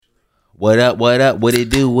What up? What up? What it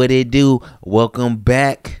do? What it do? Welcome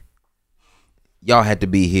back. Y'all had to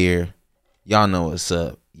be here. Y'all know what's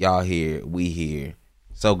up. Y'all here. We here.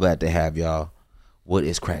 So glad to have y'all. What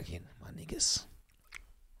is cracking, my niggas?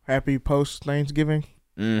 Happy post-Thanksgiving.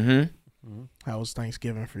 Mm-hmm. How was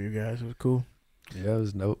Thanksgiving for you guys? It was cool. Yeah, it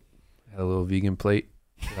was dope. Had a little vegan plate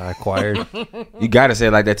that I acquired. You gotta say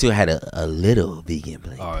it like that too. I had a little vegan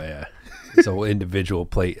plate. Oh yeah, it's an individual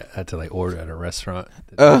plate. I had to like order at a restaurant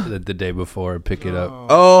the day before and pick it up.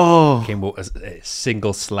 Oh, Came with a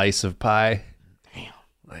single slice of pie. Damn,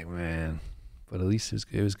 like man, but at least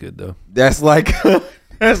it was good though. that's like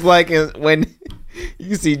when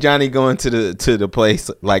you see Johnny going to the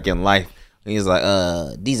place like in life. He's like,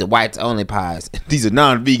 these are whites only pies. These are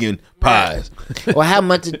non-vegan pies. Well, how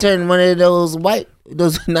much to turn one of those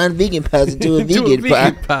non-vegan pies into a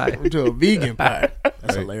vegan pie? Into a vegan pie.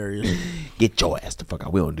 That's hilarious. Get your ass the fuck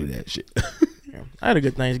out. We don't do that shit. Yeah. I had a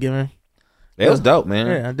good Thanksgiving. That was dope, man.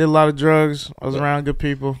 Yeah, I did a lot of drugs. I was around good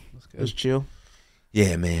people. It was chill.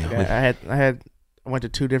 Yeah, man. Yeah, I went to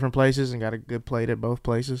 2 different places and got a good plate at both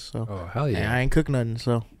places. So Oh hell yeah, and I ain't cooked nothing.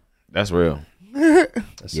 So That's real.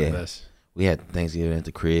 that's Yeah. the best. We had Thanksgiving at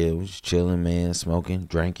the crib. We was chilling, man, smoking,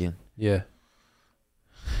 drinking, Yeah,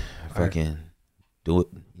 fucking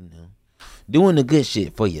doing the good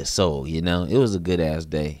shit for your soul, you know? It was a good ass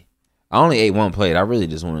day. I only ate 1 plate. I really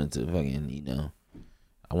just wanted to fucking,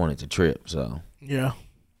 I wanted to trip, so. yeah.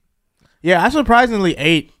 I surprisingly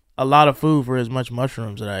ate a lot of food for as much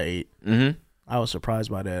mushrooms that I ate. Mm-hmm. I was surprised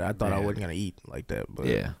by that. I thought I Man. wasn't gonna eat like that, but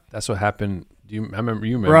Yeah. that's what happened. You remember?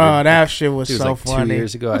 bro, that shit was It was so like funny. 2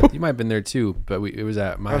 years ago. You might have been there too, but it was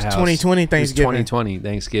at my That was house. 2020 It was Thanksgiving. 2020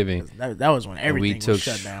 Thanksgiving. That was when And everything we took was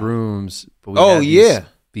shut down. shrooms. But we Oh, had yeah.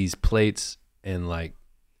 these plates and like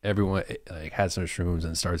everyone like had some shrooms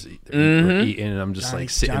and starts Mhm. eating, and I'm just like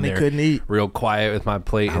sitting Johnny there couldn't eat. real quiet with my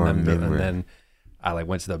plate, I and remember. then I like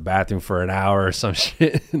went to the bathroom for an hour or some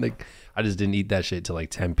shit. Like I just didn't eat that shit till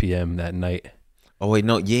like 10 p.m. that night. Oh, wait,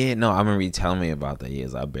 no. Yeah, no. I remember you telling me about that.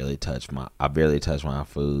 Yes, I barely touched my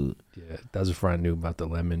food. Yeah, that was before I knew about the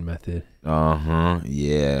lemon method. Uh-huh.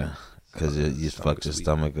 Yeah. Because you just fucked your sweet.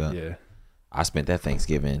 stomach up. Yeah, I spent that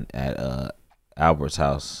Thanksgiving at Albert's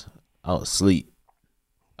house. I was asleep.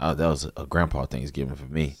 Oh, that was a grandpa Thanksgiving for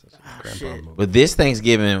me. grandpa movie. But this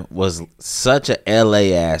Thanksgiving was such a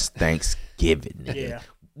LA ass Thanksgiving. Nigga. Yeah.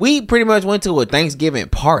 We pretty much went to a Thanksgiving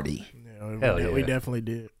party. Hell We yeah. definitely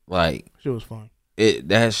did. Like Shit was fun.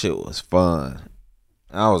 that shit was fun.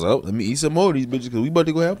 I was like, let me eat some more of these bitches because we about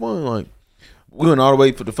to go have fun. Like we went all the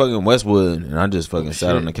way for the fucking Westwood, and I just fucking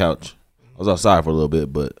sat on the couch. I was outside for a little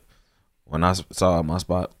bit, but when I saw my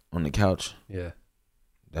spot on the couch, Yeah,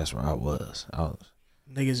 that's where I was.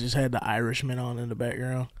 Niggas just had the Irishman on in the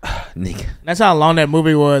background. Nigga. That's how long that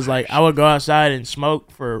movie was. Like I would go outside and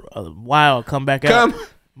smoke for a while, come back out.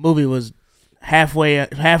 Movie was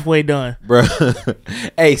halfway done. Bro.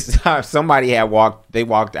 Hey, somebody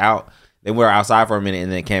walked out. They were outside for a minute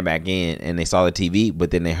and then came back in and they saw the TV,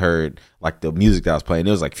 but then they heard like the music that was playing.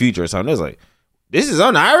 It was like Future or something. It was like, this is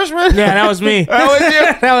on the Irishman? Yeah, that was me. That was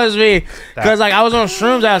you? That was me. Because like I was on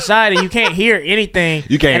shrooms outside and you can't hear anything.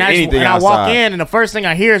 You can't and hear anything And I walk outside. in and the first thing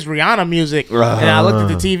I hear is Rihanna music. And I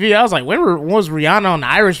looked at the TV. I was like, when was Rihanna on the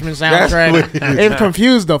Irishman soundtrack? It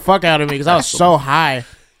confused the fuck out of me because I was so high.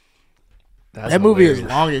 that's That movie is hilarious.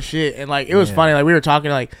 long as shit, and like it was funny. Like we were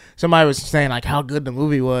talking, like somebody was saying like how good the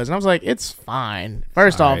movie was, and I was like, it's fine.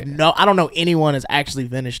 First off, Alright. no, I don't know anyone has actually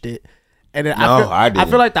finished it, and then No, I I didn't.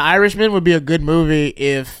 feel like The Irishman would be a good movie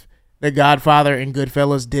if The Godfather and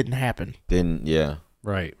Goodfellas didn't happen, Then, yeah.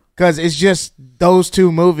 right. because it's just those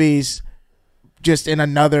 2 movies, just in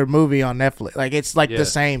another movie on Netflix. Like it's like Yeah. the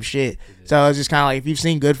same shit. So it's just kind of like if you've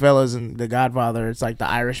seen Goodfellas and The Godfather, it's like The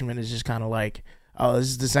Irishman is just kind of like, oh, this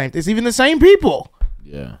is the same. It's even the same people.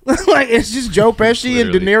 Yeah. Like it's just Joe Pesci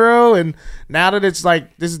and De Literally. Niro, and now that it's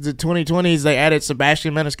like this is the 2020s, they added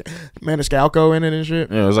Sebastian Maniscalco in it and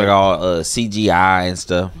shit. Yeah, it was like all CGI and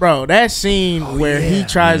stuff. Bro, that scene where he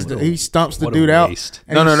tries to he stumps the What a dude out. waste.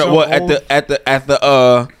 and No. he's so What old. at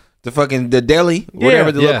the fucking the deli,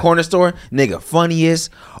 whatever, the Yeah. little corner store, nigga, funniest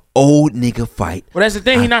old nigga fight. Well, that's the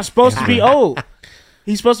thing. He's not supposed to be old.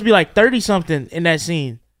 He's supposed to be like 30 something in that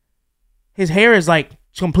scene. His hair is like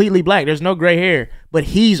completely black. There's no gray hair, but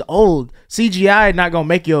he's old. CGI not gonna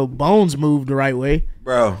make your bones move the right way.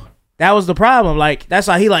 Bro. That was the problem. Like that's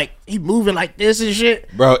why he moving like this and shit.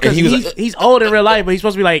 Bro, and 'Cause he was he's old in real life, but he's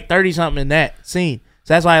supposed to be like 30 something in that scene.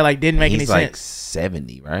 So that's why it like didn't make any He's like sense.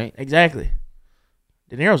 70, right? Exactly.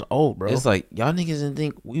 De Niro's old, bro. It's like y'all niggas didn't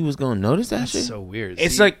think we was gonna notice that That's shit. so weird.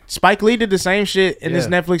 It's See, like Spike Lee did the same shit in this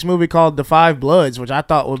Yeah. Netflix movie called The Five Bloods, which I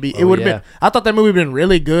thought would be. It Oh, would have yeah. been. I thought that movie would have been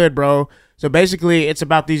really good, bro. So basically, it's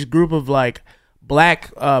about these group of like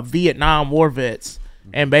black Vietnam War vets,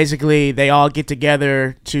 and basically they all get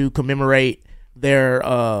together to commemorate their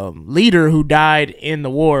leader who died in the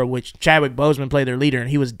war, which Chadwick Boseman played their leader, and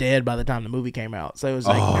he was dead by the time the movie came out. So it was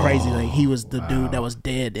like crazy. Like he was the dude that was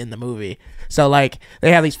dead in the movie. So like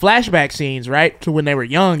they have these flashback scenes, right, to when they were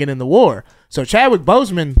young and in the war. So Chadwick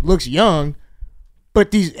Boseman looks young, but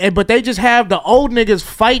they just have the old niggas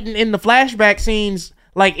fighting in the flashback scenes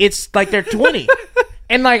like it's like they're 20.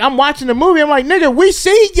 And like I'm watching the movie, I'm like, nigga, we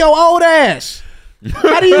see your old ass.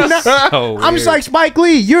 How do you not? so I'm just weird. like, Spike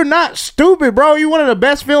Lee, you're not stupid, bro. You're one of the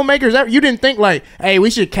best filmmakers ever. You didn't think like, hey,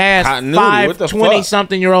 we should cast Continuity, what the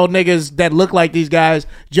 20-something-year-old niggas that look like these guys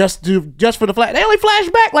just for the flash. They only flash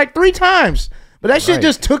back like 3 times, but that shit Right.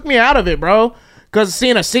 just took me out of it, bro. Because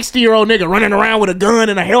seeing a 60-year-old nigga running around with a gun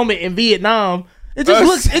and a helmet in Vietnam, it just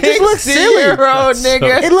looks silly. 60-year-old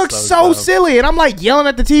nigga. It looks so dumb. silly, and I'm like yelling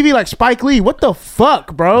at the TV like, Spike Lee, what the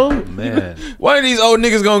fuck, bro? man. One of these old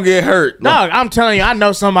niggas gonna get hurt. Dog, I'm telling you, I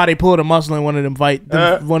know somebody pulled a muscle in one of them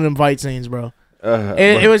fight scenes, bro.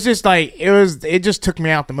 It was just like it just took me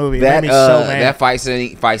out the movie. It That made me so mad. that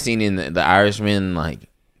fight scene in the Irishman, like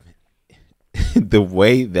the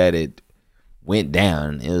way that it went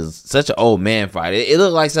down, it was such an old man fight. It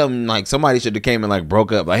looked like something like somebody should have came and like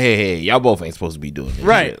broke up. Like, hey, y'all both ain't supposed to be doing this.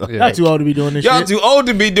 Right, shit. y'all too old to be doing this Y'all shit. too old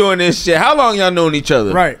to be doing this shit. How long y'all known each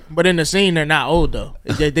other? Right, but in the scene, they're not old though.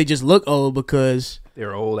 They just look old because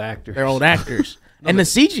They're old actors. they're old actors. And the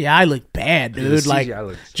CGI looked bad, dude. The Like CGI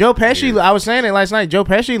looks Joe Pesci, I was saying it last night. Joe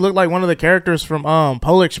Pesci looked like one of the characters from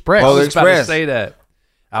Polar Express. I Polar was about to Express. say that.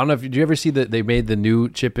 I don't know if did you ever see that they made the new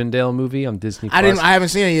Chip and Dale movie on Disney Plus? I haven't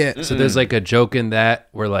seen it yet. So there's like a joke in that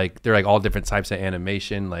where like they're like all different types of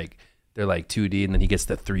animation. Like they're like 2D, and then he gets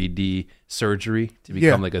the 3D surgery to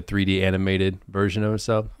become like a 3D animated version of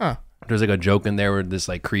himself. Huh. There's like a joke in there where this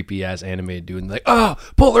like creepy ass animated dude and like, oh,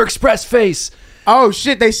 Polar Express face. Oh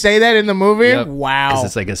shit, they say that in the movie? Yep. Wow. 'Cause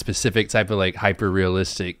it's like a specific type of like hyper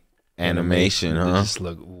realistic Animation, They huh? just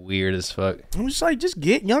look weird as fuck. I'm just like, just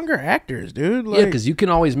get younger actors, dude. Like, Yeah, because you can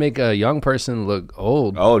always make a young person look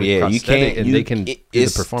old. Oh with yeah, you prosthetic, can't. and you, they can do the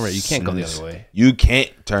it's- performance. You can't go the other way. You can't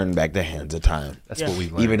turn back the hands of time. That's Yeah. what we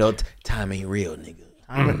learned. Even though time ain't real,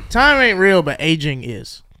 nigga. time ain't real, but aging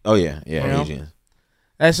is. Oh yeah, yeah. You know? Agent.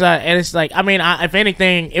 That's and it's like, I mean, if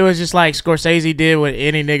anything, it was just like Scorsese did what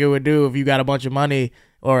any nigga would do if you got a bunch of money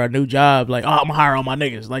or a new job. Like, oh, I'm gonna hire all my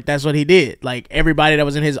niggas. Like, that's what he did. Like, everybody that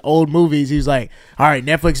was in his old movies, he was like, all right,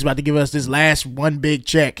 Netflix is about to give us this last one big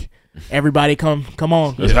check. Everybody come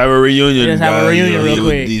on. Let's have a reunion. Let's have a guys. reunion real with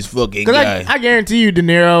quick. These fucking Because guys. I guarantee you, De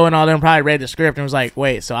Niro and all them probably read the script and was like,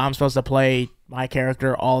 wait, so I'm supposed to play my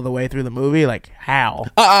character all the way through the movie? Like, how?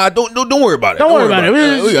 Don't worry about it. Don't worry about it.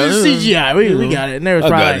 We got It's CGI. We got it. And there was I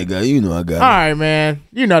got probably, it, guys. You know I got all right, man.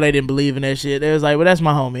 You know they didn't believe in that shit. They was like, well, that's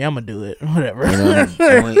my homie. I'm going to do it. Whatever. it.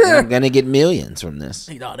 I'm gonna get millions from this.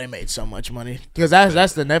 You know, they made so much money. Because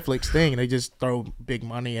that's the Netflix thing. They just throw big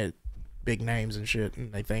money at big names and shit.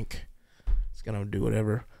 And they think it's going to do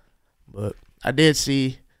whatever. But I did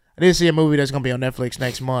see a movie that's going to be on Netflix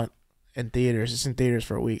next month in theaters. It's in theaters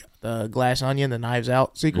for a week. The Glass Onion, the Knives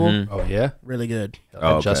Out sequel. Mm-hmm. Oh yeah. Really good.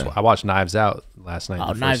 Oh, okay. I watched Knives Out last night. Oh,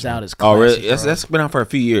 the first Knives one. Out is Oh, classic. really? That's, bro. that's been out for a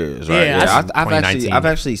few years, right? Yeah, I've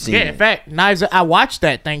actually seen Yeah, it. in fact, Knives Out, I watched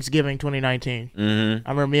that Thanksgiving 2019. Mm-hmm.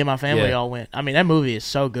 I remember me and my family Yeah. all went. I mean, that movie is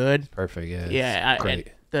so good. Perfect. Yeah. Yeah, Great.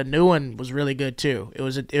 and the new one was really good too. It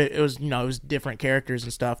was different characters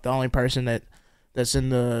and stuff. The only person that's in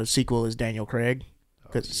the sequel is Daniel Craig.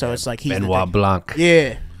 So it's like he's Benoit Blanc.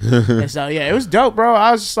 yeah. And so yeah, it was dope, bro.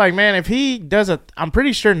 I was just like, man, if he does I'm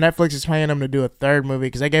pretty sure Netflix is paying him to do a third movie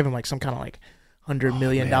because they gave him like some kind of like $100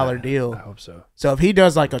 million deal. I hope so. So if he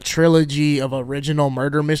does like a trilogy of original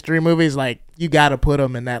murder mystery movies, like you got to put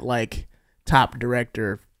him in that like top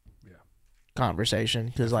director conversation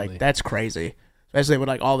because like that's crazy, especially with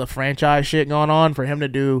like all the franchise shit going on. For him to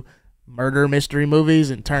do murder mystery movies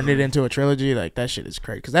and turn it into a trilogy, like that shit is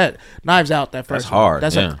crazy. Because that Knives Out, that first That's hard,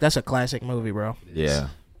 one, yeah. that's a classic movie, bro. Yeah,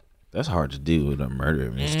 that's hard to do with a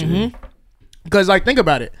murder mystery. Mm-hmm. Because like think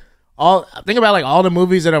about it, think about like all the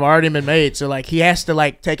movies that have already been made. So like he has to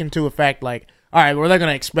like take into effect like, all right, well they're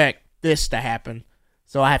gonna expect this to happen,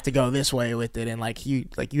 so I have to go this way with it, and like you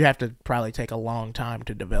have to probably take a long time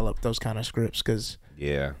to develop those kind of scripts because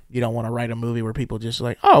Yeah, you don't want to write a movie where people just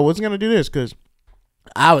like, oh, what's gonna do this? Because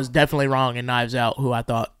I was definitely wrong in Knives Out, who I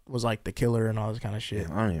thought was like the killer and all this kind of shit.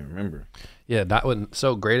 I don't even remember. Yeah, that what's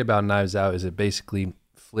so great about Knives Out is it basically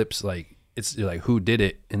flips like it's like who did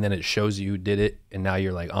it, and then it shows you who did it, and now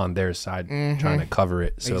you're like on their side trying to cover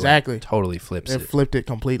it. So Exactly. like, totally flips They it. flipped it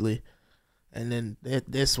completely. And then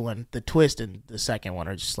this one, the twist and the second one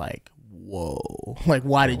are just like, whoa. Like,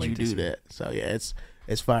 why did you do that? So, yeah,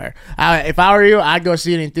 it's fire. If I were you, I'd go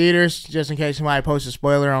see it in theaters just in case somebody posts a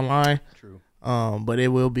spoiler online. True. But it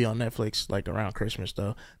will be on Netflix like around Christmas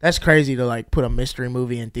though. That's crazy to like put a mystery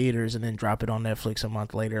movie in theaters and then drop it on Netflix a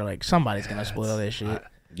month later. Like somebody's gonna spoil that shit.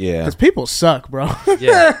 Yeah. Because people suck, bro.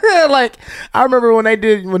 Yeah. Like I remember when they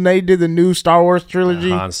did the new Star Wars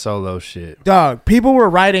trilogy. Han Solo shit. Dog, people were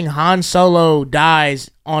writing Han Solo dies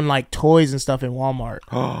on like toys and stuff in Walmart.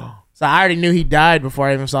 So I already knew he died before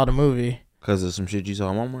I even saw the movie. Because of some shit you saw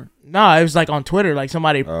on Walmart? No, it was like on Twitter. Like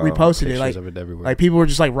somebody reposted it. Like, Pictures of it everywhere. like people were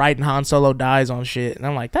just like writing Han Solo dies on shit, and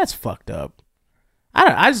I'm like, that's fucked up.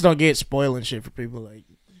 I just don't get spoiling shit for people. Like,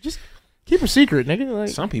 just keep a secret, nigga. Like,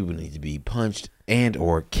 Some people need to be punched and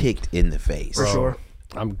or kicked in the face. for sure.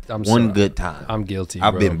 I'm One good time. I'm guilty.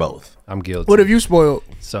 I've bro. been both. I'm guilty. What have you spoiled?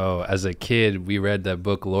 So as a kid, we read that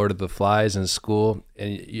book Lord of the Flies in school,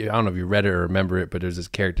 and I don't know if you read it or remember it, but there's this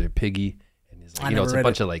character Piggy, and he's like, I it's never a read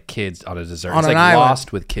bunch it. of like kids on a desert. On It's an like island.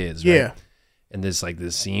 Lost with kids, right? Yeah. And this like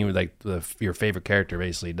this scene where like your favorite character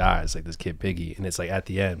basically dies, like this kid Piggy, and it's like at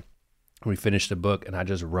the end we finished the book, and I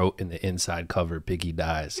just wrote in the inside cover Piggy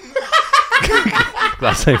dies. I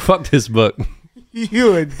was like, fuck this book.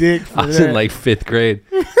 You a dick for I was that. in like 5th grade.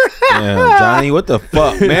 Damn, Johnny, what the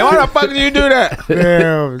fuck? Man, why the fuck did you do that?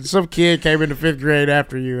 Damn, some kid came into 5th grade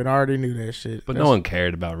after you and already knew that shit. But no one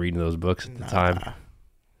cared about reading those books at the time.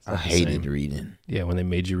 I hated reading. Yeah, when they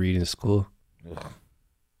made you read in school. That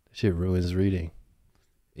shit ruins reading.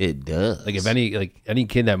 It does. Like if any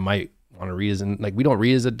kid that might want to read we don't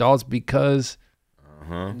read as adults because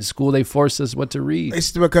in school they force us what to read.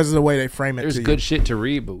 It's because of the way they frame it. There's to good shit to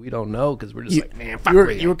read, but we don't know because we're just like, man, fuck you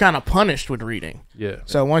reading. were kind of punished with reading. Yeah.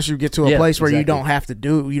 So once you get to a Yeah, place where you exactly. don't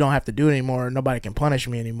have to do it anymore, nobody can punish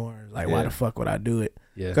me anymore. Like, why Yeah. the fuck would I do it?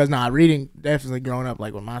 Yeah. Because reading definitely growing up,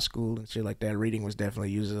 like with my school and shit like that, reading was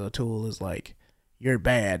definitely used as a tool. Is like, you're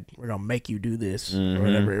bad, we're gonna make you do this or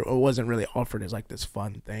whatever. It wasn't really offered as like this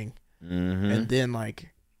fun thing. And then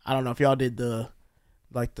like, I don't know if y'all did the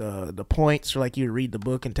points, or like you read the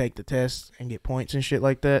book and take the test and get points and shit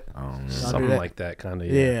like that. Something that? like that kind of.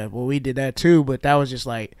 Yeah, well, we did that too, but that was just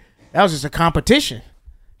a competition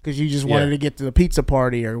because you just wanted Yeah. to get to the pizza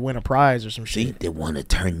party or win a prize or some See, shit. they want to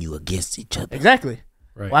turn you against each other. Exactly.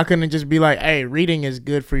 Right. Why couldn't it just be like, hey, reading is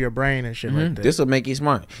good for your brain and shit like that? This will make you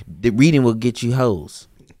smart. The reading will get you hoes.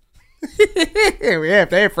 Yeah, if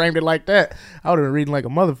they had framed it like that, I would have been reading like a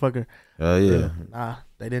motherfucker. Oh, yeah. Nah,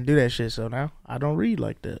 they didn't do that shit, so now I don't read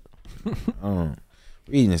like that.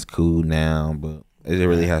 Reading is cool now, but it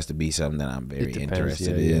really has to be something that I'm very It depends,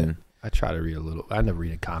 interested yeah, in. yeah. I try to read a little. I end up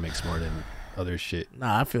reading comics more than other shit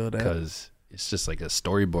Nah, I feel that. because it's just like a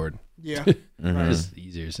storyboard. Yeah. Mm-hmm. It's just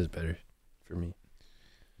easier. It's just better for me.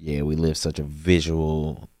 Yeah, we live such a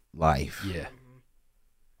visual life. Yeah.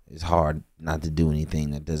 It's hard not to do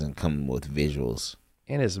anything that doesn't come with visuals.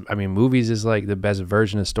 And movies is like the best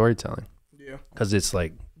version of storytelling. Yeah. Because it's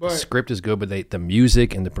like the But- script is good, but the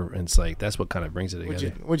music and it's like that's what kind of brings it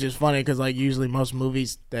together. Which is funny because like usually most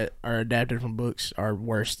movies that are adapted from books are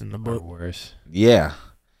worse than the Or book. worse. Yeah,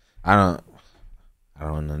 I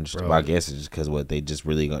don't understand. Bro. I guess it's just because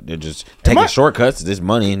they're just taking shortcuts to this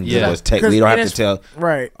money and Yeah. just take. We don't have to it's- tell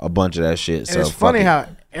Right. a bunch of that shit. And So it's fuck funny it. how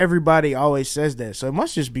everybody always says that. So it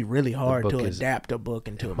must just be really hard book to is- adapt a book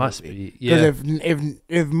into a Must movie. be. Yeah. Because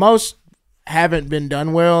if most haven't been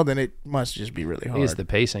done well, then it must just be really I think it's hard. the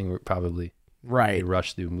pacing probably. They Right.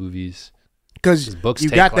 rush through movies. Because Because books you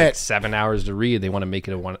take got like that. 7 hours to read. They want to make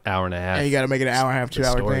it a 1 hour and a half. And you got to make it an hour and a half, The 2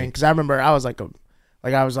 hour story. thing. Because I remember I was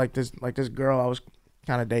this girl I was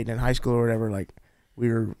kind of dating in high school or whatever. Like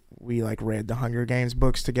we like read the Hunger Games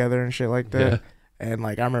books together and shit like that. Yeah. And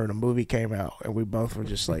like I remember the movie came out and we both were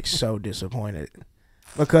just like so disappointed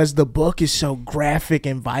because the book is so graphic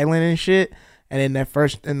and violent and shit. And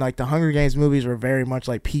in like the Hunger Games movies were very much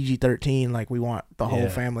like PG-13. Like we want the whole Yeah,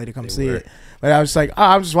 family to come they see were. it. But I was like,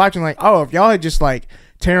 I was just watching like, if y'all had just like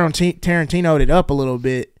Tarantino'd it up a little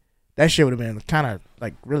bit, that shit would have been kind of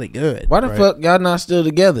like really good. Why the fuck y'all not still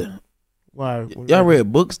together? Why? Y'all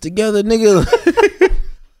read books together, nigga.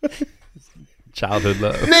 Childhood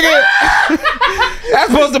love. Nigga, that's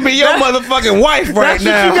supposed to be your motherfucking wife right That's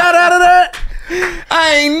now. what you got out of that?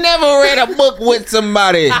 I ain't never read a book with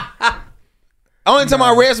somebody. Only time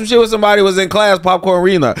I read some shit with somebody was in class, popcorn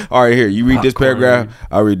reading. Like, all right, here, you read this Popcorn paragraph.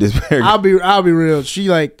 I'll read this paragraph. I'll be real.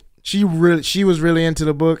 She was really into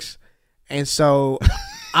the books, and so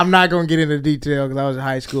I'm not gonna get into detail because I was in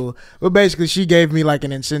high school. But basically, she gave me like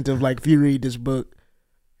an incentive, like if you read this book,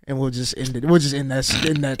 and we'll just end it. We'll just end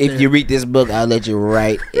that. If you read this book, I'll let you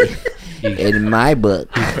write in my book.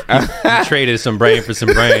 You traded some brain for some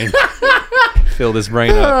brain. Fill this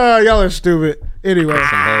brain up. Y'all are stupid. Anyway,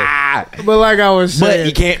 but like I was saying, but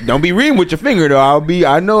you can't. Don't be reading with your finger though.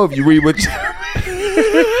 I know if you read with.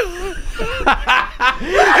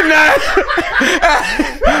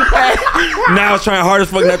 Now I was trying hard as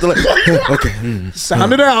fuck not to like. Okay,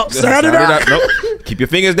 sound it out. Sound it out. Nope. Keep your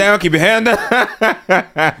fingers down. Keep your hand down.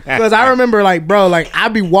 Because I remember, like, bro, like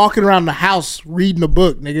I'd be walking around the house reading a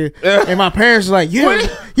book, nigga, and my parents were like, "You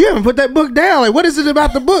haven't put that book down. Like, what is it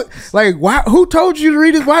about the book? Like, why? Who told you to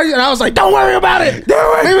read it? Why?" And I was like, "Don't worry about it.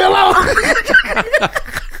 Leave me alone."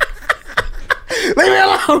 Leave me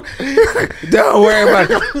alone. Don't worry about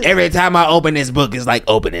it. Every time I open this book, it's like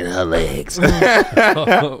opening her legs.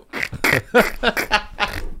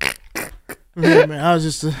 Yeah, man, I was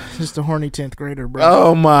just a horny 10th grader, bro.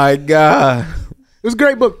 Oh my god, it was a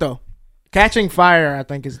great book though. Catching Fire, I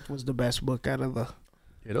think, was the best book out of the.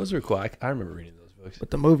 Yeah, those were cool. I remember reading those books.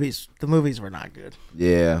 But the movies were not good.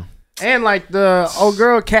 Yeah, and like the old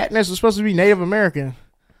girl Katniss was supposed to be Native American.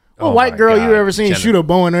 What Oh white my girl God. you ever seen shoot a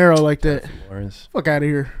bow and arrow like that? Lawrence, Fuck out of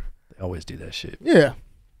here. they always do that shit. Yeah.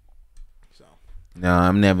 no,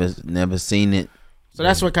 I've never seen it. So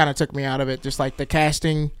that's what kind of took me out of it. Just like the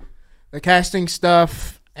casting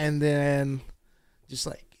stuff, and then just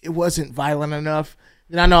like it wasn't violent enough.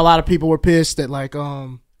 And I know a lot of people were pissed that like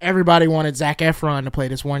everybody wanted Zac Efron to play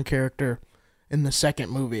this one character in the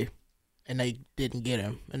second movie, and they didn't get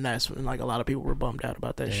him, and that's when like a lot of people were bummed out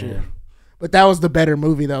about that shit. But that was the better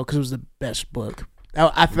movie though, because it was the best book.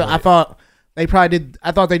 I thought they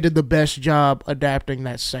did the best job adapting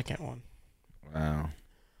that second one. Wow.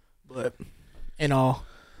 But in all,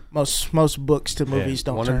 most books to movies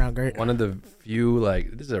don't turn out great. One of the few,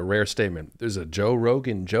 like, this is a rare statement. There's a Joe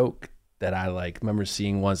Rogan joke that I like remember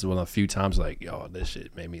seeing once, a few times, like, yo, this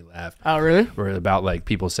shit made me laugh. Oh, really? Where about like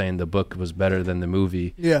people saying the book was better than the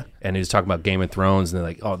movie. Yeah. And he was talking about Game of Thrones, and they're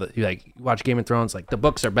like, oh, you watch Game of Thrones, like the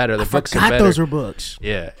books are better. The books are forgot better. those were books.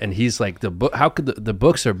 Yeah, and he's like, the book. How could the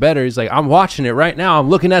books are better? He's like, I'm watching it right now. I'm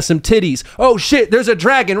looking at some titties. Oh shit, there's a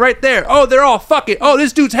dragon right there. Oh, they're all fucking. Oh,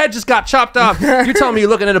 this dude's head just got chopped off. You're telling me you're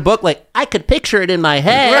looking at a book like I could picture it in my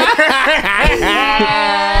head.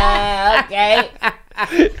 Okay.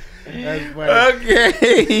 That's funny.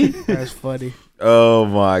 Okay. That's funny. Oh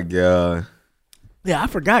my god. Yeah, I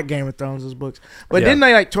forgot Game of Thrones' was books. But Yeah. didn't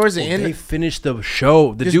they like towards the end? They finished the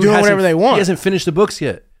show. The Just dude doing hasn't- whatever they want. He hasn't finished the books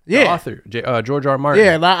yet. Yeah. The author, George R. R. Martin.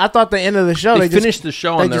 Yeah, I thought the end of the show they just finished the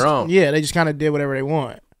show they on their just- own. Yeah, they just kind of did whatever they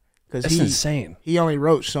want because That's insane. he only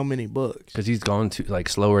wrote so many books. Because he's gone to like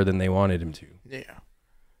slower than they wanted him to. Yeah,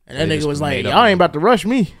 and that They nigga just was like, made up "Y'all a- ain't about to rush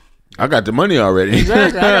me." I got the money already.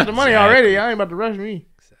 Exactly, I got the money Exactly. already. Y'all ain't about to rush me.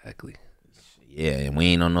 Exactly. Yeah, and we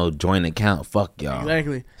ain't on no joint account. Fuck y'all.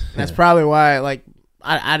 Exactly. That's probably why. Like,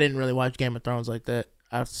 I didn't really watch Game of Thrones like that.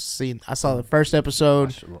 I saw the first episode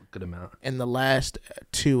Watched a good amount. and the last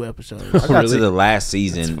 2 episodes. I got Really? to the last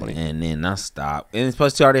season funny. and then I stopped. And it's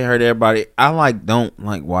supposed to already heard everybody. I don't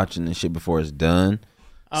like watching this shit before it's done.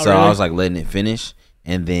 Oh, So really? I was like letting it finish.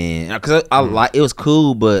 And then because I like it was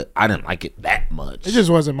cool, but I didn't like it that much It just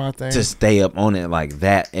wasn't my thing. to stay up on it like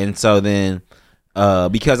that. And so then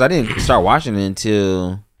because I didn't start watching it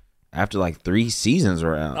until after like 3 seasons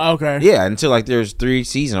were out. Okay. Yeah, until like there's 3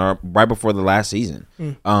 seasons or right before the last season.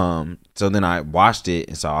 Mm. So then I watched it,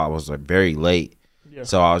 and so I was like very late. Yeah.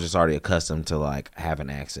 So I was just already accustomed to like having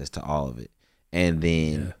access to all of it. And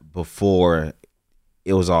then before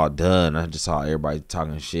it was all done, I just saw everybody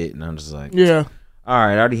talking shit, and I'm just like, Yeah. all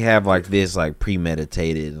right, I already have like this like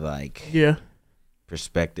premeditated like Yeah.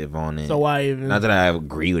 perspective on it. So why even? Not that I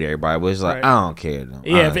agree with everybody, but it's like Right. I don't care. Though,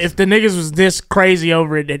 Yeah, honestly. if the niggas was this crazy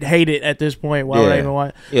over it and hate it at this point, why would I Yeah. even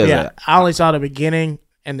watch? Yeah, Yeah, like- I only saw the beginning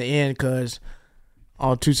and the end because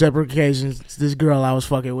on 2 separate occasions, this girl I was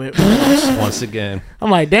fucking with. Once again. I'm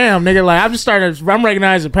like, damn, nigga, like I'm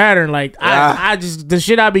recognizing a pattern. Like I just the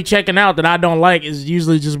shit I be checking out that I don't like is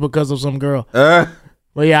usually just because of some girl.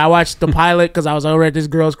 But yeah, I watched the pilot because I was over at this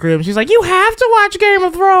girl's crib. And she's like, "You have to watch Game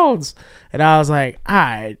of Thrones," and I was like, "All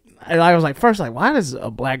right." And I was like, first, like, why does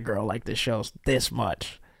a black girl like this show this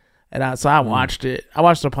much? And so I watched it. I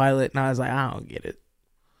watched the pilot, and I was like, I don't get it.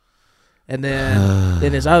 And then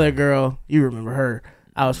this other girl, you remember her?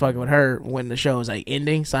 I was fucking with her when the show was like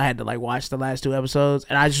ending, so I had to like watch the last 2 episodes,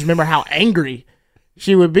 and I just remember how angry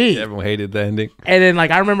she would be. Everyone hated the ending. And then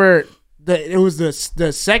like I remember it was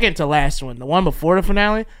the second to last one, the one before the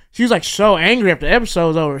finale. She was like so angry after the episode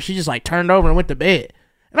was over. She just like turned over and went to bed.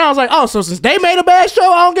 And I was like, oh, so since they made a bad show,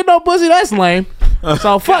 I don't get no pussy. That's lame.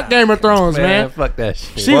 So fuck Game of Thrones, man. Fuck that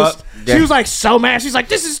shit. She was like so mad. She's like,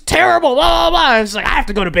 this is terrible. Blah, blah, blah. And she's like, I have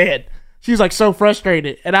to go to bed. She was like so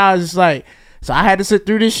frustrated. And I was just like, so I had to sit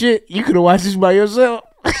through this shit. You could have watched this by yourself.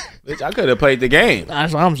 Bitch, I could have played the game.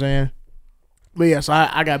 That's what I'm saying. But yeah, so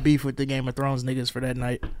I got beef with the Game of Thrones niggas for that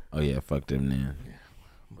night. Oh yeah, fuck them then.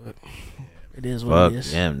 But it is what Fuck it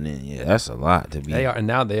is. them then. Yeah, that's a lot to be. They are, and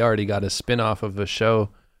now they already got a spinoff of a show,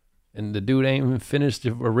 and the dude ain't even finished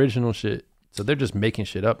the original shit. So they're just making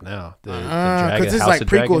shit up now. The Because it's House like of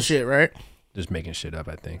prequel Dragons, shit, right? just making shit up.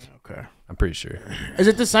 I think. Okay. I'm pretty sure. Is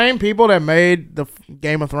it the same people that made the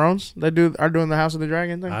Game of Thrones that are doing the House of the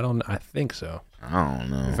Dragon thing? I think so. I don't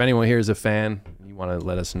know. If anyone here is a fan, you want to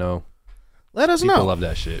let us know. Let us People know. love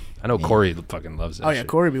that shit. I know Corey fucking loves that. Oh yeah, shit.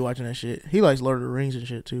 Corey be watching that shit. He likes Lord of the Rings and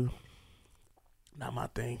shit too. Not my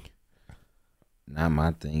thing. Not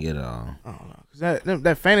my thing at all. I don't know. 'Cause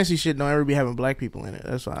that fantasy shit don't ever be having black people in it.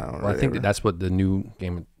 That's why I don't. Well, I really think ever- that's what the new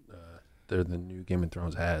the new Game of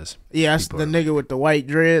Thrones has. Yeah, that's people the nigga with the white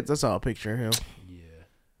dreads. That's all I picture of him.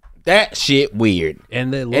 That shit weird.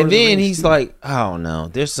 And then He's like, I don't know.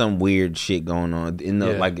 There's some weird shit going on in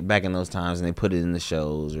the Yeah. like back in those times, and they put it in the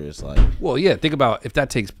shows, or it's like, well, yeah. Think about if that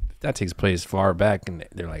takes place far back and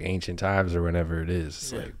they're like ancient times or whenever it is.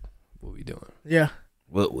 It's like, what we doing? Yeah,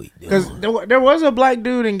 what we because doing? there was a black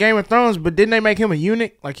dude in Game of Thrones, but didn't they make him a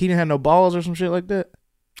eunuch? Like he didn't have no balls or some shit like that.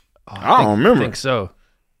 Oh, I don't remember. I think so.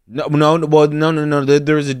 No.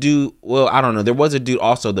 There was a dude. Well, I don't know. There was a dude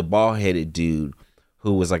also, the bald headed dude,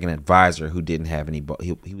 who was like an advisor who didn't have any.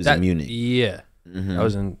 He was immune. Yeah, that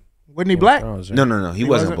was in. Wasn't he black? Thrones, right? No. He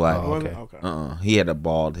wasn't black. Oh, okay. Okay. He had a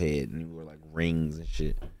bald head and he wore like rings and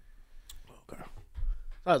shit.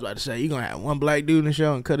 I was about to say, you gonna have one black dude in the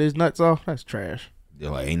show and cut his nuts off? That's trash.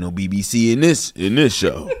 They're like, ain't no BBC in this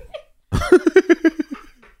show.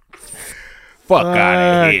 Fuck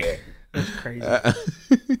out of here. That's crazy.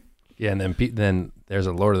 Yeah, and then there's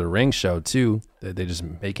a Lord of the Rings show too. That they just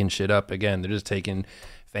making shit up again. They're just taking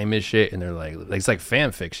famous shit and they're like it's like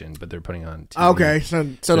fan fiction, but they're putting on TV. Okay, so the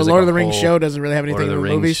There's Lord like of the a Rings whole show doesn't really have Lord anything of to the do with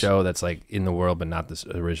Rings movies. show that's like in the world, but not this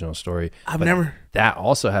original story. I've But never That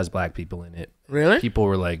also has black people in it. really. People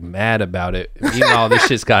were like mad about it. Meanwhile, this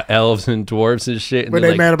shit's got elves and dwarves and shit. And But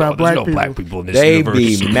they're they like, mad about "Oh, there's black no black people." people in this They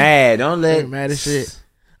universe. be mad. Don't They let mad as shit.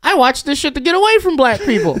 I watched this shit to get away from black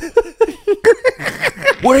people.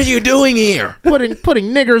 What are you doing here? putting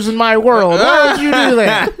niggers in my world. Why would you do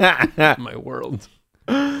that? My world.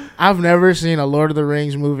 I've never seen a Lord of the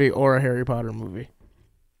Rings movie or a Harry Potter movie.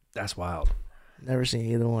 That's wild. Never seen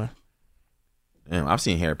either one. Damn, I've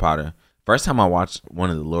seen Harry Potter. First time I watched one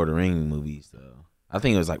of the Lord of the Rings movies, though, I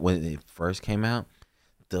think it was like when it first came out.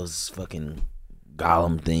 Those fucking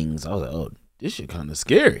Gollum things. I was like, oh, this shit kind of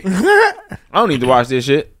scary. I don't need to watch this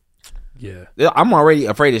shit. Yeah. I'm already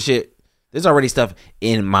afraid of shit. There's already stuff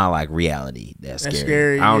in my like reality that's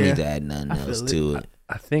scary. I don't need to add nothing else to it.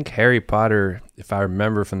 I think Harry Potter, if I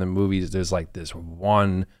remember from the movies, there's like this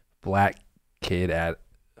one black kid at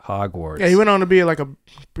Hogwarts. Yeah, he went on to be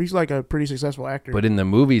he's like a pretty successful actor. But in the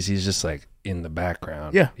movies, he's just like in the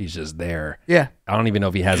background. Yeah. He's just there. yeah, I don't even know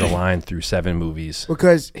if he has a line through 7 movies.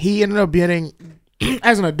 because he ended up getting,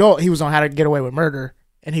 as an adult, he was on How to Get Away with Murder,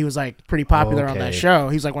 and he was like pretty popular on that Okay. show.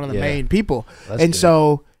 He's like one of the Yeah. main people. That's And good.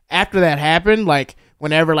 so after that happened, like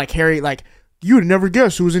whenever like Harry, like you would never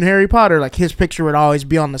guess who was in Harry Potter, like his picture would always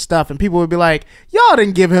be on the stuff, and people would be like, "Y'all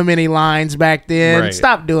didn't give him any lines back then. Right.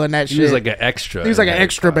 Stop doing that He shit." was like an extra. He was like in an Harry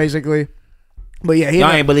extra, Potter. basically. But yeah, he Y'all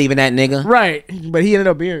ended ain't believing that nigga. up, right. But he ended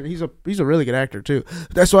up being he's a really good actor too.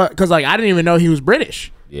 That's why, because like I didn't even know he was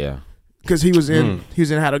British, Yeah. because he was in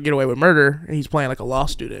How to Get Away with Murder, and he's playing like a law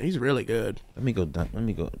student. He's really good, Let me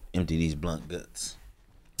go empty these blunt guts.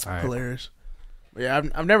 All right. hilarious. But yeah,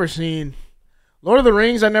 I've never seen Lord of the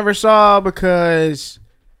Rings. I never saw because,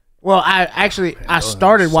 well, I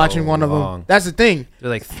started so watching one of long. them. That's the thing. They're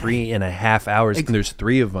like 3.5 hours, and there's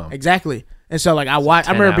 3 of them. Exactly. And so like I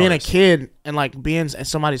 10 remember being a hours. kid and like being at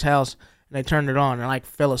somebody's house and they turned it on and I like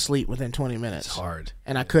fell asleep within 20 minutes. It's hard.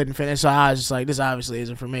 And I couldn't finish. So I was just like, this obviously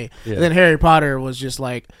isn't for me. Yeah. And then Harry Potter was just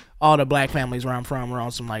like, all the black families where I'm from were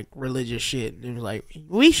on some like religious shit. It was like,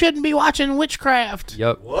 we shouldn't be watching witchcraft.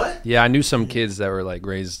 Yep. What? Yeah, I knew some kids that were like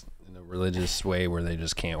raised in a religious way where they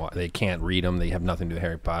just they can't read them. They have nothing to do with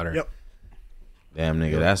Harry Potter. Yep. Damn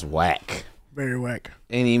nigga, that's whack. Very whack.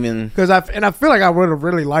 Ain't even. Because I feel like I would have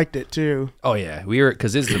really liked it too. Oh yeah, we were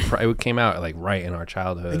because it came out like right in our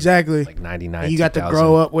childhood. Exactly. Like 99. You got to 2000.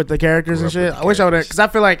 grow up with the characters Grew and up with shit. the I wish I would have, characters. because I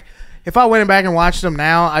feel like if I went back and watched them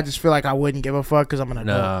now, I just feel like I wouldn't give a fuck because I'm an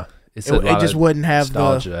adult. Nah, it's It, a it lot just of wouldn't have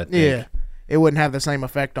nostalgia. I think. it wouldn't have the same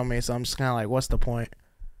effect on me. So I'm just kind of like, what's the point?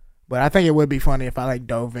 But I think it would be funny if I like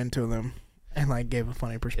dove into them and like gave a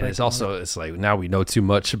funny perspective. And it's also it's like now we know too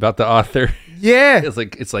much about the author. Yeah. It's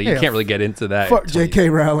like you Yeah, can't really get into that. Fuck J.K.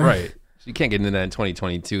 Rowling. Right. You can't get into that in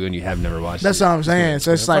 2022 and you have never watched That's it. what I'm saying.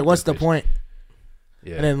 So it's like, Fuck what's that the bitch. point?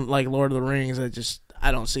 Yeah. And then like Lord of the Rings,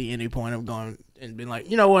 I don't see any point of going and being like,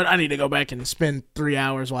 you know what? I need to go back and spend 3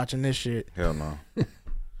 hours watching this shit. Hell no.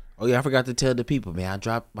 Oh yeah, I forgot to tell the people, man. I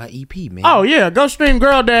dropped my EP, man. Oh yeah, go stream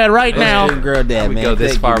Girl Dad right now. Girl Dad, we man. go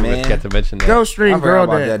this Thank far, you, we man. got to mention that. Go I stream forgot Girl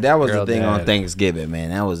about Dad. that. That was Girl the thing on Dad. Thanksgiving,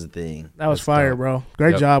 man. That was the thing. That was That's fire, dope. bro.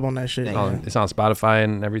 Great Yep. job on that shit. It's on Spotify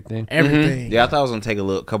and everything. Everything. Yeah, I thought I was gonna take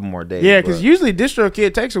a couple more days. Yeah, because but- usually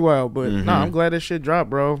DistroKid takes a while, but Mhm. no, I'm glad this shit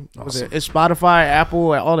dropped, bro. It's Spotify,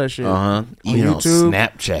 Apple, all that shit. even on YouTube.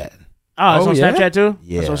 Snapchat. Oh, it's Oh, on yeah? Snapchat too?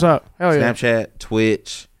 Yeah. That's what's up. Hell yeah. Snapchat,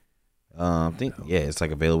 Twitch. I think it's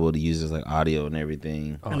like available to use as like audio and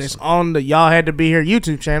everything. Awesome. And it's on the Y'all Had to Be Here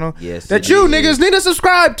YouTube channel Yes, that it you is. niggas need to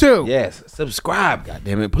subscribe to. Yes, subscribe. God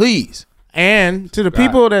damn it, please. And to the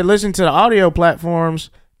people that listen to the audio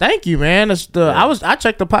platforms, thank you, man. It's I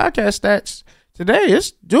checked the podcast stats today.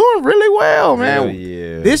 It's doing really well, man. Hell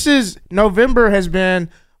yeah. This is November has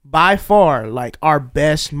been by far like our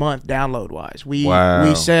best month download wise. We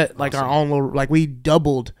set like our own little, like we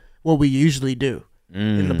doubled what we usually do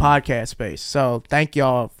in the podcast space. So thank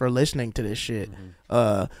y'all for listening to this shit.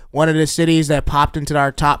 One of the cities that popped into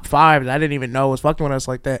our top 5 that I didn't even know was fucking with us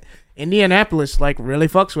like that, Indianapolis, like really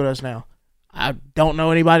fucks with us now. I don't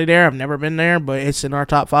know anybody there. I've never been there, but it's in our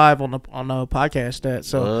top 5 on the podcast stat.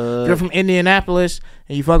 So if you're from Indianapolis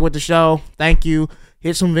and you fuck with the show, thank you.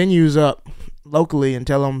 Hit some venues up locally and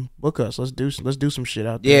tell them book us. Let's do some shit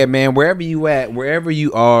out there. Yeah, man. Wherever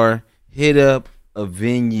you are, hit up a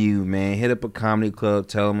venue, man. Hit up a comedy club.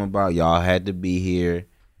 Tell them about Y'all Had to Be Here,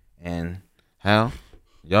 and how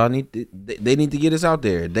y'all they need to get us out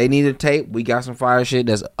there. They need a tape. We got some fire shit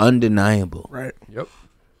that's undeniable. Right. Yep.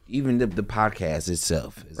 Even the podcast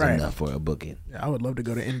itself is Right. enough for a booking. Yeah, I would love to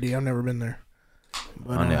go to Indy. I've never been there.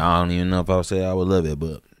 But, I don't even know if I would say I would love it, but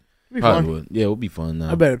it'd be probably fun. would. Yeah, it would be fun though.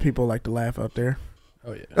 I bet people like to laugh out there.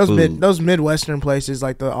 Oh yeah. Those Midwestern places,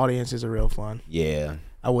 like the audiences are real fun. Yeah.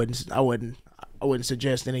 I wouldn't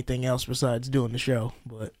suggest anything else besides doing the show,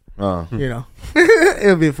 but you know,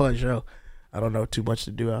 it'll be a fun show. I don't know too much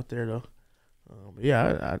to do out there though. But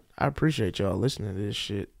yeah, I appreciate y'all listening to this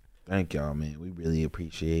shit. Thank y'all, man. We really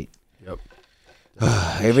appreciate Yep.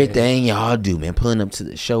 everything y'all do, man. Pulling up to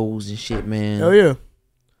the shows and shit, man. Hell yeah.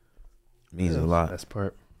 Means a lot. Best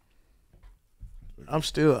part. I'm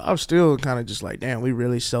still kind of just like, damn, we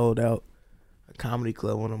really sold out a comedy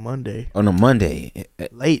club on a Monday. On a Monday,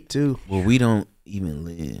 Late too. well, we don't even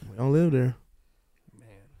live. We don't live there. Man.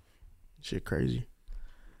 Shit crazy.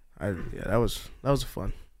 That was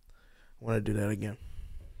fun. I want to do that again.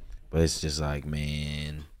 But it's just like,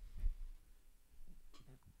 man,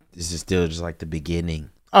 this is still just like the beginning.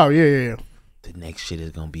 Oh yeah. The next shit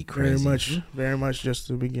is gonna be crazy. Very much just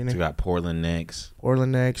the We beginning. got Portland next.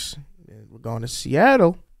 Portland next. And we're going to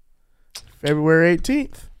Seattle, February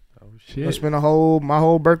 18th. Oh I shit. spent my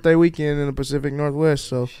whole birthday weekend in the Pacific Northwest.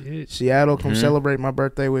 So Shit. Seattle, come celebrate my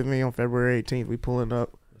birthday with me on February 18th. We pulling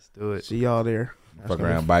up. Let's do it. See y'all there. Fuck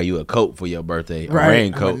around, buy you a coat for your birthday. A Right.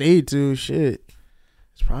 raincoat. I need to. Shit.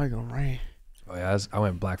 It's probably gonna rain. Oh yeah. I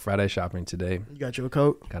went Black Friday shopping today. You got you a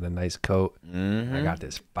coat? Got a nice coat. Mm-hmm. I got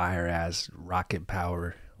this fire ass rocket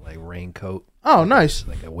power like raincoat. Oh, nice.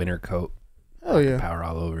 Like a winter coat. Oh yeah. Power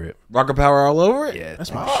all over it. Rocket Power all over it. Yeah,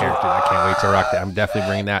 That's my my character. I can't wait to rock that. I'm definitely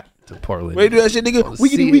bringing that to Portland. Wait, do that shit, nigga. Wanna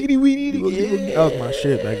see Wiggity. That was my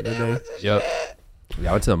shit back in the day. Yep. Yeah,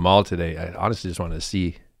 I went to the mall today. I honestly just wanted to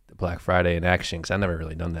see the Black Friday in action because I've never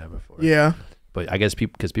really done that before. Yeah. But I guess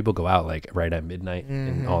people go out like right at midnight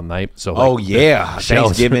and all night. So Oh like, yeah,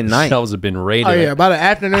 shelves- Thanksgiving night. Shelves have been raided. Oh yeah. By the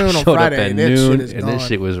afternoon I on showed Friday, up at that noon shit is and gone. this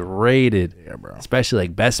shit was raided. Yeah, bro. Especially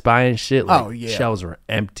like Best Buy and shit. Like, Oh, yeah. shelves were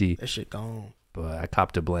empty. That shit gone. But I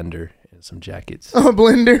copped a blender and some jackets. A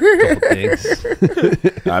blender. Couple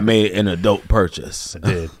things. I made an adult purchase. I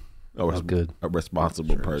did. A was good. A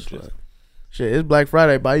responsible purchase. Shit, it's Black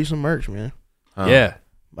Friday. Buy you some merch, man. Yeah.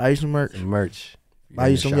 Buy you some merch. And merch. Buy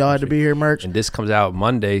you some Y'all Had to Be Here merch. And this comes out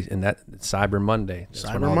Monday, and that's Cyber Monday. That's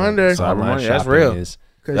when Cyber all the Monday. Cyber online Monday, that's shopping real. is.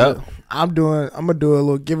 Cause Yep. I'm gonna do a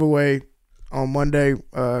little giveaway on Monday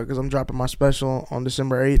because I'm dropping my special on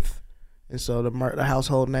December 8th, and so the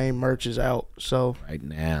household name merch is out. So Right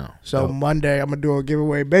now. Monday I'm gonna do a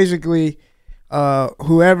giveaway. Basically,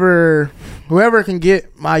 whoever can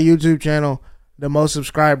get my YouTube channel the most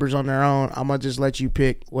subscribers on their own, I'm gonna just let you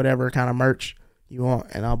pick whatever kind of merch you want,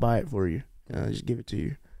 and I'll buy it for you. And I'll just give it to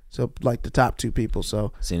you. So like the top 2 people.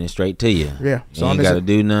 So Send it straight to you. yeah. You So on ain't this, got to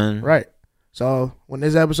do nothing. right. So when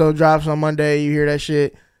this episode drops on Monday, you hear that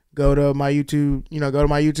shit, go to my YouTube, go to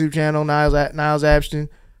my YouTube channel, Niles Ashton.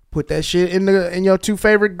 Put that shit in your 2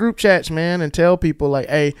 favorite group chats, man, and tell people like,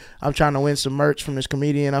 hey, I'm trying to win some merch from this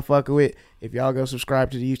comedian I fuck with. If y'all go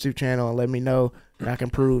subscribe to the YouTube channel and let me know, and I can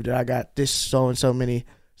prove that I got this so and so many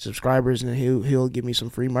subscribers, and he'll give me some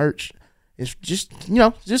free merch. It's just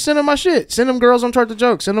just send him my shit. Send him Girls on Chart the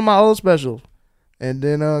Joke. Send him my old special, and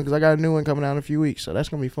then because I got a new one coming out in a few weeks, so that's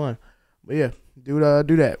gonna be fun. But yeah, do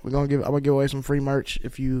that. I'm gonna give away some free merch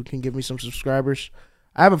if you can give me some subscribers.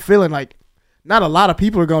 I have a feeling like not a lot of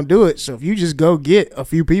people are gonna do it, so if you just go get a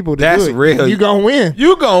few people to That's do it, real. you gonna win.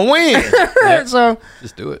 You gonna win. So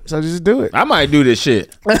Just do it. just do it. I might do this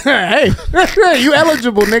shit. Hey, you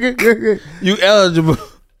eligible, nigga. You eligible.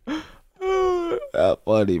 How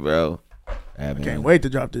funny, bro. Can't wait to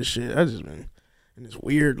drop this shit. I just been in this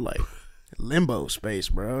weird like limbo space,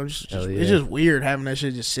 bro. It's just weird having that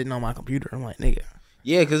shit just sitting on my computer. I'm like, nigga.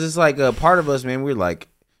 Yeah, because it's like a part of us, man. We're like,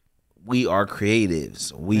 we are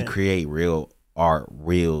creatives. We create real art,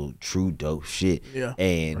 real, true, dope shit. Yeah.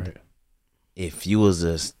 And it fuels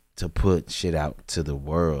us to put shit out to the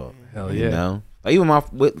world. Hell yeah. You know? Like even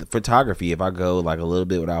with photography, if I go like a little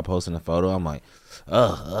bit without posting a photo, I'm like,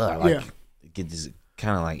 get this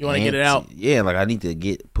kind of like. You want to get it out? Yeah, like I need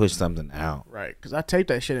to push something out. Right, because I taped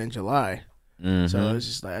that shit in July. Mm-hmm. So it's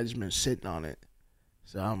just like I just been sitting on it.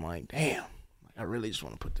 So I'm like, damn, I really just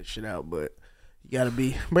want to put this shit out, but you gotta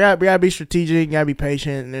be strategic, you gotta be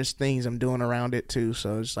patient, and there's things I'm doing around it too.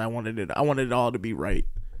 So it's I wanted it all to be right.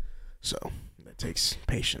 So that takes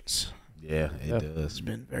patience. Yeah, it does. It's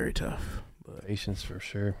been very tough. But Patience for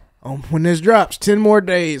sure. when this drops, 10 more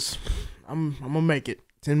days, I'm gonna make it.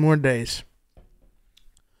 10 more days.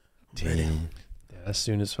 10. Yeah, that's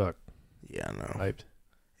soon as fuck. Yeah, I know. Hyped.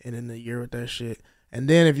 And in the year with that shit. And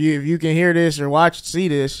then if you can hear this or see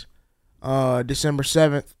this, December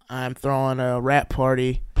 7th, I'm throwing a rap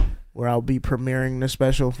party where I'll be premiering the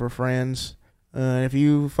special for friends. And if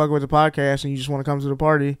you fuck with the podcast and you just want to come to the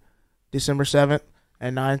party, December 7th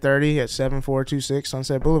at 9:30 at 7426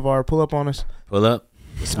 Sunset Boulevard, pull up on us. Pull up.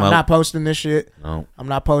 Smoke. I'm not posting this shit. No. I'm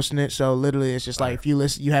not posting it. So literally, it's just like if you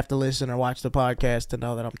listen, you have to listen or watch the podcast to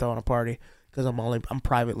know that I'm throwing a party. Because I'm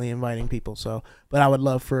privately inviting people. So, but I would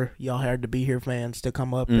love for y'all Hard to Be Here fans to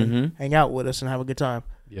come up and hang out with us and have a good time.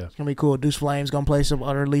 Yeah, it's gonna be cool. Deuce Flame's gonna play some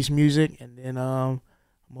unreleased music, and then I'm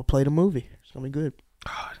gonna play the movie. It's gonna be good.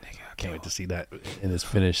 Oh, nigga, I can't wait to see that in its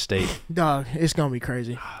finished state. Dog, it's gonna be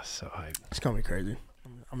crazy. So hyped. It's gonna be crazy.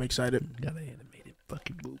 I'm excited. Got an animated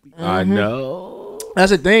fucking movie. I know.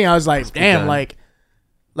 That's the thing. I was like, damn, done.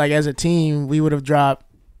 like as a team, we would have dropped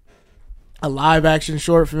a live action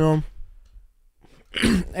short film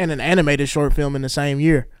and an animated short film in the same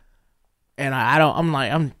year. And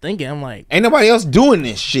I'm thinking, Ain't nobody else doing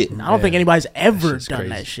this shit. I don't think anybody's ever shit's done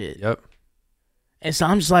crazy. that shit. Yep. And so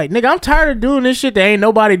I'm just like, nigga, I'm tired of doing this shit that ain't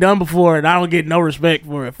nobody done before, and I don't get no respect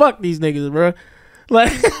for it. Fuck these niggas, bro.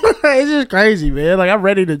 Like, it's just crazy, man. Like, I'm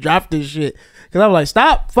ready to drop this shit. Because I'm like,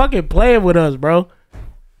 stop fucking playing with us, bro.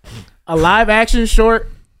 A live action short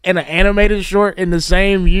and an animated short in the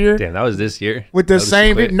same year. Damn, that was this year. With the Notice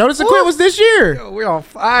same. to Quit. Notice to Quit was this year. Yo, we're on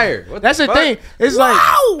fire. What That's the fuck? thing. It's like,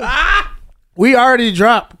 we already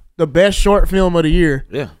dropped the best short film of the year.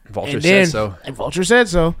 Yeah. Vulture And then, said so. And Vulture said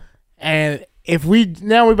so. And if we're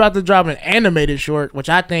about to drop an animated short, which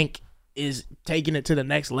I think is taking it to the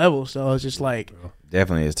next level. So it's just like,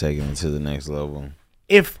 Definitely is taking it to the next level.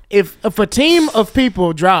 if a team of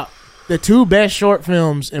people drop the 2 best short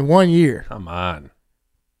films in 1 year, Come on.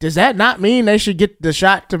 does that not mean they should get the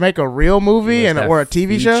shot to make a real movie What's that or a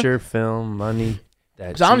TV show? feature film money.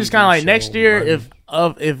 So I'm just kind of like, next year, if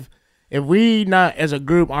we not as a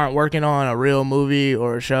group aren't working on a real movie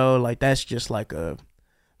or a show, like that's just like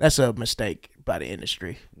that's a mistake by the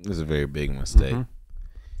industry. It's a very big mistake.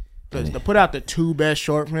 Because to put out the 2 best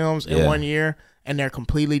short films in Yeah. 1 year, and they're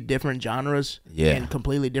completely different genres Yeah. and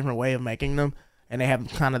completely different way of making them, and they have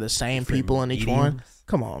kind of the same people in each one.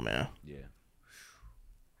 Come on, man. Yeah.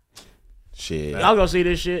 Shit. Y'all go see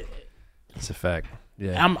this shit. It's a fact.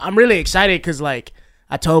 Yeah. I'm really excited because like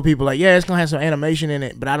I told people like, yeah, it's gonna have some animation in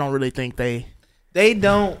it, but I don't really think they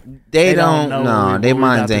don't know their what we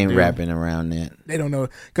minds about to ain't do. wrapping around that. don't know,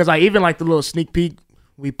 because like even like the little sneak peek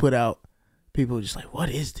we put out, people were just like, what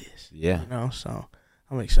is this? Yeah. You know, so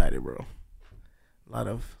I'm excited, bro.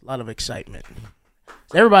 A lot of excitement.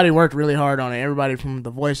 Everybody worked really hard on it. Everybody from the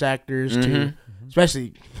voice actors to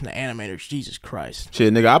especially the animators. Jesus Christ.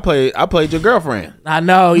 Shit, nigga, I played your girlfriend. I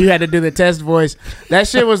know you had to do the test voice. That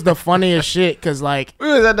shit was the funniest shit because like We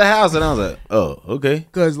was at the house and I was like, oh, okay.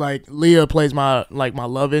 Leah plays my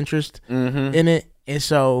love interest in it, And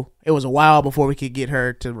so it was a while before we could get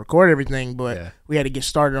her to record everything, but Yeah. we had to get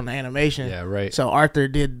started on the animation. Yeah, right. So Arthur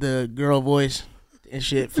did the girl voice and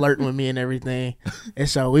shit, flirting with me and everything. And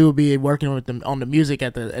so we would be working with them on the music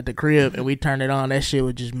at the crib, and we turn it on. That shit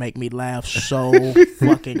would just make me laugh so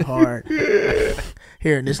fucking hard.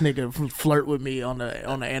 Hearing this nigga flirt with me on the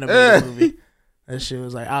animated movie. That shit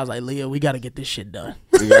was like, I was like, Leah, we got to get this shit done.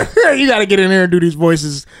 You got to get in there and do these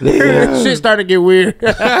voices. Shit started to get weird.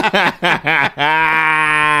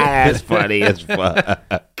 That's funny as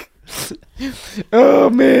fuck. Oh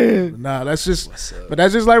man. Nah, that's just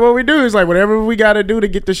like what we do. It's like whatever we got to do to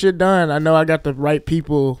get the shit done. I know I got the right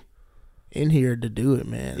people in here to do it,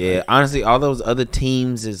 man. Yeah, like, honestly, all those other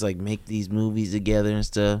teams is like make these movies together and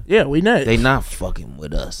stuff. Yeah, we know. They not fucking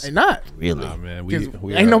with us. They not. Really. Nah, man, 'Cause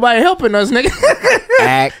we ain't nobody helping us, nigga.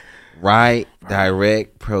 Act, write,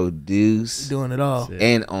 direct, produce, Doing it all.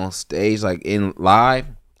 and on stage, like in live,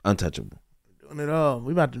 untouchable. Doing it all.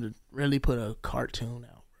 We about to really put a cartoon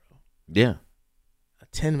out. Yeah. A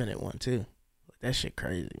 10-minute one too. Like, that shit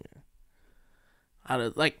crazy, man.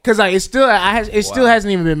 Cause like it still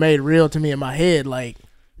hasn't even been made real to me in my head. Like,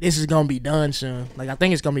 this is gonna be done soon. Like, I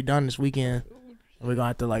think it's gonna be done this weekend. And we're gonna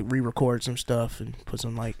have to like re-record some stuff and put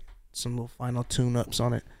some little final tune-ups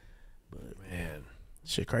on it. But Man,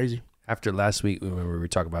 shit crazy. after last week when we were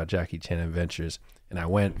talking about Jackie Chan Adventures, and I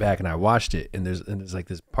went back and I watched it, and there's like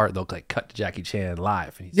this part they'll like cut to Jackie Chan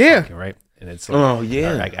live, and he's talking, right, and it's like, Oh,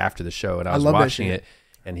 yeah. like after the show, and I was love that watching shit. it,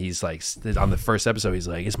 and he's like on the first episode, he's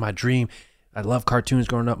like, "It's my dream. I love cartoons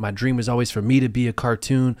growing up. My dream was always for me to be a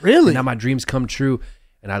cartoon. Really? And now my dreams come true."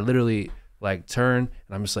 And I literally like turn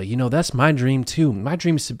and I'm just like, that's my dream too. My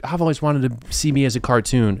dream is I've always wanted to see me as a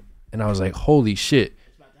cartoon. And I was like, holy shit.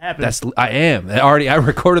 I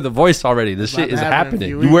recorded the voice already. This shit is happening.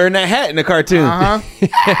 You wearing that hat in the cartoon. Bro,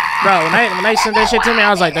 when they sent that shit to me, I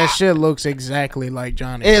was like, that shit looks exactly like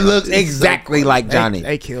Johnny. It looks exactly like Johnny.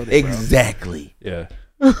 They killed it, bro. Exactly. Yeah.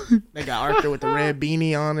 They got Arthur with the red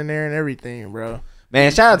beanie on in there and everything, bro.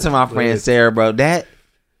 Man, shout out to my friend Sarah, bro.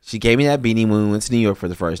 She gave me that beanie when we went to New York for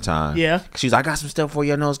the first time. Yeah. She was like, I got some stuff for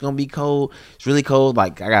you. I know it's going to be cold. It's really cold.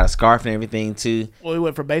 Like, I got a scarf and everything, too. Well, we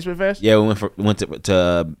went for Basement Fest? Yeah, we went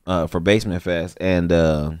for Basement Fest. And,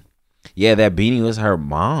 yeah, that beanie was her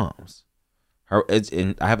mom's.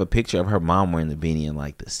 And I have a picture of her mom wearing the beanie in,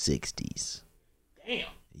 like, the 60s. Damn.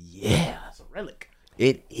 Yeah. That's a relic.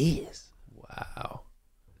 It is. Wow.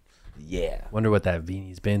 Yeah. Wonder what that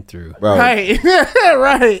beanie's been through. Bro. Right.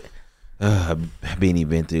 Right. Beanie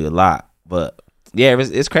been through a lot. But, yeah,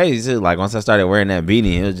 it's crazy, too. Like, once I started wearing that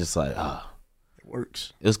beanie, it was just like, It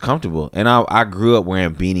works. it was comfortable. And I grew up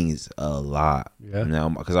wearing beanies a lot. Yeah. You know,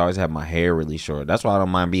 because I always had my hair really short. That's why I don't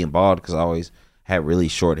mind being bald, because I always had really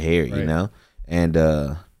short hair, you Right. know? And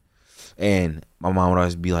my mom would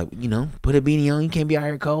always be like, put a beanie on. You can't be out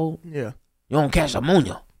here cold. Yeah. You don't catch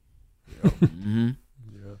ammonia.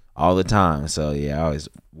 All the time. So, yeah, I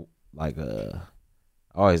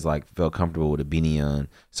always felt comfortable with a beanie on.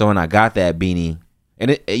 So when I got that beanie,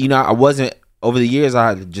 and I wasn't, over the years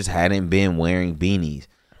I just hadn't been wearing beanies,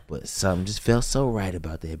 but something just felt so right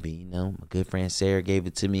about that beanie. My good friend Sarah gave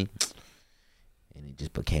it to me, and it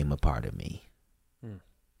just became a part of me. I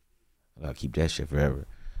gotta keep that shit forever.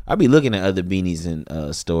 I'll be looking at other beanies in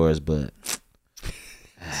stores, but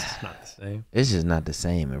It's not the same. it's just not the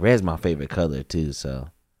same. And red's my favorite color too, so.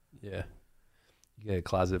 Yeah. You get a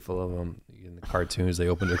closet full of them. In the cartoons, they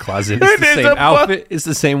open their closet. It's the same outfit. It's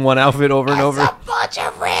the same one outfit over and over. A bunch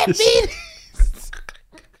of red beanies.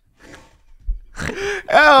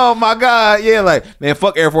 Oh my god, yeah, like, man,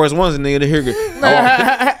 fuck Air Force Ones, nigga.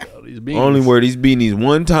 These beanies. Only wear these beanies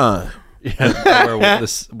one time. Yeah, I wear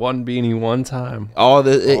this one beanie one time. All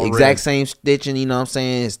the All exact red. same stitching, you know what I'm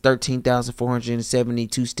saying? It's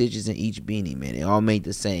 13,472 stitches in each beanie, man. They all made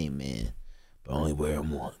the same, man. But only wear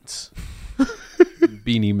them once.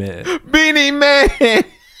 Beanie Man. Beanie Man.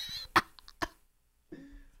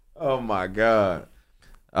 Oh my god.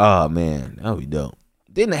 Oh man, that would be dope.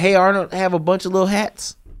 Didn't Hey Arnold have a bunch of little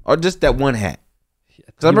hats, or just that one hat? I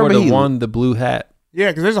remember remember he won the blue hat. Yeah,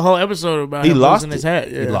 because there's a whole episode about He him lost losing his it.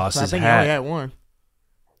 hat. Yeah. He lost So his I think hat. he only had one.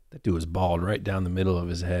 That dude was bald right down the middle of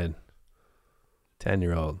his head.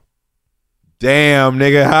 10-year-old. Damn,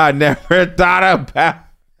 nigga, I never thought about.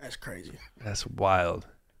 That's crazy. That's wild.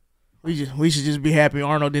 We should just be happy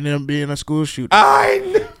Arnold didn't end up being a school shooter.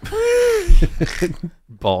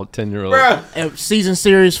 Bald 10-year-old. Bruh, Season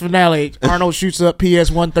series finale. Arnold shoots up PS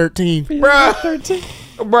 113.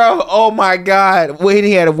 bro, oh my god, when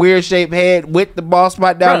he had a weird shaped head with the ball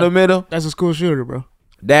spot down Bruh. the middle. That's a school shooter, bro.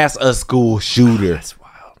 That's a school shooter. That's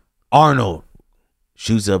wild. Arnold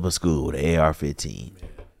shoots up a school with an AR-15.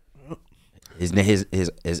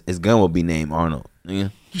 His gun will be named Arnold. Yeah.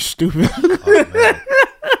 You stupid. Oh, man.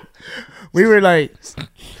 We were like,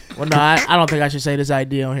 well, no, I don't think I should say this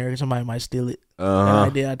idea on here because somebody might steal it. That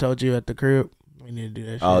idea I told you at the crib. We need to do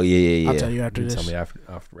that shit. Oh yeah. I'll tell you after this. Tell me off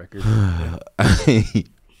record.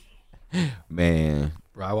 Man,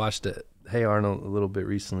 Bro, I watched it. Hey Arnold a little bit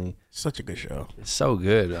recently. Such a good show. It's so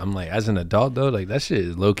good. I'm like, as an adult though, like that shit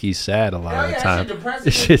is low key sad a lot Hell of the yeah, time. that shit depressing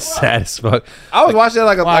This shit's as fuck. sad as fuck. I was watching it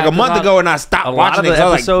like a Why? month 'Cause ago, and I stopped a lot watching of it. the 'Cause I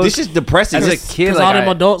was like, episodes- this is depressing. As a This- kid, Because like, all them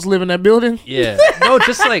adults live in that building. yeah, no,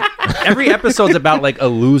 just like every episode's about like a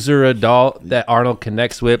loser adult that Arnold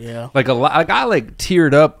connects with. Yeah. Like a lot, like I like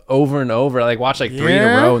teared up over and over. I like watched like 3 in a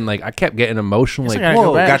Yeah. row, and like I kept getting emotional. Guess I Like, gotta go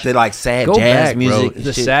whoa, back. got the like sad go jazz back, music. bro.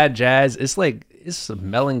 The sad jazz. It's like it's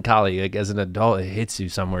melancholy. Like as an adult, it hits you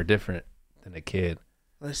somewhere different than a kid.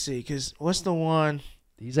 Let's see, because what's the one?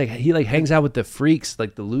 He hangs out with the freaks,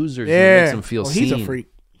 like the losers. Yeah. He makes them feel Well, seen. he's a freak.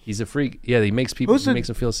 He's a freak. Yeah, he makes people. Who's He the- makes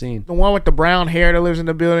them feel seen. The one with the brown hair that lives in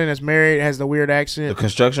the building that's married, has the weird The accent.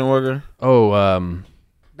 construction worker. Oh,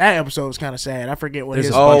 That episode was kind of sad. I forget what There's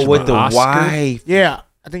his a bunch Oh, of with the Oscar? wife. Yeah,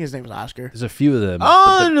 I think his name was Oscar. there's a few of them.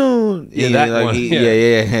 Oh no! Yeah, that like one.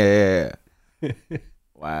 Yeah.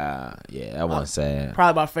 Wow. Yeah, that one's sad.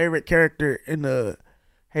 Probably my favorite character in the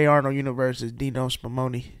Hey Arnold universe is Dino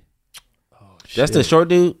Spumoni. That's the short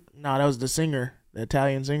dude. No, that was the singer, the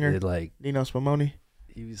Italian singer, Like Dino Spumoni.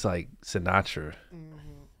 he was like Sinatra.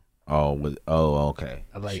 Okay.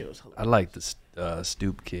 I like the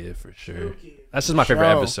Stoop Kid for sure. That's just my favorite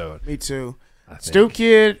Show. episode. Me too. I think. Stoop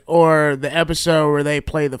Kid or the episode where they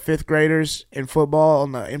play the fifth graders in football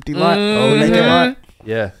on the empty lot. Mhm. Vacant lot.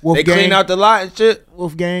 Yeah. Wolf They Gang. clean out the lot and shit.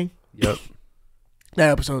 Wolf Gang. Yep. That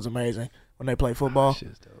episode's amazing when they play football.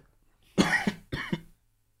 Shit's dope.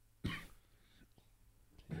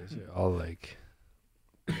 These are all like,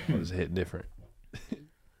 it was hit different.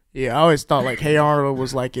 Yeah, I always thought like Hey Arnold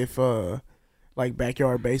was like if like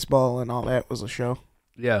Backyard Baseball and all that was a show.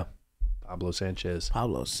 Yeah. Pablo Sanchez.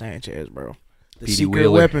 Pablo Sanchez, bro. The Petey secret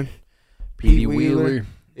Wheeler. weapon. Petey Pete Wheeler. Wheeler.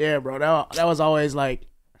 Yeah, bro. That was always like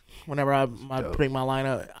whenever I Dope. pick my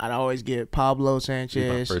lineup, I'd always get Pablo He was my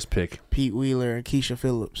Sanchez, first pick. Pete Wheeler, and Keisha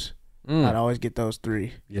Phillips. Mm. I'd always get those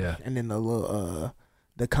three. Yeah. And then the little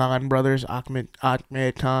the Khan brothers, Ahmed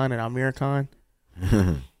Khan and Amir Khan. They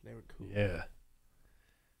were cool. Yeah.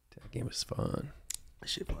 That game was fun. That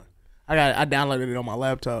shit fun. I downloaded it on my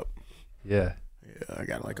laptop. Yeah. Yeah, I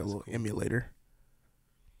got like a little emulator.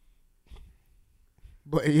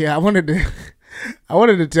 But yeah, I wanted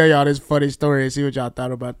to tell y'all this funny story and see what y'all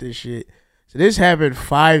thought about this shit. So this happened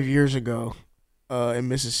 5 years ago in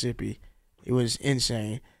Mississippi. It was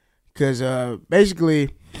insane. Because basically,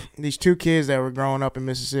 these two kids that were growing up in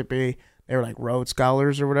Mississippi, they were like Rhodes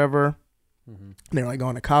Scholars or whatever. Mhm. They were like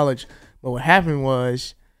going to college. But what happened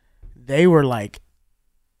was they were like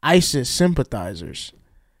ISIS sympathizers.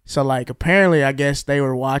 So like apparently I guess they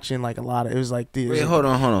were watching like a lot of, it was like these. Wait, hold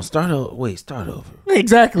on. Start over.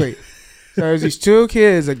 Exactly. So it was these two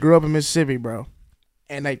kids that grew up in Mississippi, bro.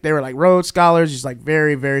 And like they were like Rhodes Scholars, just like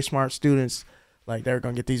very, very smart students. Like they were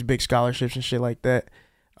gonna get these big scholarships and shit like that.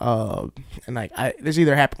 And like this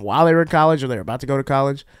either happened while they were in college or they were about to go to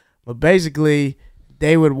college. But basically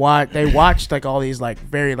they watched like all these like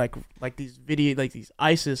very like these video like these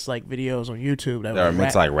ISIS like videos on YouTube that They're were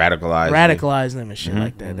meant to like radicalize. radicalize them and shit Mhm.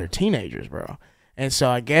 like that. They're teenagers, bro. And so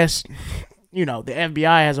I guess, you know, the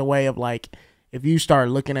FBI has a way of like, if you start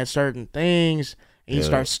looking at certain things and you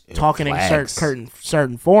start talking in flags.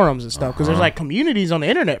 certain forums and stuff, because there's like communities on the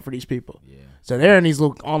internet for these people. Yeah. So they're in these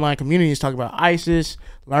little online communities talking about ISIS,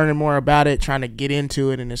 learning more about it, trying to get into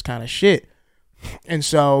it and this kind of shit. And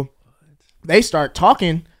so they start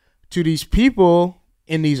talking to these people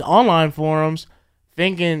in these online forums,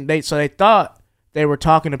 thinking they thought they were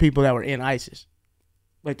talking to people that were in ISIS.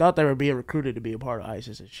 They thought they were being recruited to be a part of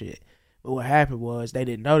ISIS and shit. But what happened was they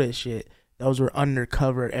didn't know this shit. Those were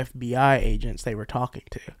undercover FBI agents they were talking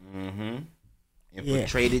to. Mm-hmm. Yeah.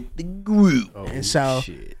 Infiltrated the group. Oh, And so-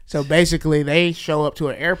 shit. So basically, they show up to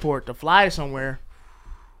an airport to fly somewhere,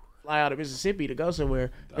 fly out of Mississippi to go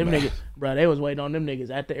somewhere. Them niggas, bro, they was waiting on them niggas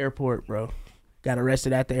at the airport, bro. Got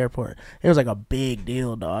arrested at the airport. It was like a big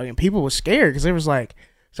deal, dog. And people was scared because it was like,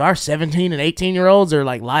 so our 17 and 18-year-olds are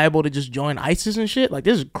like liable to just join ISIS and shit? Like,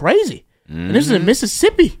 this is crazy. And this is in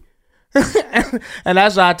Mississippi. And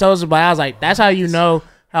that's what I told somebody. I was like, that's how you know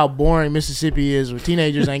how boring Mississippi is, where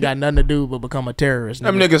teenagers ain't got nothing to do but become a terrorist.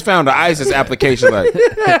 Them nigga. niggas found the ISIS application like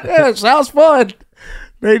Sounds fun.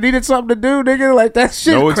 They needed something to do, nigga. Like, that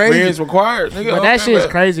shit no is crazy. experience required. Nigga, But that okay, shit is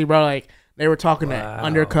man. crazy, bro. Like, they were talking to Wow.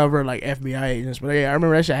 undercover, like, FBI agents. But yeah, I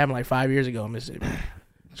remember that shit happened like 5 years ago in Mississippi.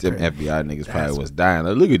 Them FBI niggas probably was dying.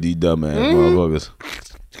 Like, look at these dumbass motherfuckers.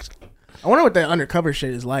 I wonder what that undercover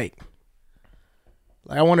shit is like.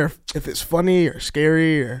 Like, I wonder if it's funny or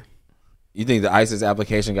scary or. You think the ISIS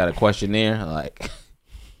application got a questionnaire? Like,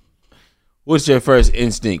 what's your first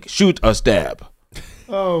instinct? Shoot or stab?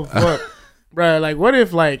 Oh fuck, bro! Like, what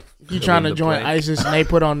if like you trying to the join blank. ISIS and they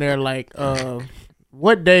put on there like,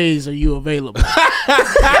 what days are you available?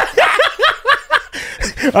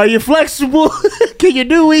 Are you flexible? Can you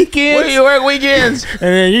do weekends? Where you work weekends? And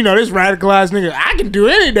then this radicalized nigga, I can do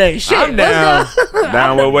any day. Shit, I'm down.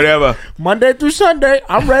 Down with whatever. Monday through Sunday,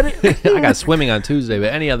 I'm ready. I got swimming on Tuesday,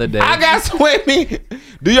 but any other day. I got swimming.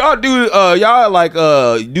 Do y'all do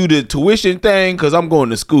do the tuition thing? Cause I'm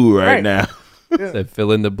going to school right now. Said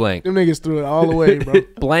fill in the blank. Them niggas threw it all away, bro.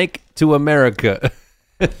 Blank to America.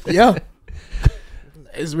 Yeah.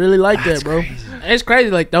 It's really like that, bro. It's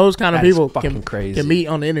crazy. Like those kind of That's people fucking crazy. can meet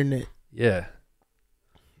on the internet. Yeah.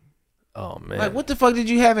 Oh man. Like, what the fuck did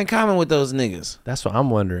you have in common with those niggas? That's what I'm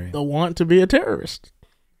wondering. The want to be a terrorist.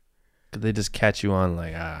 Could they just catch you on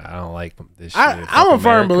like I don't like this shit? I'm fuck a firm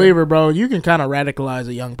America. believer, bro. You can kind of radicalize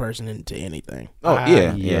a young person into anything. Oh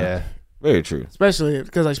yeah. Yeah. Very true. Especially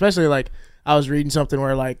because I was reading something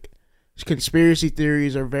where like conspiracy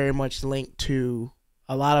theories are very much linked to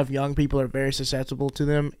a lot of young people are very susceptible to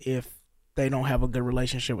them if they don't have a good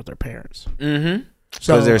relationship with their parents. Mm-hmm.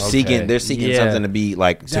 So Because they're seeking Yeah. something to be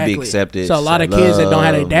like to be accepted. So a lot of kids that don't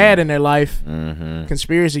have their love. dad in their life, Mm-hmm.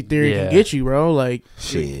 conspiracy theory Yeah. can get you, bro. Like,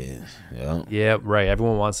 Shit. Yeah. Yeah, right.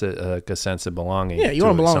 Everyone wants a sense of belonging. yeah, you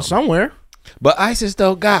want to belong something. somewhere. But ISIS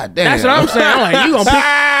though, goddamn. That's what I'm saying. I'm like, you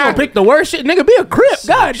gonna pick the worst shit, nigga. Be a crip,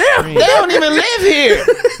 goddamn. They don't even live here.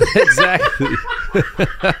 Exactly.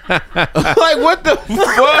 Like, what the fuck?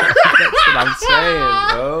 That's what I'm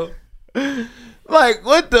saying, bro. Like,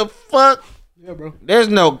 what the fuck? Yeah, bro. There's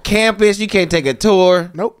no campus. You can't take a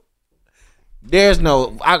tour. Nope. There's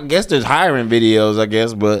no. I guess there's hiring videos. I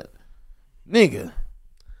guess, but nigga,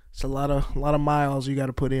 It's a lot of miles you got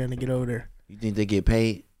to put in to get over there. you think they get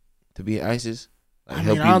paid to be ISIS? Like, I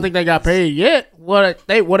help mean, I don't you- think they got paid yet. What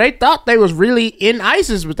they thought they was really in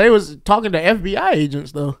ISIS, but they was talking to FBI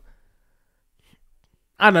agents though.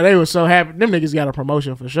 I know they was so happy. Them niggas got a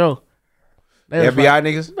promotion for sure. They was FBI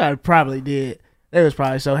niggas. probably did. They was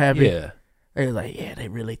probably so happy. Yeah. They was like, yeah, they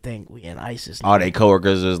really think we in ISIS. All their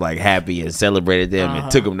coworkers was like happy and celebrated them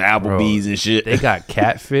and took them to Applebee's and shit. They got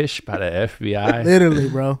catfish by the FBI. Literally,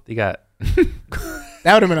 bro. They got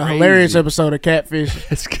That would have been a hilarious episode of Catfish.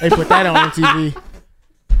 They put that on MTV.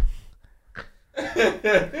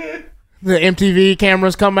 The MTV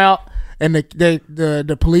cameras come out and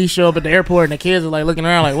the police show up at the airport and the kids are like looking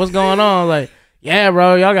around like, what's going on? Like, yeah,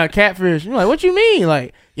 bro, y'all got catfish. You're like, what you mean?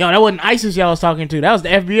 Like, yo, that wasn't ISIS y'all was talking to. That was the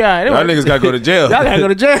FBI. Y'all niggas gotta go to jail. Y'all gotta go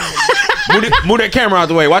to jail. Move that camera out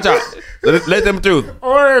the way. Watch out. Let them through.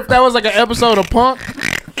 Or if that was like an episode of Punk.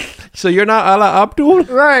 So you're not Allah Abdul?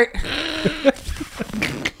 Right.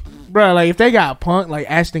 Bro, like if they got Punk, like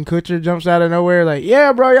Ashton Kutcher jumps out of nowhere, like,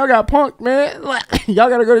 yeah, bro, y'all got Punk, man. Like, y'all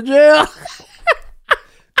gotta go to jail.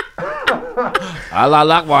 Allah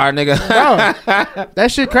Akbar, nigga. Bro,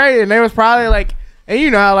 that shit crazy. And they was probably like, and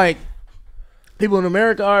you know how like people in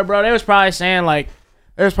America are, bro. They was probably saying like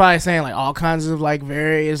all kinds of like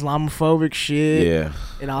very Islamophobic shit, Yeah.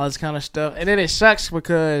 and all this kind of stuff. And then it sucks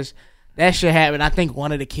because that shit happened. I think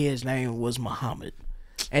one of the kids' name was Muhammad.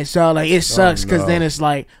 And so like it sucks because then it's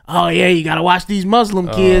like, oh yeah, you gotta watch these Muslim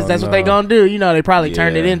kids. That's what they gonna do. You know, they probably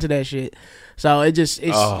turned it Yeah. into that shit. So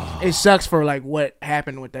it sucks for like what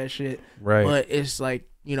happened with that shit. Right. But it's like,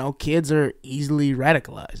 you know, kids are easily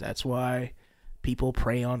radicalized. That's why people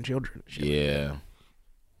prey on children. and shit. Yeah.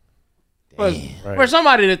 But for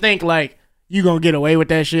somebody to think like you gonna get away with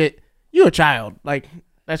that shit, you a child. Like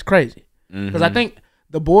that's crazy. Because I think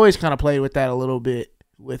the boys kind of played with that a little bit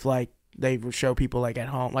with like they would show people like at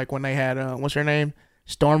home, like when they had what's her name,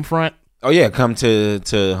 Stormfront. Oh yeah, come to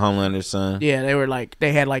Homelander's son. Yeah, they were like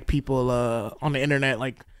they had like people on the internet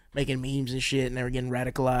like making memes and shit, and they were getting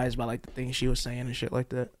radicalized by like the things she was saying and shit like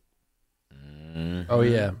that. Oh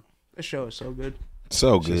yeah. This show is so good.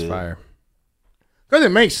 So Just good. fire. Because it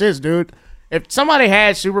makes sense, dude. If somebody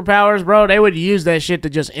had superpowers, bro, they would use that shit to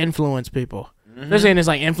just influence people. Especially in this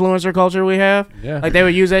like influencer culture we have. Yeah. Like they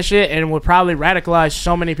would use that shit and would probably radicalize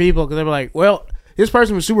so many people because they were like, well, this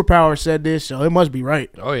person with superpowers said this, so it must be right.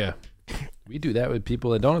 Oh yeah. We do that with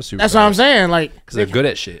people that don't have superpowers. That's what I'm saying. Like, Because they're good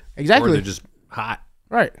at shit. Exactly. Or they're just hot.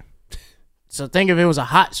 right. So think if it was a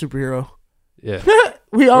hot superhero. Yeah.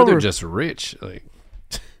 We Or over. they're just rich. Like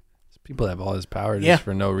People have all this power just Yeah.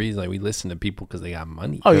 for no reason. Like we listen to people because they got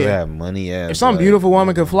money. Oh They yeah. have money. Yeah. If some beautiful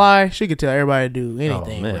woman could fly, she could tell everybody to do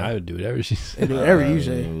anything. Oh man, bro. I would do whatever she They said. do whatever you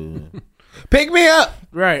say. Pick me up.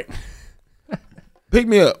 Right. Pick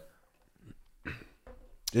me up. Just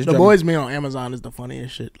The drop boys meal on Amazon is the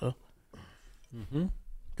funniest shit though, Mm-hmm.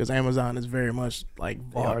 because Amazon is very much like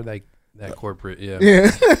They are like that corporate, yeah.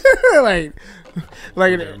 yeah, like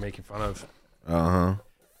They're making fun of. Uh-huh.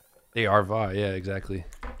 They are VA, yeah, exactly.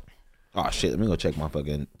 Oh shit! Let me go check my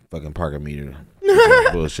fucking parking meter.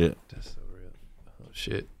 Bullshit. That's so real. Oh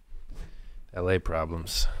shit. LA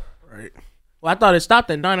problems. right. Well, I thought it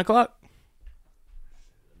stopped at 9:00.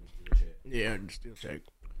 Yeah, still check.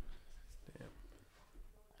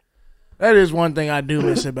 That is one thing I do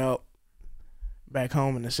miss about back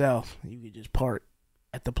home in the South. You could just park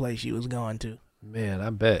at the place you was going to. Man, I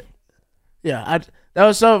bet. Yeah, that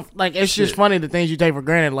was so like it's just Shit. funny the things you take for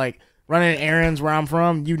granted, like running errands where I'm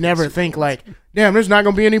from. You never think like, damn, there's not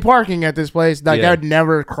gonna be any parking at this place. Like Yeah. that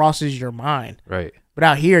never crosses your mind. Right. But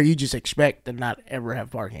out here, you just expect to not ever have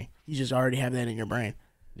parking. You just already have that in your brain.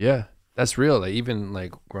 Yeah. That's real. Like even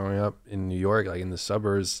like growing up in New York, like in the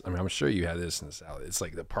suburbs, I mean I'm sure you had this in the South. It's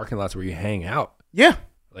like the parking lots where you hang out. Yeah,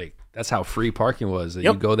 Like that's how free parking was. That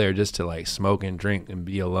Yep. You go there just to like smoke and drink and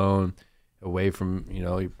be alone, away from,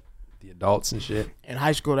 the adults and shit. in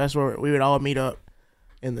high school, that's where we would all meet up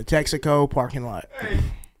in the Texaco parking lot.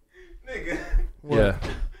 Nigga. Yeah.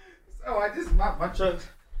 So I just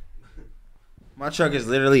my truck is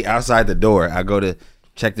literally outside the door. I go to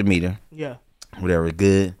check the meter, Yeah, whatever,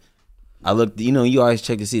 good. I look, you always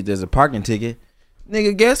check to see if there's a parking ticket.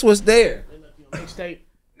 Nigga, guess what's there? mixtape.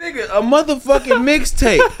 Nigga, a motherfucking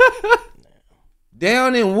mixtape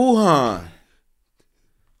down in Wuhan.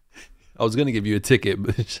 I was gonna give you a ticket,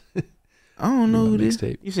 but I don't know who this.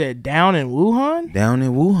 mixtape. You said down in Wuhan? Down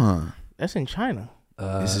in Wuhan. That's in China.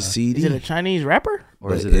 It's a CD. Is it a Chinese rapper? Or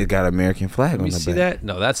But is it got American flag Let on me the see back. that.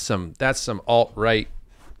 No, that's some alt right,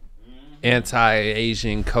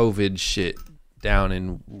 anti-Asian COVID shit down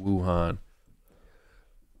in Wuhan.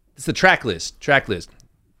 It's the track list.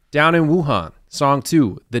 Down in Wuhan, song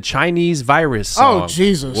 2, the Chinese virus song. Oh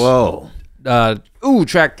Jesus! Whoa.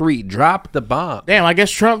 Track 3, drop the bomb. Damn, I guess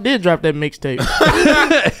Trump did drop that mixtape.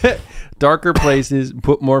 Darker places,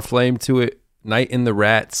 put more flame to it. Night in the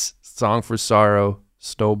Rats, song for sorrow.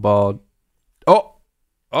 Snowballed.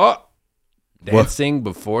 Dancing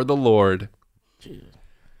before the Lord.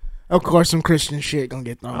 Of course, some Christian shit gonna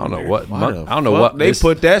get thrown. I don't know there. what. Why the I don't know fuck what they this-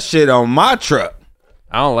 put that shit on my truck.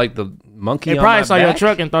 I don't like the monkey. They on probably my saw your back.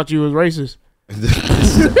 truck and thought you was racist.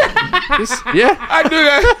 Yeah.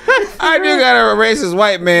 I do got a racist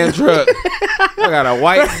white man truck. I got a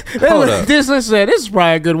white. Hold up. This is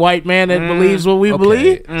probably a good white man that believes what we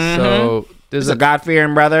believe. So there's There's a God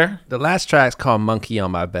fearing brother. the last track's called Monkey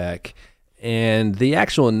on My Back. And the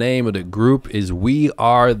actual name of the group is We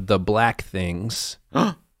Are the Black Things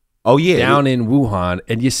Oh yeah, down in Wuhan.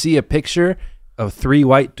 And you see a picture of 3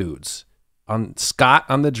 white dudes. Scott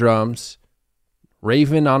on the drums,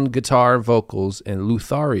 Raven on guitar and vocals, and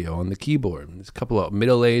Lothario on the keyboard. There's a couple of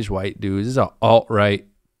middle-aged white dudes. This is an alt-right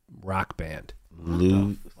rock band.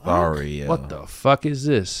 Lothario. What the fuck is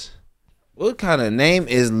this? What kind of name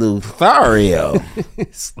is Lothario?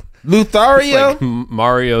 It's Lothario? like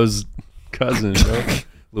Mario's cousin, bro.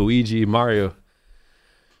 Luigi Mario.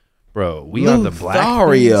 Bro, we are the black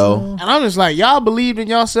Lothario. things. And I'm just like, y'all believed in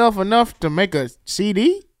yourself enough to make a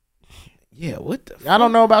CD? Yeah, what the Y'all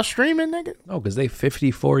don't know about streaming, nigga? No, because they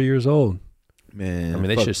 54 years old. man? I mean,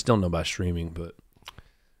 they fuck. should still know about streaming, but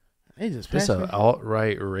They just this an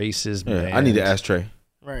alt-right racist Yeah, band. I need to ask Trey.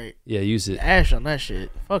 right. Yeah, use it. Ash on that shit.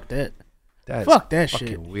 Fuck that. That's Fuck that fucking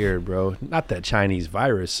shit. weird, bro. Not that Chinese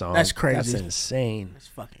virus song. That's crazy. That's insane. That's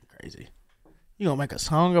fucking crazy. You gonna make a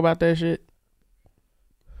song about that shit?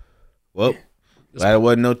 Well, glad it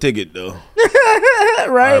wasn't no ticket though. All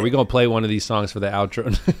Right? right, we gonna play one of these songs for the outro.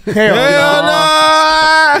 Hell no. Hell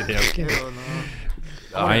no! Yeah, okay.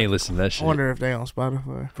 Oh, I ain't listening to that I shit, wonder if they on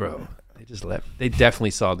Spotify. bro. They just left. They definitely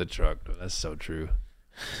saw the truck, though. That's so true.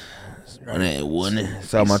 One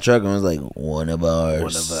saw my truck and was like, one of ours.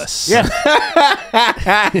 One of us. Yeah.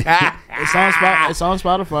 It's on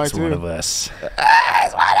Spotify It's too. one of us.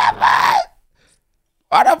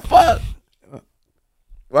 Why the fuck?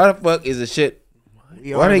 Why the fuck is the shit?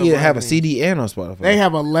 We Why are they the have a Black CD and on Spotify? They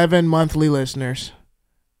have 11 monthly listeners.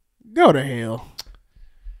 Go to hell.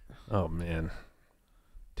 Oh man.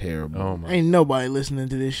 Terrible. Oh my. Ain't nobody listening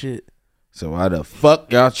to this shit. So why the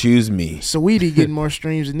fuck y'all choose me? Saweetie getting more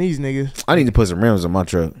streams than these niggas. I need to put some rims on my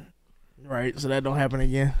truck. Right, so that don't happen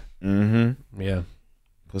again. Mm-hmm. Yeah.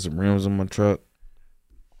 Put some rims on my truck.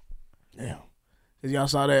 Damn. Cause y'all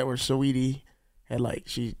saw that where Saweetie had like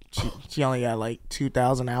she only got like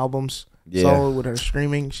 2,000 albums sold with her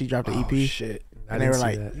streaming. She dropped an EP. Shit. And they were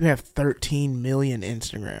like, you have 13 million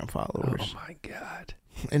Instagram followers. Oh my God.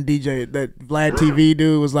 And DJ, that Vlad TV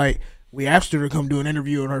dude was like, we asked her to come do an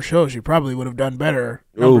interview on her show. She probably would have done better.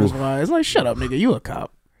 Numbers wise. Like, shut up, nigga. You a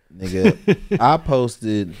cop. Nigga, I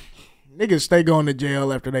posted. Niggas stay going to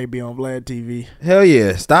jail after they be on Vlad TV. Hell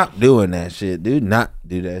yeah. Stop doing that shit. Do not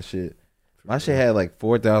do that shit. My shit had like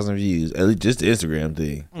 4,000 views. At least just the Instagram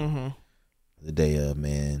thing. Mm-hmm. The day of,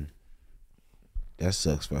 man. That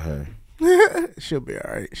sucks for her. She'll be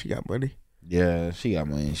all right. She got money. Yeah, she got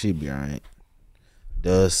money. She'll be all right.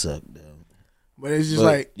 Does suck, though. But it's just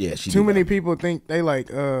like, yeah, she too many people think they like,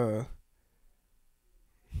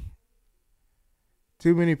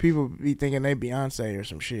 too many people be thinking they Beyonce or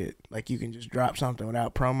some shit. Like, you can just drop something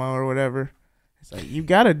without promo or whatever. It's like, you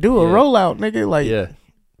gotta do a rollout, nigga. Like,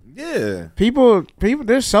 yeah. People,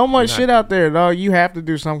 there's so much shit out there, dog. You have to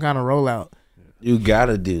do some kind of rollout. You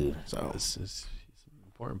gotta do. So it's an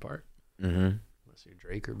important part. Mm-hmm. Unless you're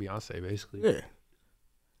Drake or Beyonce, basically. Yeah.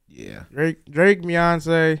 Yeah. Drake,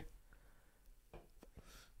 Beyonce.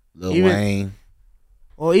 Lil Wayne.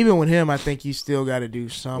 Well, even with him, I think you still got to do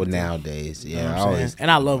something. Well, nowadays, yeah. You know what I'm saying?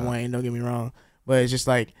 And I love Wayne, don't get me wrong. But it's just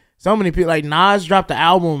like, so many people, like Nas dropped the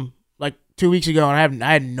album like 2 weeks ago, and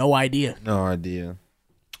I had no idea. No idea.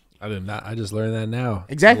 I did not. I just learned that now.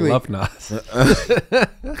 Exactly. I love Nas.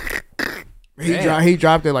 He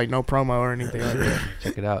dropped it like no promo or anything like that.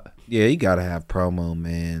 Check it out. Yeah, you gotta have promo,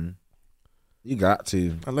 man. You got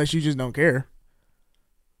to. Unless you just don't care.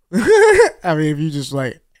 I mean, if you just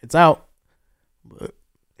like, it's out. But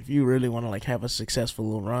if you really want to like have a successful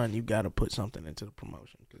little run, you got to put something into the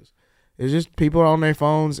promotion, because it's just people are on their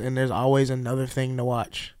phones and there's always another thing to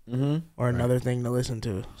watch or another thing to listen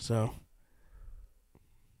to. So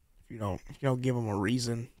if you don't give them a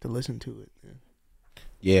reason to listen to it,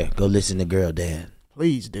 Yeah, go listen to Girl Dad.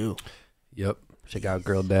 please do. Yep. Check out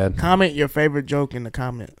Girl Dad. Comment your favorite joke in the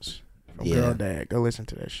comments from Girl Dad. Go listen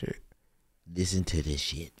to that shit. Listen to this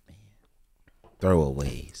shit, man.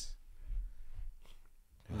 Throwaways.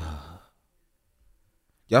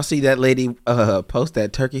 Y'all see that lady post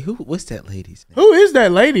that turkey? What's that lady's name? Who is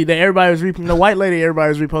that lady that everybody was the white lady everybody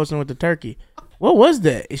was reposting with the turkey? What was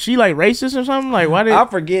that? Is she like racist or something? Like, why did I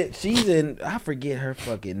forget her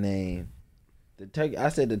fucking name. The turkey. I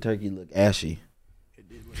said the turkey looked ashy.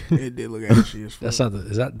 it did look ashy as fuck.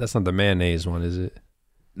 That's not the mayonnaise one, is it?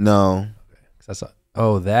 No.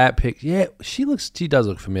 That pic. Yeah, she does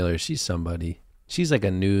look familiar. She's somebody. She's like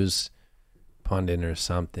a news pundit or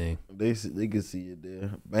something. They can see it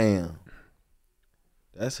there. Bam.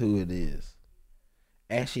 That's who it is.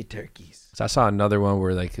 Ashy turkeys. So I saw another one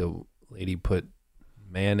where like a lady put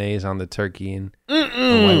mayonnaise on the turkey, and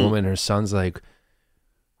a white woman, her son's like,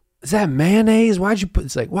 "Is that mayonnaise? Why'd you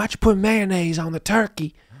put mayonnaise on the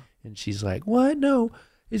turkey?" And she's like, "What? No,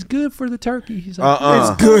 it's good for the turkey." He's like,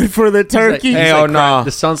 It's good for the turkey. Hell no.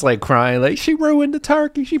 The son's like crying, like, "She ruined the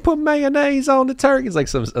turkey. She put mayonnaise on the turkey." It's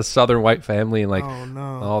like a southern white family, and like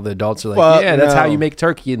all the adults are like, Fuck "Yeah, that's no. how you make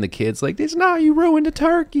turkey." And the kids like, "It's not. You ruined the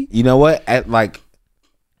turkey." You know what? At like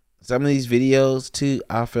some of these videos too,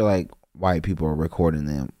 I feel like white people are recording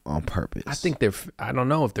them on purpose. I think I don't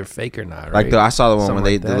know if they're fake or not. Like right? I saw the one Something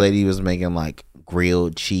where like the that. lady was making like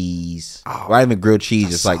grilled cheese. Oh, Not even grilled cheese, I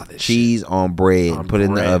just saw like this cheese on bread, On put it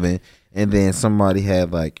in the bread. oven, and then somebody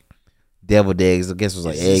had like deviled eggs. I guess it was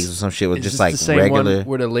like Is eggs this- or some shit with Is just this like the same regular. one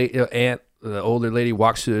where the older lady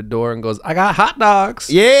walks through the door and goes, "I got hot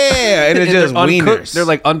dogs." Yeah, and it's just they're uncooked. wieners. They're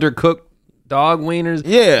like undercooked dog wieners.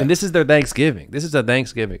 Yeah. And this is their Thanksgiving. This is a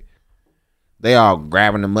Thanksgiving. They all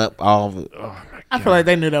grabbing them up. All of it. Oh my god. I feel like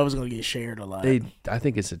they knew that was gonna get shared a lot. I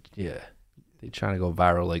think it's they trying to go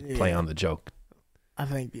viral, like play on the joke. I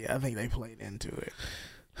think they played into it.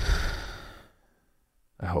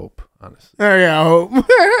 I hope, honestly. Oh yeah, I hope.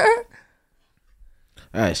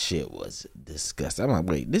 That shit was disgusting. I'm like,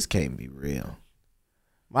 wait, this can't be real.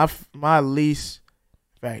 My least,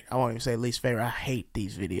 in fact, I won't even say least favorite. I hate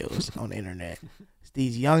these videos on the internet. It's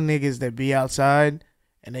these young niggas that be outside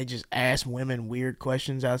and they just ask women weird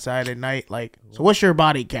questions outside at night. Like, so what's your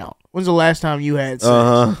body count? When's the last time you had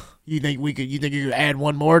sex? You think you could add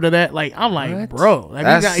one more to that? Like, I'm like, What? bro,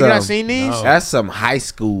 have you not seen these? No. That's some high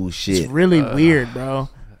school shit. It's really weird, bro.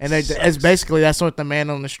 And it's basically that's what the man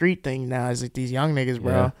on the street thing now is. Like these young niggas,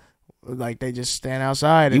 bro. Yeah. Like they just stand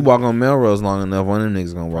outside. You and walk on Melrose long enough, one of them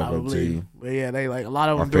niggas gonna walk up to probably, you. but yeah, they like a lot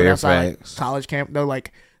of Or them do it outside Fairfax. college camp. They'll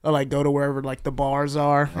go to wherever like the bars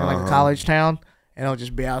are in like a college town, and they'll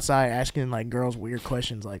just be outside asking like girls weird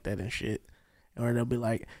questions like that and shit. Or he'll be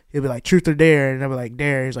like truth or dare, and they'll be like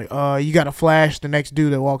dare. He's like, oh, you got to flash the next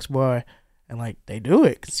dude that walks by, and like they do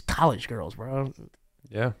it 'cause it's college girls, bro.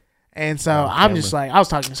 Yeah. And so I'm just like, I was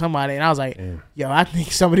talking to somebody, and I was like, yo, I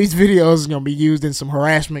think some of these videos is gonna be used in some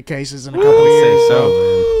harassment cases in a couple of years. Say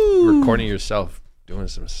so, man. Recording yourself doing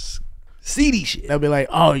some seedy shit. They'll be like,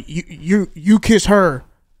 oh, you kiss her,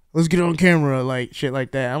 let's get on camera, like shit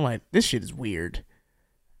like that. I'm like, this shit is weird,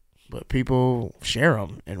 but people share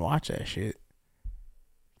them and watch that shit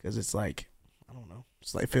because it's like, I don't know,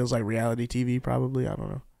 it's like feels like reality TV probably. I don't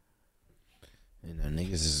know. You know,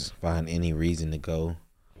 niggas just find any reason to go,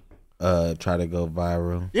 try to go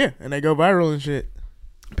viral. Yeah, and they go viral and shit.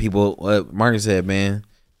 People, what Marcus said, man,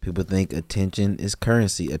 people think attention is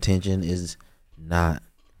currency. Attention is not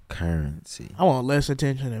currency. I want less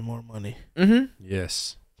attention and more money. Mm-hmm.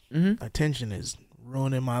 Yes. Mm-hmm. Attention is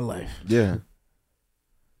ruining my life. Yeah.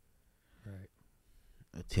 Right.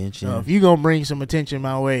 Attention. So if you gonna bring some attention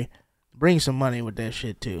my way, bring some money with that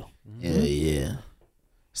shit too. Yeah.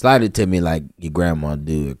 Slide it to me like your grandma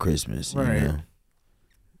do at Christmas. Right. You know?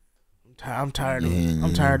 I'm tired of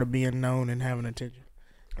I'm tired of being known and having attention.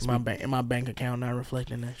 In my bank account not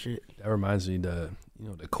reflecting that shit. That reminds me the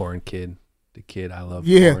corn kid, the kid I love.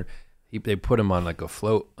 Yeah. Corn. They put him on like a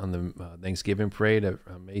float on the Thanksgiving parade at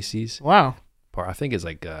Macy's. Wow. I think it's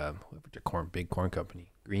like the big corn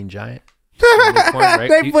company, Green Giant. Corn, right?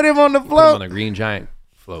 They put him on the Put him float. on the Green Giant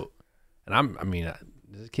float, and I mean,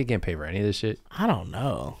 this kid can't pay for any of this shit. I don't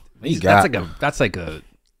know. That's like a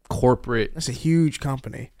corporate. That's a huge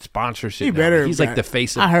company. Sponsorship. He now. better. He's like the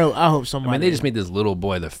face of. I hope somebody. I mean, they just made this little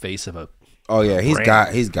boy the face of a. Oh yeah, he's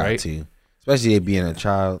brand, got right? to, especially it being a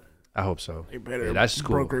child. I hope so. They better. Yeah, that's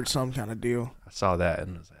cool. Brokered some kind of deal. I saw that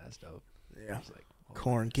and I was like, that's dope. Yeah. Like,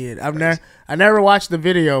 Corn kid. I never watched the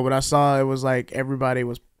video, but I saw it was like everybody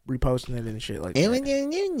was reposting it and shit like that.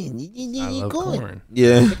 I love corn.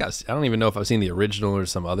 Yeah. I don't even know if I've seen the original or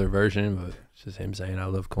some other version, but it's just him saying I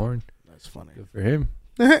love corn. That's funny. Good for him.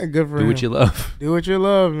 Good for Do him. what you love. Do what you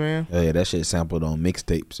love, man. Oh yeah, that shit sampled on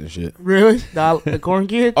mixtapes and shit. Really? The corn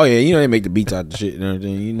kid? Oh yeah, you know they make the beats out the shit and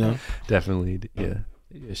everything. You know. Definitely. Yeah.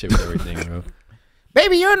 Yeah, shit with everything, bro.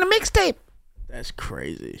 Baby, you're on the mixtape. That's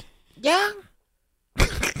crazy. Yeah.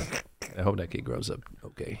 I hope that kid grows up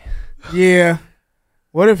okay. Yeah.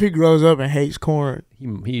 What if he grows up and hates corn?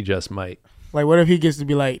 He just might. Like, what if he gets to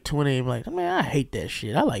be like 20 and be like, man, I hate that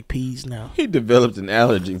shit. I like peas now. He developed an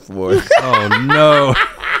allergy for it. Oh no.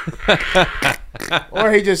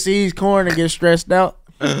 Or he just sees corn and gets stressed out.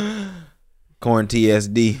 Corn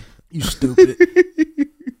TSD. You stupid.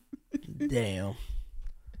 Damn.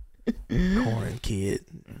 Corn kid.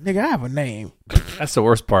 Nigga, I have a name. That's the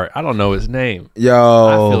worst part. I don't know his name. Yo.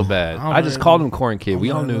 I feel bad. I don't I just know. called him Corn Kid. We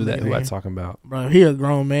I all don't know knew that the who I'm name. talking about. Bro, he a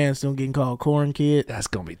grown man still getting called corn kid. That's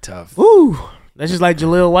gonna be tough. Woo. That's just like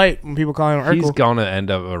Jaleel White when people call him Urkel. He's gonna end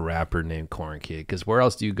up a rapper named Corn Kid. Because where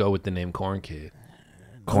else do you go with the name Corn Kid?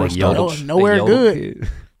 Corn The Yodel- Starch. the Nowhere Yodel good. Kid.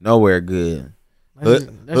 Nowhere good. That's Hood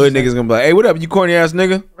just niggas gonna be like, hey, what up, you corny ass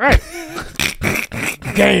nigga? right.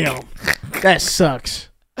 Damn. That sucks.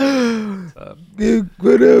 What up,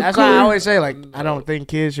 That's why I always say, like, I don't think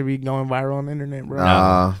kids should be going viral on the internet,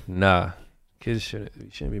 bro. Nah. Kids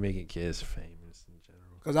shouldn't be making kids famous in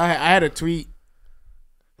general. Because I had a tweet,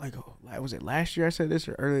 like, was it last year I said this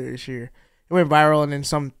or earlier this year? It went viral, and then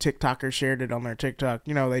some TikToker shared it on their TikTok.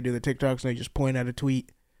 You know, they do the TikToks, and they just point at a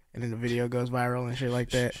tweet, and then the video goes viral and shit like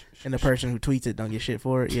that. And the person who tweets it don't get shit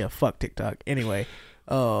for it. Yeah, fuck TikTok. Anyway,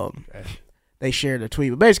 they shared the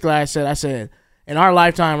tweet. But basically, I said, in our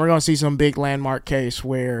lifetime, we're going to see some big landmark case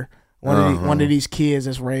where one of these kids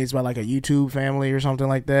that's raised by, like, a YouTube family or something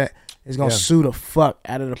like that is going to sue the fuck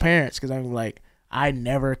out of the parents. Because I'm like, I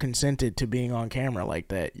never consented to being on camera like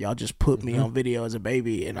that. Y'all just put me on video as a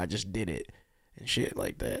baby, and I just did it and shit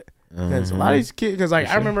like that. Because a lot of these kids, because like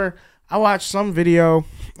I remember I watched some video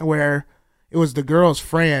where it was the girl's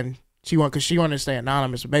friend. Because she wanted to stay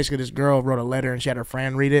anonymous. But basically, this girl wrote a letter and she had her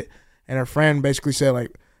friend read it, and her friend basically said,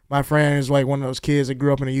 like, my friend is like one of those kids that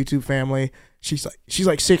grew up in a YouTube family. She's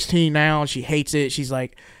like 16 now and she hates it. She's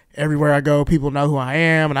like, everywhere I go, people know who I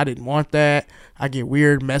am, and I didn't want that. I get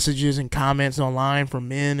weird messages and comments online from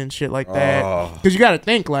men and shit like that. Because you got to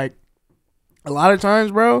think, like, a lot of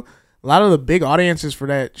times, bro, a lot of the big audiences for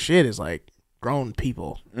that shit is like grown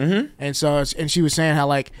people. Mm-hmm. And so, and she was saying how,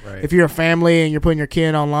 like, if you're a family and you're putting your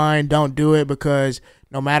kid online, don't do it, because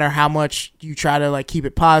no matter how much you try to, like, keep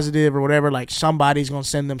it positive or whatever, like, somebody's going to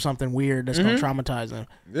send them something weird that's going to traumatize them.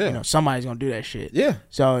 Yeah. You know, somebody's going to do that shit. Yeah.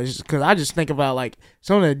 So it's because I just think about, like,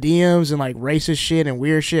 some of the DMs and, like, racist shit and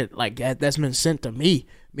weird shit, like, that's been sent to me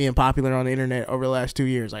being popular on the internet over the last 2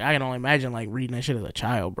 years. Like, I can only imagine, like, reading that shit as a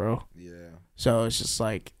child, bro. Yeah. So it's just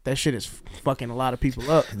like that shit is fucking a lot of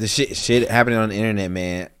people up. The shit happening on the internet,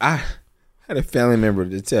 man. I had a family member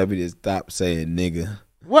to tell me to stop saying nigga.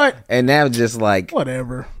 What? And that was just like,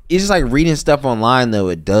 Whatever. it's just like reading stuff online, though.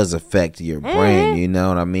 It does affect your brain, you know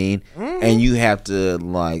what I mean? And you have to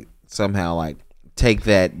like somehow like take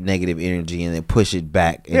that negative energy and then push it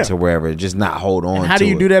back into wherever. Just not hold on. And how do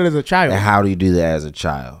you do that as a child? And how do you do that as a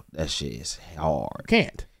child? That shit is hard.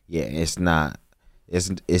 Can't. Yeah, it's not.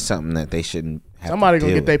 It's something that they shouldn't have. Somebody to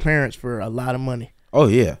gonna deal get their with. parents for a lot of money. Oh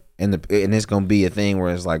yeah, and it's gonna be a thing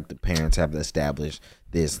where it's like the parents have to establish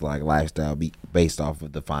this like lifestyle based off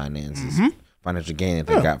of the finances, financial gain that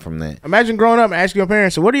they got from that. Imagine growing up and asking your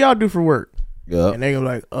parents, "So what do y'all do for work?" Yep. And they gonna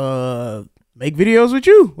be like, make videos with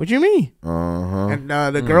you. What you mean?" And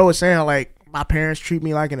the girl was saying like, my parents treat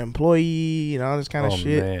me like an employee and all this kind of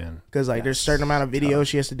shit. Man. Because like there's a certain amount of videos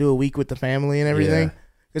she has to do a week with the family and everything.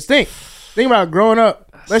 Because think about growing up.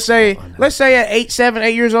 Let's say at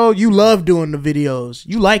 8 years old, you love doing the videos.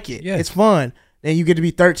 You like it. Yeah. It's fun. Then you get to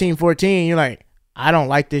be 13, 14. You're like, I don't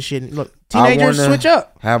like this shit. Look, teenagers switch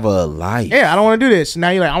up. Have a life. Yeah, I don't want to do this.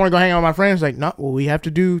 Now you're like, I want to go hang out with my friends. Like, no, well, we have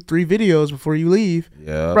to do 3 videos before you leave.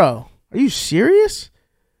 Yeah. Bro, are you serious?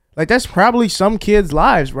 Like, that's probably some kids'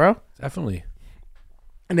 lives, bro. Definitely.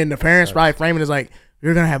 And then the parents probably framing it as like,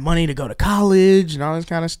 you're going to have money to go to college and all this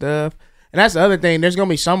kind of stuff. And that's the other thing. There's going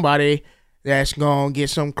to be somebody that's going to get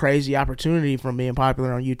some crazy opportunity from being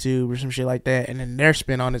popular on YouTube or some shit like that. And then their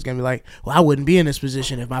spin on it's going to be like, well, I wouldn't be in this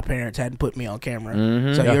position if my parents hadn't put me on camera.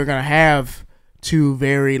 So you're going to have 2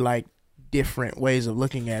 very like different ways of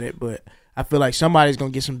looking at it. But I feel like somebody's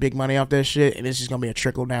going to get some big money off that shit. And it's just going to be a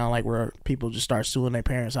trickle down, like where people just start suing their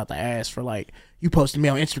parents out the ass for like, you posted me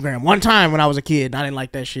on Instagram one time when I was a kid and I didn't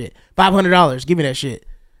like that shit. $500, give me that shit.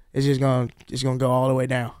 It's just going to go all the way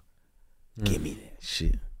down. Give me that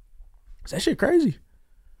shit. That shit crazy.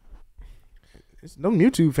 Them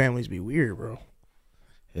YouTube families be weird, bro.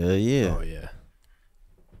 Hell yeah. Oh yeah.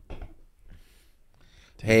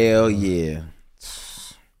 Hell yeah.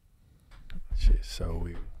 Shit's so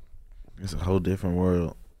weird. It's a whole different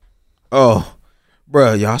world. Oh,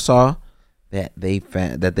 bro, y'all saw that they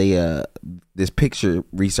found that they this picture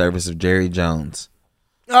resurfaced of Jerry Jones.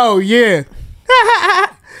 Oh yeah.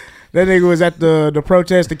 That nigga was at the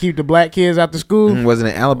protest to keep the black kids out the school. Wasn't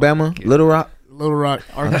it Alabama? Little Rock? Little Rock,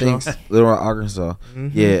 I Arkansas. think Little Rock, Arkansas.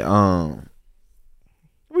 Yeah,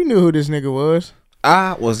 We knew who this nigga was.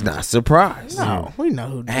 I was not surprised. No, we know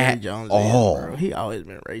who Jerry At Jones all. is, bro. He always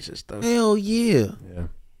been racist though. Hell yeah. Yeah.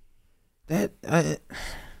 That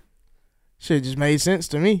Shit just made sense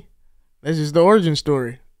to me. That's just the origin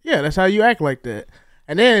story. Yeah, that's how you act like that.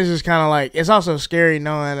 And then it's just kind of like, it's also scary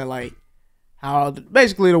knowing that like how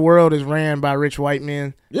basically the world is ran by rich white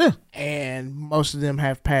men. yeah. And most of them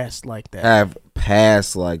have passed like that. Have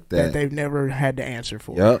passed like That that. they've never had to answer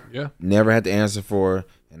for. Yep. Yeah. Never had to answer for,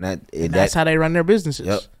 and That's how they run their businesses.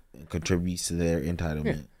 Yep. It contributes to their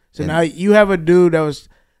entitlement. So And- now you have a dude that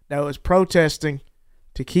was protesting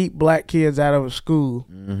to keep black kids out of a school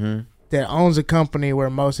that owns a company where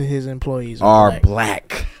most of his employees are black.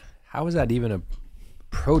 black. How is that even a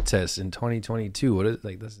protest in 2022? What is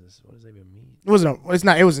like this? What does that even mean? It wasn't. It's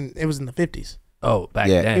not. It was in the 50s. Oh, back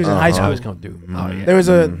Yeah. then. He was in high I school. was going through. Oh yeah.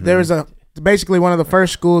 There was a basically one of the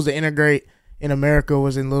first schools to integrate in America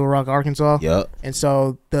was in Little Rock, Arkansas. Yep. And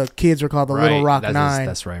so the kids were called the Little Rock Nine.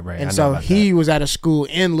 That's right. Right. I And know so about he was at a school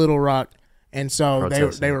in Little Rock, and so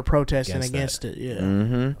Protesting they were protesting against against it. Yeah. that.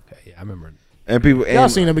 Okay, yeah, I remember. And people, Y'all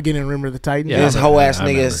and seen the beginning of Remember the Titans? Yeah. this whole ass I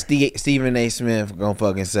nigga remember. Stephen A. Smith gonna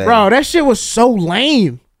fucking say, Bro, that shit was so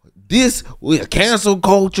lame. this was cancel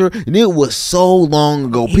culture, and it was so long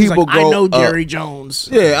ago. He was People like, go, I know Jerry Jones.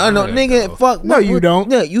 Yeah, I know, Yeah, nigga. bro. Fuck, No, you don't.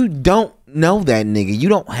 No, you don't know that nigga. You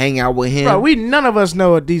don't hang out with him. Bro, none of us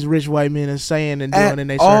know what these rich white men are saying and doing at in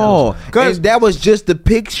their all. circles. Because that was just the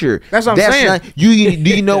picture. That's what I'm saying. Not, do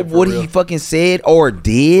you know For what real. he fucking said or What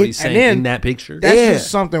did? he's saying then in that picture. That's Yeah.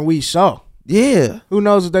 just something we saw. Yeah, Who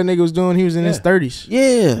knows what that nigga was doing? He was in his Yeah. 30s.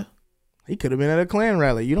 yeah, He could have been at a Klan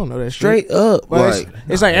rally. You don't know that shit. straight up. But Like,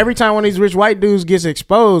 it's like every time one of these rich white dudes gets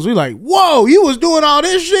exposed, we like, whoa, you was doing all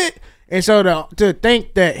this shit. And so to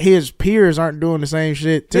think that his peers aren't doing the same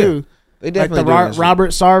shit too. they Like definitely the doing that shit. Robert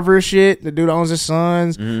Sarver shit, the dude owns his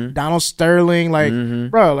sons, Donald Sterling, like,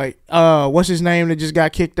 bro, like, what's his name that just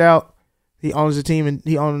got kicked out? He owns the team and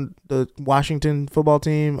he owned the Washington football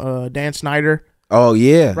team, Dan Snyder. Oh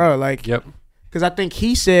yeah, Bro, like, Yep. because I think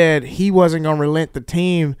he said he wasn't going to relent the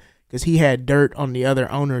team because he had dirt on the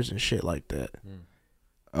other owners and shit like that.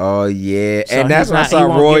 oh yeah. So And that's he's when I not- saw he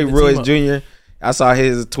won't Roy give the Royce team Jr. I saw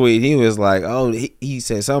his tweet. He was like, "Oh, he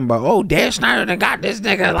said something about, oh, Dan Snyder done got this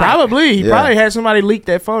nigga." Like, Probably. He Yeah. probably had somebody leak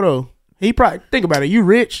that photo. He probably think about it. You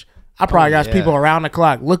rich? I probably got people around the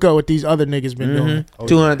clock. Look up what these other niggas been doing.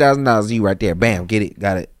 $200,000, you right there. Bam, get it,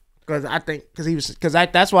 got it. Because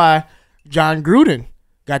that's why John Gruden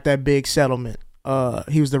got that big settlement.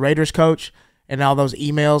 He was the Raiders coach, and all those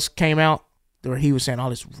emails came out where he was saying all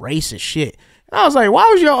this racist shit. And I was like, why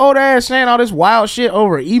was your old ass saying all this wild shit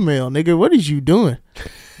over email, nigga? What is you doing?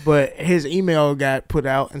 But his email got put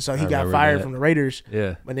out, and so he got fired from the Raiders.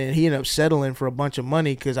 Yeah. But then he ended up settling for a bunch of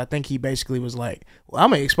money because I think he basically was like, well, I'm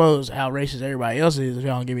going to expose how racist everybody else is if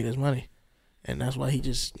y'all don't give me this money. And that's why he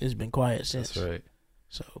just has been quiet since. That's right.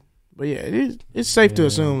 So, but yeah, it's safe to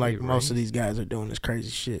assume like most of these guys are doing this crazy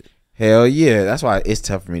shit. Hell yeah. That's why it's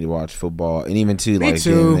tough for me to watch football. And even too, like,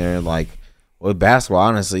 being there, like, with basketball,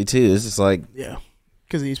 honestly, too. It's just like. Yeah.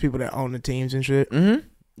 Because these people that own the teams and shit. Mm-hmm.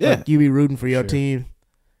 Yeah. Like, you be rooting for your team.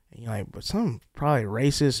 And you're like, but some probably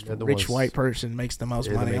racist, rich white person makes the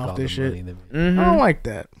most money off this shit. I don't like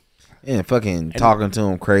that. Yeah, fucking talking to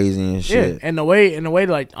them crazy and shit. Yeah, and the way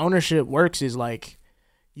like ownership works is like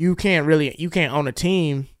you can't own a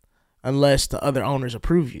team unless the other owners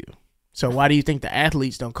approve you. So why do you think the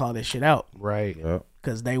athletes don't call this shit out? Right.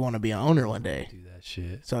 Because they want to be an owner one day. Do that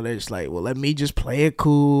shit. So they're just like, well, let me just play it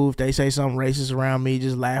cool. If they say something racist around me,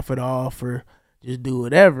 just laugh it off or just do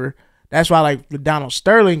whatever. That's why, like, the Donald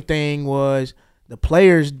Sterling thing was the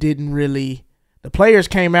players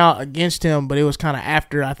came out against him, but it was kind of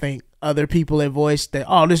after, I think, other people had voiced that,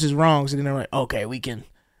 oh, this is wrong. So then they're like, okay, we can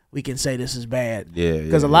say this is bad. Yeah.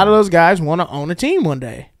 Because a lot of those guys want to own a team one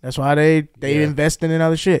day. That's why they invested in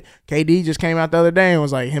other shit. KD just came out the other day and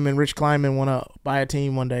was like, him and Rich Kleiman want to buy a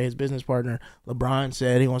team one day. His business partner, LeBron,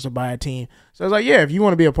 said he wants to buy a team. So it's like, yeah, if you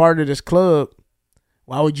want to be a part of this club,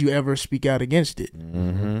 why would you ever speak out against it?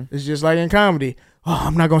 Mm-hmm. It's just like in comedy. Oh,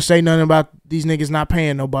 I'm not going to say nothing about these niggas not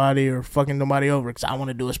paying nobody or fucking nobody over because I want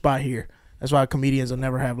to do a spot here. That's why comedians will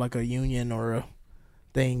never have like a union or a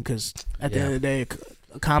thing because at the end of the day,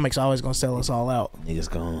 comics always going to sell us all out. Niggas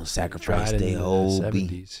going to sacrifice their whole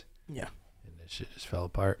 70s. Yeah. And that shit just fell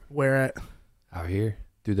apart. Where at? Out here.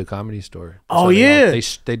 Through the Comedy Store. Oh, yeah.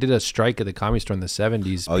 They did a strike at the Comedy Store in the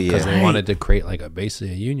 70s because they wanted to create like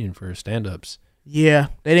basically a union for stand-ups. Yeah,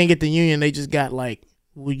 they didn't get the union. They just got like,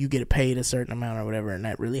 well, you get paid a certain amount or whatever, and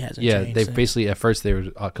that really hasn't changed. Yeah, they basically, at first they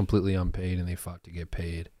were completely unpaid and they fought to get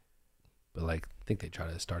paid. But like, I think they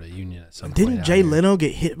tried to start a union at some point. Didn't Jay Leno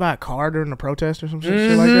get hit by a car during the protest or some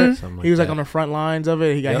shit like that? He was like on the front lines of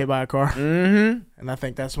it. He got hit by a car. Mm-hmm. And I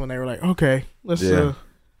think that's when they were like, okay, let's, this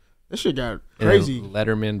shit got crazy.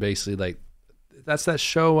 Letterman basically, like, that's that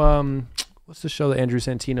show, what's the show that Andrew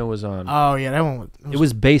Santino was on? Oh, yeah, that one. It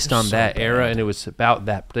was based on that era, and it was about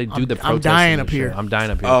that. They do the protest. I'm dying up here. I'm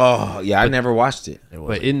dying up here. Oh, yeah, I never watched it.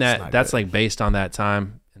 But in that's like based on that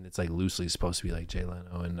time, and it's like loosely supposed to be like Jay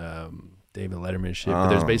Leno and David Letterman shit. But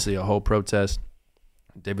there's basically a whole protest.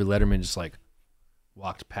 David Letterman just like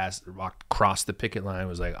walked across the picket line and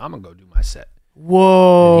was like, I'm going to go do my set.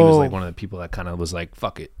 Whoa. And he was like one of the people that kind of was like,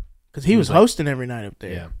 fuck it. Because he was hosting every night up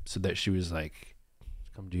there. Yeah. So that she was like,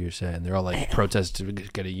 come do your set, and they're all like protest to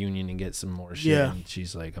get a union and get some more shit. Yeah. And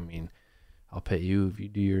she's like, I mean, I'll pay you if you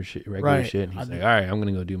do your shit, regular shit. And he's like, all right, I'm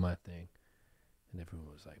gonna go do my thing. And everyone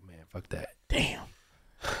was like, man, fuck that. Damn.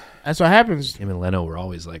 That's what happens. Him and Leno were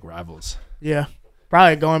always like rivals. Yeah.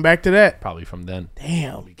 Probably going back to that. Probably from then.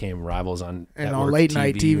 Damn. Became rivals on late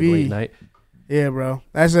night TV. Late night. Yeah, bro.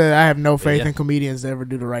 I have no faith in comedians to ever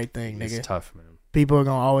do the right thing, nigga. It's tough, man. People are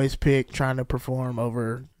gonna always pick trying to perform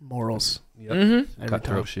over morals. Yep. Mm-hmm.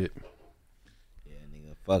 Cutthroat shit. Yeah,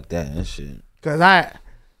 nigga, fuck that shit. Cause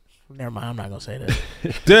never mind. I'm not gonna say that.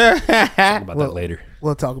 Talk about that later.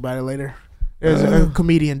 We'll talk about it later. There's a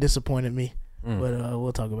comedian disappointed me, but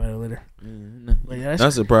we'll talk about it later. But yeah,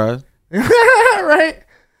 not surprised. Right?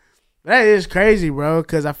 That is crazy, bro.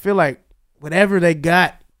 Cause I feel like whatever they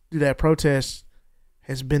got through that protest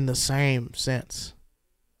has been the same since.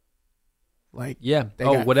 Like, yeah.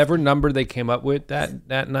 Whatever number they came up with that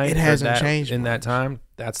night, it hasn't changed in that time.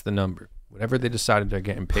 That's the number. Whatever they decided they're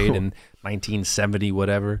getting paid in 1970,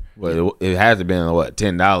 whatever. Well, it had to been what,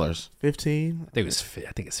 $10, 15. I think it's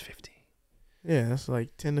 15. Yeah, that's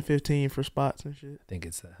like 10 to 15 for spots and shit. I think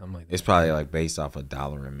it's that. I'm like, it's probably like based off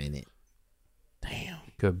 $1 a minute. Damn,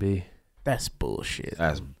 could be. That's bullshit.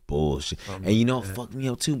 That's bullshit. And you know what fucked me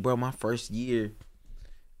up too, bro? My first year,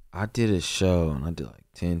 I did a show and I did like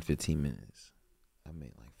 10, 15 minutes. I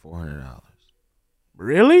made like $400.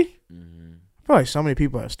 Really? Mm-hmm. I feel like so many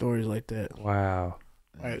people have stories like that. Wow.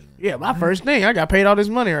 Like, yeah, my first thing, I got paid all this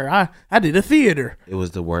money, or I did a theater. It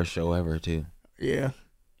was the worst show ever too. Yeah.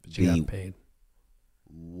 But you got paid.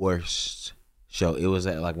 Worst show. It was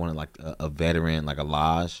at like one of like a veteran, like a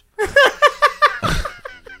lodge.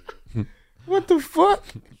 What the fuck?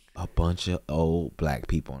 A bunch of old black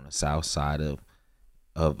people on the south side of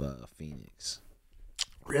Phoenix.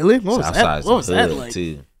 Really? What was South that? side's What was that hood, like?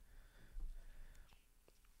 too.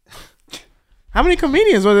 How many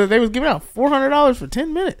comedians was it? They was giving out $400 for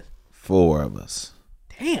 10 minutes. 4 of us.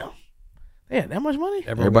 Damn. They had that much money?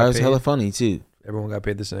 Everybody was hella funny too. Everyone got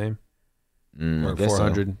paid the same. I Or guess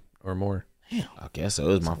 400 or more. Damn. I guess so.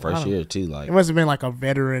 It was my first year too. Like It must have been like a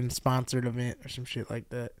veteran sponsored event or some shit like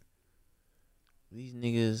that. these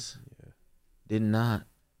niggas did not.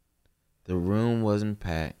 The room wasn't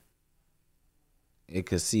packed. It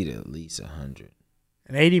could seat at least 100.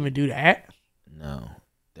 And they didn't even do that? No,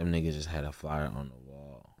 them niggas just had a flyer on the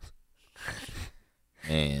wall,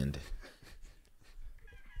 and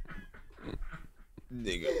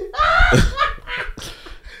nigga.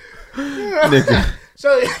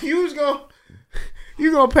 So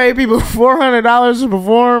you gonna pay people $400 to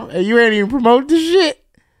perform and you ain't even promote this shit?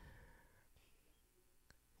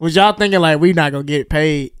 Was y'all thinking like we not gonna get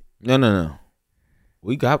paid? No.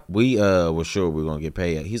 We were sure we were gonna get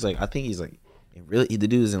paid. He's like, I think he's like, the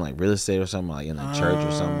dude is in like real estate or something, like in a church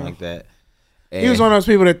or something like that. And He was one of those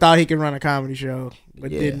people that thought he could run a comedy show, but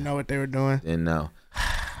Yeah. didn't know what they were doing. didn't know,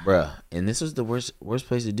 bruh. And this was the worst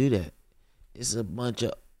place to do that. It's a bunch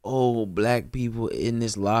of old black people in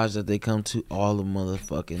this lodge that they come to all the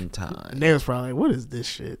motherfucking time. And they was probably like, what is this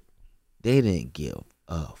shit? They didn't give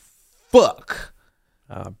a fuck,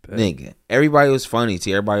 I bet. nigga. Everybody was funny.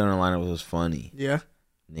 See, everybody on the lineup was funny, Yeah.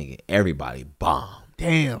 nigga. Everybody bombed.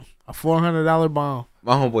 Damn. A $400 bomb.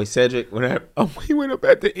 My homeboy Cedric, he went up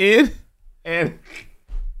at the end and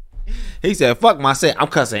he said, fuck my set. I'm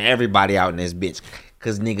cussing everybody out in this bitch.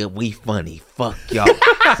 Cause nigga, we funny. Fuck y'all.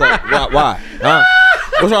 So, why? Huh?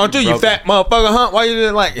 What's wrong with you, you fat motherfucker, huh? Why you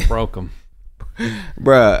didn't like Broke him.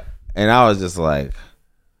 bruh? And I was just like,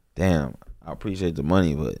 damn, I appreciate the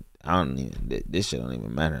money, but I don't even, this shit don't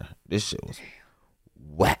even matter. This shit was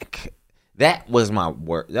whack. That was my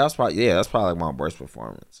worst. That's probably like my worst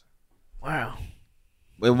performance. Wow.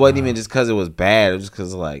 It wasn't even just because it was bad. It was just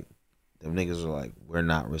because like them niggas were like, we're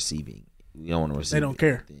not receiving. We don't want to receive. They don't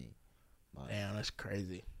care. anything. Damn, that's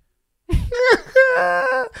crazy.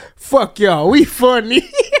 Fuck y'all. We funny.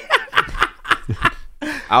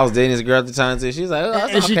 I was dating this girl at the time too. She's like, oh,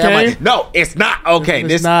 that's And she okay. I'm like, came? no, it's not okay. It's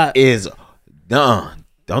This not. is done.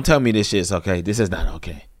 Don't tell me this shit's okay. This is not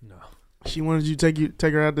okay. She wanted you to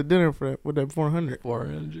take her out to dinner for that, with that 400.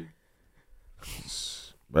 400.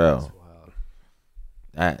 Bro.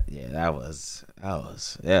 That's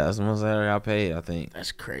the most I ever got paid, I think.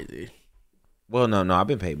 That's crazy. Well, no, I've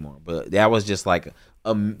been paid more, but that was just like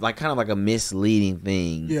kind of like a misleading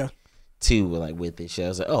thing. Yeah. Too, like with this show. I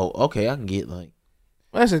was like, oh, okay, I can get like.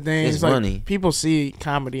 Well, that's the thing. It's It's like money. people see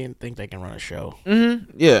comedy and think they can run a show.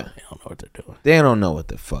 Mm-hmm. Yeah. They don't know what they're doing. They don't know what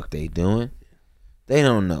the fuck they doing. They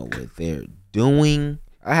don't know what they're doing.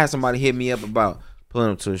 I had somebody hit me up about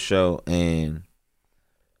pulling up to a show, and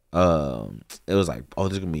it was like, oh,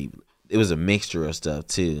 it was a mixture of stuff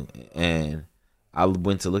too. And I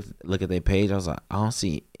went to look at their page. I was like, I don't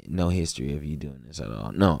see no history of you doing this at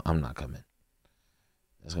all. No, I'm not coming.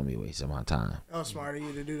 That's gonna be a waste of my time. That was smart of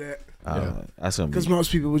you to do that. That's gonna be Because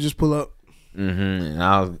most people would just pull up. And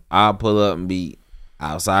I'll pull up and be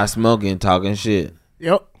outside smoking, talking shit.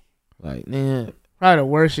 Yep. Like, man, Probably the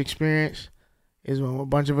worst experience is when a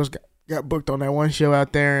bunch of us got booked on that one show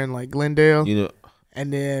out there in like Glendale. you know,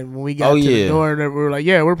 And then when we got to the door, we were like,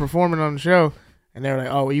 yeah, we're performing on the show. And they were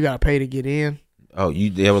like, oh, well, you got to pay to get in. oh,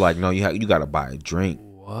 they were like, no, you got to buy a drink.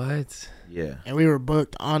 What? Yeah. And we were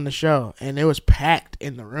booked on the show. And it was packed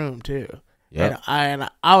in the room, too. Yeah. And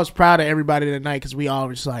I was proud of everybody tonight because we all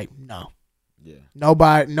were just like, no. Yeah.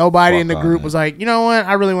 Nobody Fuck in the all group that. was like, you know what?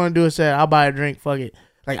 I really want to do a set. I'll buy a drink. Fuck it.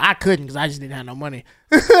 Like, I couldn't because I just didn't have no money.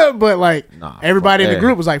 But, like, Nah, everybody fuck in the that.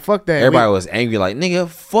 group was like, fuck that. Everybody was angry, like, nigga,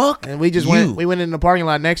 fuck. And we just you. went in the parking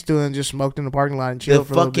lot next to it and just smoked in the parking lot and chilled The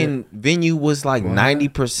for a little bit. fucking venue was like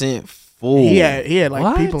 90% full. He had like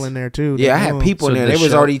What? people in there too. Yeah, I that had knew him. people in So there. the They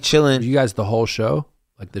was show- already chilling You guys the whole show?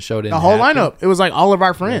 Like the show didn't The whole happen? lineup. It was like all of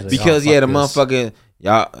our friends. Like, because oh, yeah, the fuck this. motherfucking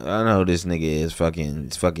y'all. I know this nigga is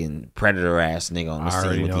fucking predator ass nigga on the I scene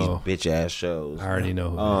already with know. these bitch ass shows. I already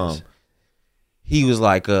know who it is. He was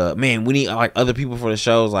like, man, we need like other people for the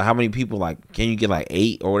shows. Like, how many people? Like, can you get like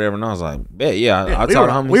 8 or whatever? And I was like, bet, yeah. I we, told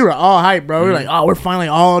were, homies. we were all hyped, bro. We were like, oh, we're finally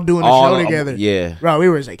all doing a show together. Yeah. Bro, we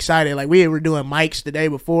were excited. Like, we were doing mics the day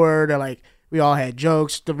before. They're like, we all had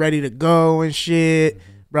jokes ready to go and shit.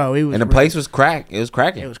 bro. It was And the place was cracked. It was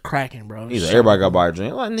cracking. It was cracking, bro. He's like, everybody got to buy a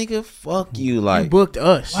drink. I'm like, nigga, fuck you. You Like, booked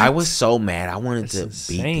us. I was so mad. I wanted That's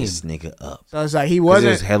to beat insane. this nigga up. So it's like he 'Cause it was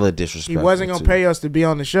wasn't. hella He disrespectful. wasn't gonna too. pay us to be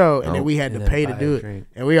on the show, and then Nope. we had And to then pay to buy do a it. drink.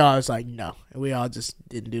 And we all was like, no, and we all just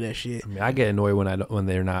didn't do that shit. I mean, I get annoyed when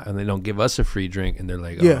they don't give us a free drink and they're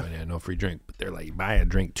like, oh Yeah. yeah, no free drink, but they're like, buy a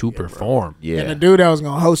drink to perform. Yeah. And the dude that was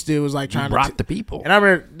gonna host it was like You trying brought to. the people. And I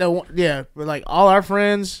remember, but like all our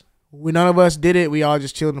friends, none of us did it. We all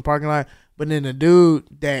just chilled in the parking lot. But then the dude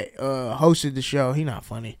that hosted the show, he not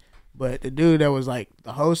funny. But the dude that was like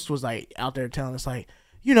the host was like out there telling us like,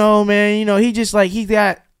 man, he just like he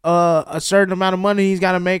got a certain amount of money he's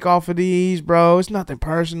got to make off of these, bro. It's nothing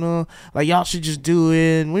personal. Like y'all should just do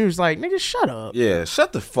it. And we was like, nigga, shut up. Yeah,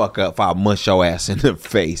 shut the fuck up if I mush your ass in the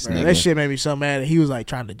face, Bro, nigga. that shit made me so mad. He was like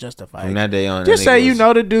trying to justify From it. that day on, Just that nigga say you was-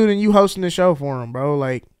 know the dude and you hosting the show for him, bro.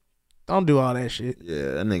 Like, don't do all that shit.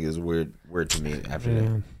 Yeah, that nigga is weird to me after that.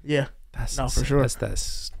 Man, Yeah, that's No, for sure.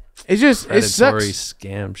 That's it's just it predatory sucks.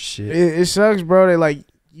 scam shit. It sucks, bro. That like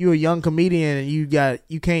you a young comedian and you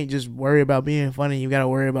can't just worry about being funny. You gotta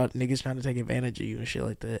worry about niggas trying to take advantage of you and shit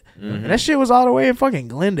like that. Mhm. And that shit was all the way in fucking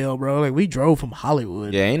Glendale, bro. Like we drove from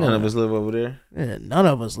Hollywood. Yeah, ain't none of us live over there. Yeah, none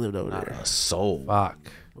of us lived over Not there. a soul. Fuck.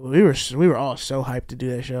 We were all so hyped to do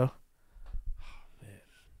that show.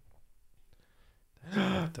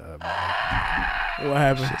 Fucked up. What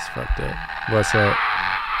happened? Shit's fucked up. What's up?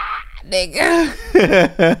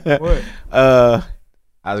 Nigga. What?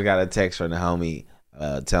 I just got a text from the homie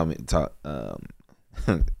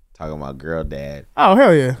talking about girl dad, Oh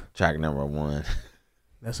hell yeah, track number 1.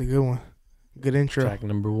 that's a good one. Good intro. Track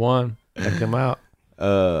number 1. Check him out.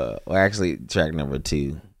 Well, actually, track number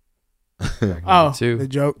 2. Track Oh, number 2. the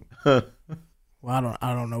joke. Well,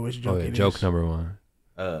 I don't know which joke Oh yeah, it joke is. number 1.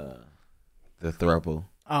 The throuple.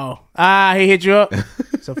 Oh, he hit you up.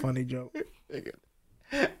 It's a funny joke.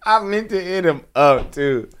 I meant to hit him up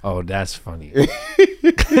too. Oh, that's funny.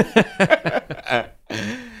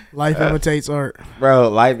 Life imitates art. Bro,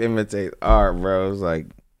 life imitates art, bro. It's like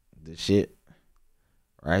the shit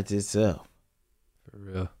writes itself. For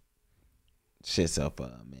real. Shit's up,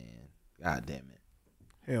 man. God damn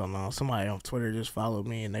it. Hell no. Somebody on Twitter just followed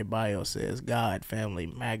me and their bio says God, family,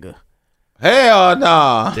 MAGA. Hell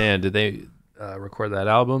no. Damn, did they record that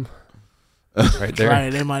album? Right there. Right,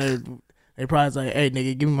 they probably was like, hey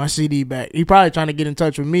nigga, give me my CD back. He probably trying to get in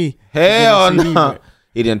touch with me. Hell to get his CD no. back.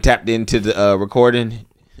 He done tapped into the recording,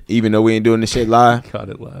 even though we ain't doing the shit live. Got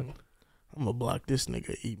it live. I'm gonna block this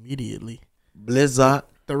nigga immediately. Blizzard.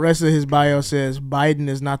 The rest of his bio says Biden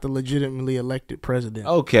is not the legitimately elected president.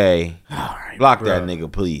 Okay. All right, Block bro. that nigga,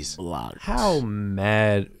 please. blocked. How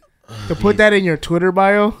mad? To put that in your Twitter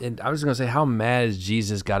bio? And I was gonna say, how mad is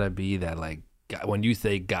Jesus gotta be that like God, when you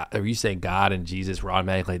say God or you say God and Jesus, we're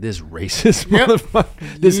automatically like this racist Yep.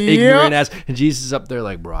 motherfucker, this Yep. ignorant ass, and Jesus is up there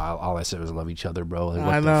like, bro, all I said was love each other, bro. Like,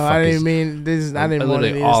 what I the know. fuck I is- didn't mean this. I didn't want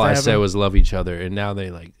literally it. all I said was love each other, and now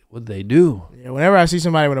they like, what they do, Yeah, whenever I see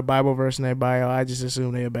somebody with a Bible verse in their bio, I just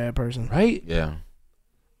assume they're a bad person. right? Yeah.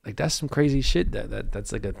 Like that's some crazy shit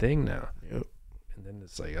that's like a thing now. Yep. And then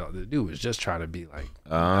it's like, oh, the dude was just trying to be like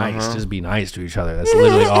Uh-huh. nice, just be nice to each other. That's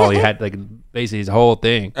literally all he had. Like basically his whole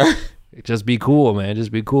thing. Just be cool, man.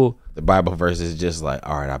 Just be cool. The Bible verse is just like,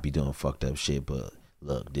 all right, I'll be doing fucked up shit, but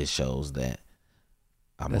look, this shows that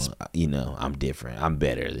I'm different. I'm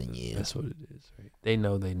better than you. That's what it is, right? They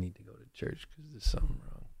know they need to go to church because there's something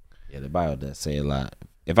wrong. Yeah, the Bible does say a lot.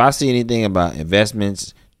 If I see anything about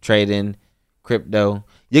investments, trading, crypto,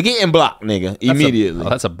 you're getting blocked, nigga, immediately.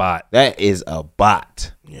 That's a bot. That is a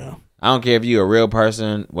bot. Yeah. I don't care if you're a real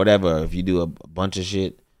person, whatever. If you do a bunch of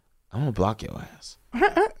shit, I'm gonna block your ass.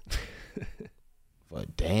 For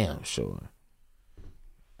damn sure.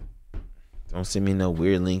 Don't send me no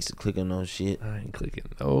weird links to click on no shit. I ain't clicking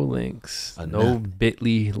no links. I No know.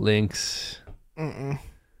 bit.ly links.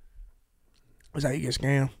 That's how you get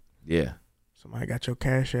scammed. Yeah. Somebody got your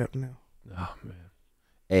cash app now. Oh, man.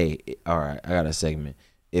 Hey, all right, I got a segment.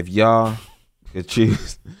 If y'all could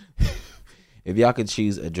choose, if y'all could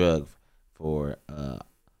choose a drug for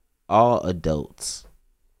all adults,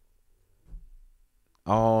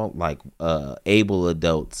 all like able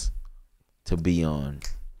adults to be on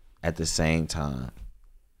at the same time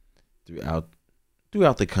throughout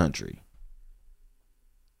the country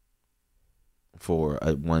for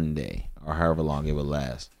one day or however long it would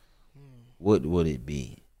last, what would it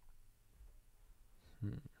be?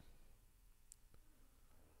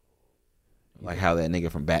 Like how that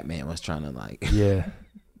nigga from Batman was trying to like Yeah.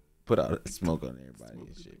 put out smoke on everybody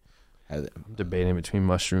and shit. I'm debating between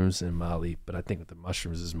mushrooms and Molly, but I think with the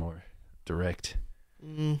mushrooms is more direct.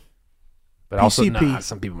 But also, PCP.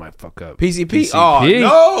 some people might fuck up. PCP. Oh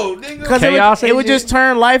no, nigga. Because Chaos it would agent? just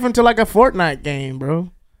turn life into like a Fortnite game,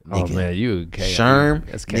 bro. Oh Nigga. man, you chaos. Sherm,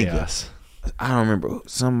 That's nigga. chaos. I don't remember.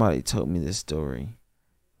 Somebody told me this story.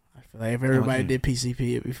 I feel like if everybody did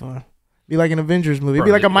PCP, it'd be fun. Be like an Avengers movie. It'd be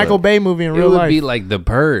Bro, like a Michael Bay movie in It real would life. be like The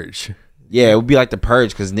Purge. Yeah, it would be like the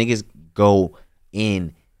Purge because niggas go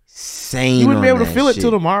insane. you wouldn't be on able to that feel it shit.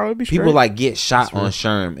 till tomorrow. It'd be People straight. like get shot on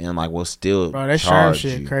Sherm and like will still bro, that Sherm charge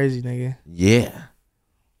shit you. crazy, nigga. Yeah,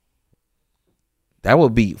 that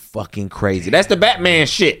would be fucking crazy. That's the Batman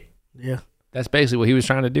shit. Yeah. That's basically what he was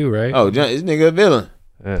trying to do, right? Oh, this nigga a villain.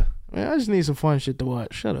 Yeah. Man, I just need some fun shit to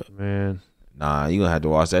watch. Shut up. Man. Nah, you gonna have to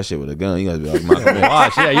watch that shit with a gun. You gonna be like, Michael Bay.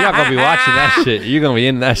 Watch. Yeah, you're not going to be watching that shit. You're going to be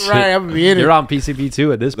in that shit. Right, I'm gonna be in it. You're on PCP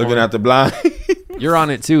too at this point. looking out the blind. You're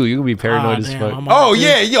on it too. You're going to be paranoid as damn, fuck. I'm on Oh it too.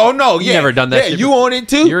 yeah, yo, no, yeah. You never done that Yeah, shit you before. on it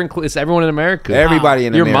too? You're it's everyone in America. Everybody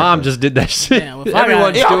in Your America. mom just did that shit. Yeah, well, if I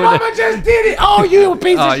Everyone's got- doing Your it. mama just did it. Oh, you a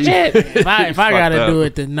piece Oh, of you- shit. If I gotta Fucked do up.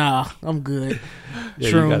 it, then nah, I'm good. Yeah,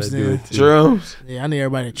 you gotta Shrooms, do then. it too. Shrooms. Yeah, I need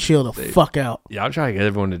everybody to chill the fuck out. Yeah, I'm trying to get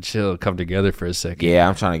everyone to chill, come together for a second. Yeah,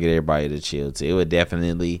 I'm trying to get everybody to chill too. It would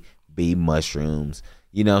definitely be mushrooms.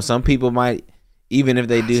 You know, some people might, even if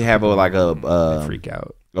they do have a freak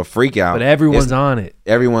out. a freak out, But everyone's it's- on it.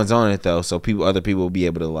 everyone's on it though. So other people will be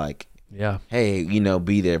able to like, Yeah. hey, you know,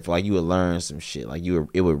 be there for like you would learn some shit. Like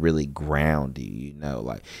it would really ground you. You know,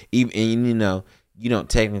 like even and, you know, you don't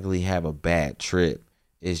technically have a bad trip.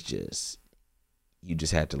 It's just you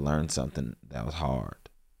just had to learn something that was hard.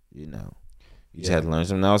 You know, you just had to learn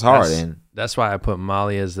something that was hard. That's why I put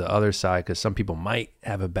Molly as the other side, because some people might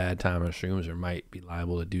have a bad time on shrooms or might be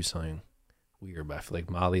liable to do something weird. But I feel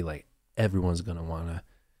like Molly, like everyone's gonna wanna.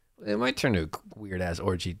 It might turn to a weird ass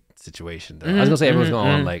orgy situation. Though. I was gonna say everyone's gonna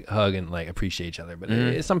want to like hug and like appreciate each other,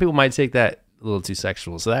 but some people might take that a little too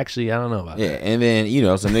sexual. So actually, I don't know about Yeah, that. and then you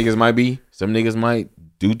know some niggas might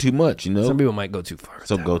do too much. You know, Some people might go too far.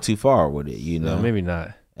 so go too far with it. You know, No, maybe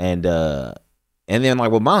not. and then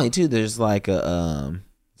like with Molly too, there's like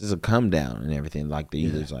there's a come down and everything. Like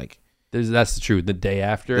there's like That's the truth. The day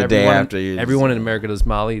after, The day after, you're everyone just- in America does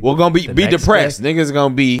Molly. we're gonna the be next depressed. day, Niggas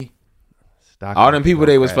gonna be stock all them market people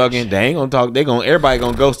gonna they was crash. fucking. They ain't gonna talk. Everybody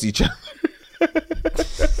gonna ghost each other.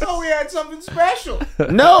 Oh, we had something special.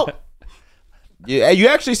 No. Yeah, you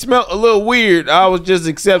actually smelled a little weird. I was just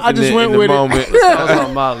accepting I just it went in the with it. moment. I was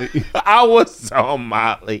on Molly. I was on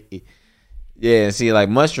Molly. Yeah, see, like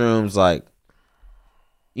mushrooms, like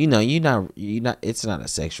you know, you're not. It's not a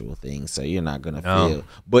sexual thing, so you're not gonna No. feel.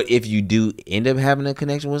 But if you do end up having a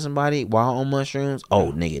connection with somebody while on mushrooms,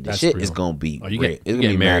 oh nigga, the That's shit real. is gonna be Oh, you great. get- It's you gonna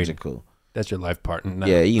get be married. magical. That's your life partner. No,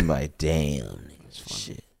 Yeah, you can be like, damn, nigga,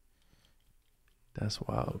 shit, that's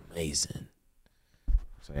wild. amazing.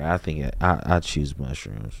 So yeah, I think I choose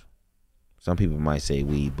mushrooms. Some people might say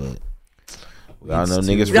weed, but we all know Weed's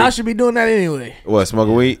niggas. too- Y'all should be doing that anyway. What,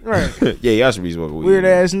 smoking weed? Right. Yeah, y'all should be smoking weed. Weird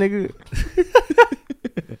ass nigga.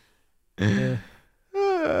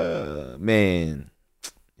 Man,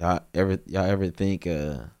 y'all ever think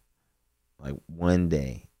like one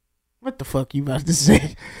day What the fuck you about to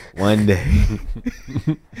say?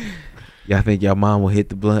 y'all think y'all mom will hit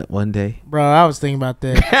the blunt one day? Bro, I was thinking about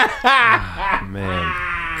that.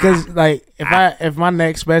 Man, Cause like if my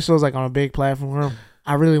next special is like on a big platform,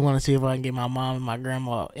 I really want to see if I can get my mom and my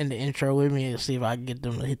grandma in the intro with me and see if I can get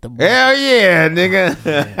them to hit the blunt. Hell yeah, nigga.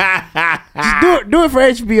 Just do it for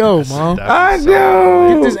HBO, mom. I Get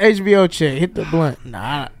know. this HBO check. Hit the blunt.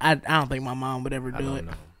 Nah, I don't think my mom would ever I do don't it.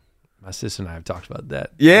 know. My sister and I have talked about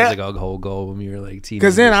that. Yeah. It was like a whole goal when we were like teenagers.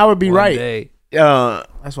 Cause then I would be One right. Day,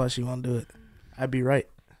 That's why she won't do it. I'd be right.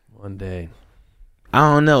 one day. I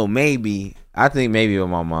don't know. Maybe. I think maybe with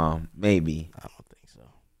my mom. Maybe. I don't think so.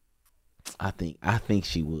 I think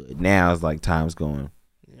she would. Now it's like time's going.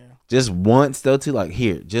 Yeah. Just once though, too. Like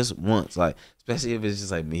here, just once. Like especially if it's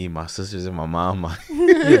just like me, my sisters, and my mom. Like,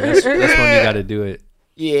 Yeah, that's when you got to do it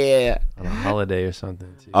yeah. on a holiday or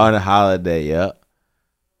something. Too. On a holiday, yep.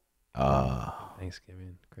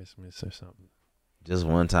 Thanksgiving, Christmas, or something. Just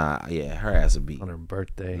one time. Yeah, her ass would be On her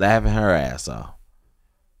birthday. laughing her ass off.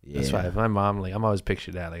 Yeah. That's why if my mom, like, I'm always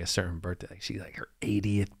pictured that, like, a certain birthday. Like, she's like her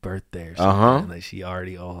 80th birthday or something. Uh-huh. And, like, she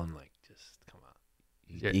already on, like, just, come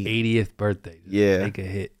on. Your You- 80th birthday. Just Yeah. Make a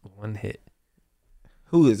hit. One hit.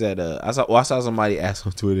 Who is that? I saw somebody ask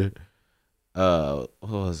on Twitter. Who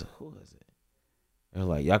was it? They're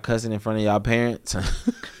like, y'all cussing in front of y'all parents?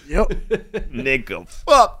 Yep. Nigga,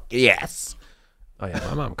 fuck yes. Oh, yeah.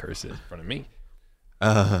 My mom curses in front of me.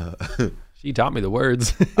 Uh, She taught me the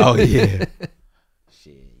words. oh yeah.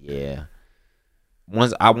 Shit, yeah.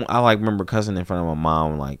 Once I like remember cussing in front of my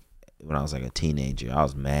mom like when I was like a teenager. I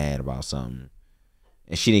was mad about something,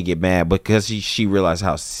 and she didn't get mad because she realized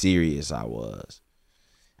how serious I was.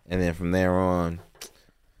 And then from there on,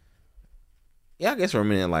 yeah, I guess for a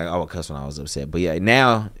minute, like I would cuss when I was upset. But yeah,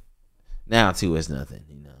 now too, it's nothing,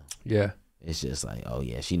 you know. Yeah. It's just like, oh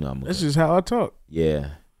yeah, she know I'm. That's just how I talk. Yeah.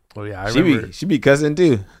 Well, yeah, I remember. She be cussing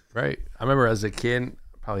too. Right. I remember as a kid,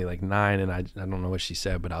 probably like 9, and I don't know what she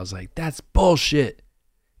said, but I was like, "That's bullshit."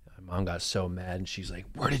 My mom got so mad, and she's like,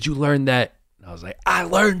 "Where did you learn that?" And I was like, "I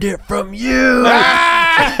learned it from you."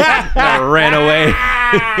 I ran away.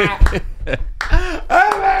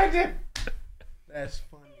 I learned it. That's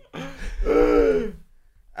funny.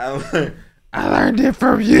 I learned it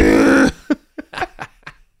from you.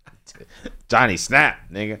 Johnny snap,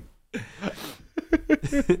 nigga.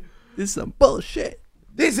 This is some bullshit.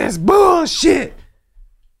 This is bullshit.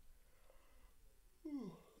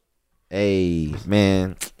 Hey,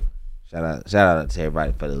 man. Shout out to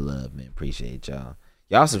everybody for the love, man. Appreciate y'all.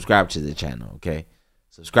 Y'all subscribe to the channel, okay?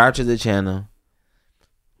 Subscribe to the channel.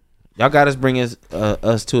 Y'all got us bring us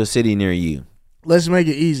to a city near you. Let's make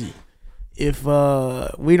it easy. If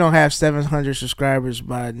we don't have 700 subscribers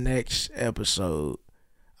by next episode,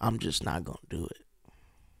 I'm just not gonna do it.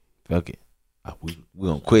 Fuck it. We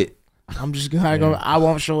gonna quit. I'm just gonna. I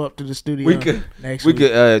won't show up to the studio next we week.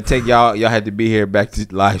 could take y'all. Y'all had to be here back to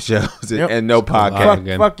live shows and no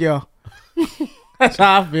podcast. Fuck y'all. That's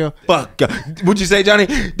how I feel. Fuck y'all. What'd you say, Johnny?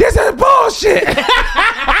 This is bullshit.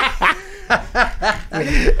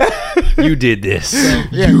 You did this.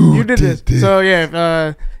 Yeah, you did this. So yeah,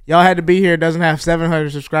 if y'all had to be here, doesn't have 700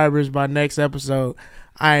 subscribers by next episode,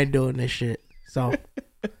 I ain't doing this shit. So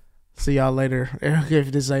see y'all later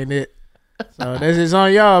if this ain't it. So this is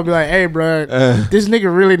on y'all. Be like, hey, bro, this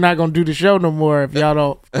nigga really not gonna do the show no more if y'all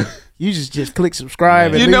don't. You just click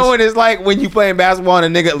subscribe. You know what it's like when you playing basketball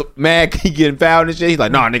and a nigga mad he getting fouled and shit. He's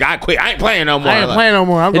like, no, nigga, I quit. I ain't playing no more. I ain't playing no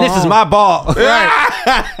more. I'm going This is home. my ball. Right.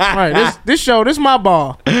 Right. This show, this my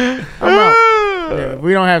ball. I'm out. Yeah, if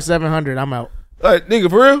we don't have 700, I'm out. Nigga,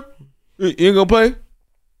 for real? You ain't gonna play?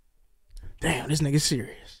 Damn, this nigga's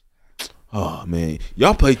serious. Oh man,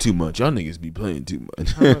 y'all play too much. Y'all niggas be playing too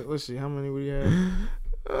much. Let's see, how many we have?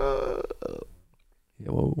 Yeah,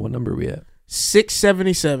 what number are we at?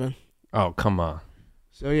 677. Oh, come on.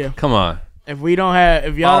 So yeah, Come on. if we don't have,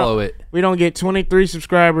 if y'all, Follow it. we don't get 23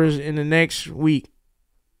 subscribers in the next week,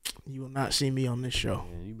 you will not see me on this show.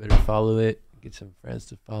 Yeah, you better follow it. Get some friends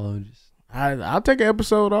to follow. Just I'll take an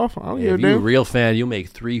episode off. I don't give a if you're a damn. real fan, you'll make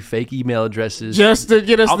 3 fake email addresses. Just to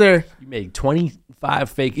get us there. You make 25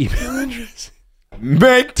 fake email addresses.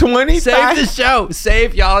 Make 25. Save the show.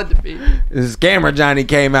 Save y'all at the beat. This scammer Johnny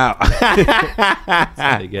came out.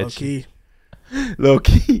 They get you. Okay. Low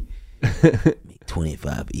key. Make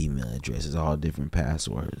 25 email addresses, all different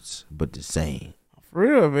passwords, but the same. For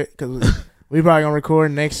real of it, because we probably gonna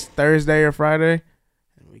record next Thursday or Friday,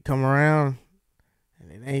 and we come around,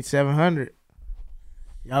 and it ain't 700.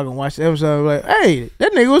 Y'all gonna watch the episode and be like, hey,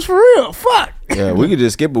 that nigga was for real. Fuck. Yeah, we could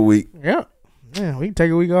just skip a week. Yeah. Yeah, we can take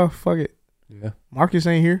a week off. Fuck it. Yeah. Marcus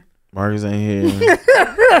ain't here. Marcus ain't here.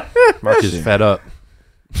 Marcus is fed up.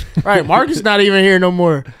 Right, Marcus not even here no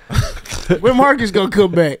more. When Marcus gonna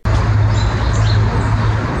come back?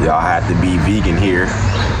 Y'all had to be vegan here.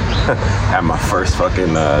 Had my first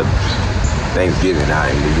fucking Thanksgiving out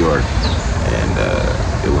in New York, and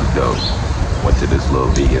it was dope. Went to this little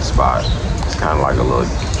vegan spot. It's kind of like a little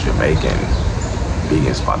Jamaican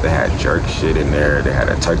vegan spot. They had jerk shit in there. They had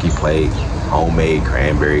a turkey plate, homemade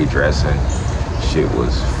cranberry dressing. Shit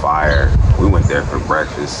was fire. We went there for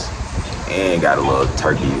breakfast and got a little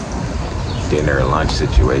turkey dinner lunch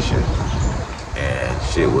situation. And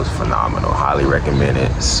shit was phenomenal. Highly recommend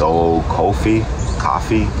it. Soul Kofi,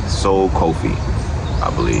 Soul Kofi, I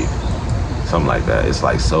believe. Something like that. It's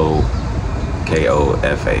like Soul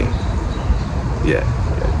Kofa. Yeah.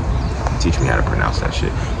 Teach me how to pronounce that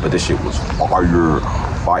shit. But this shit was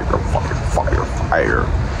fire.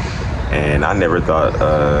 And I never thought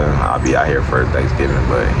I'd be out here for Thanksgiving,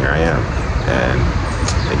 but here I am. And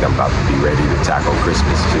I think I'm about to be ready to tackle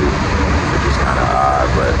Christmas too, which is kind of odd,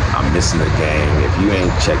 but I'm missing the game. If you ain't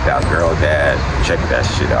checked out Girl Dad, check that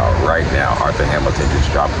shit out right now. Arthur Hamilton just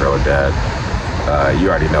dropped Girl Dad. You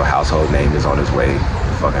already know Household Name is on his way,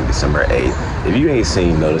 fucking December 8th. If you ain't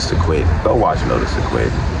seen Notice to Quit, go watch Notice to Quit.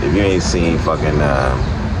 If you ain't seen fucking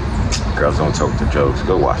Girls Don't Talk the Jokes,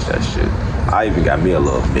 go watch that shit. I even got me a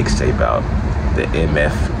little mixtape out, the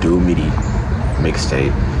MF Doomity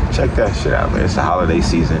mixtape. Check that shit out, man. It's the holiday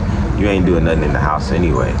season. You ain't doing nothing in the house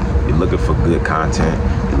anyway. You're looking for good content.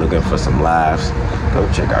 You're looking for some laughs. Go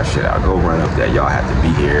check our shit out. Go run up that. Y'all have to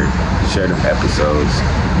be here. Share them episodes.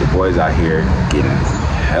 Your boys out here getting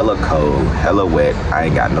hella cold, hella wet. I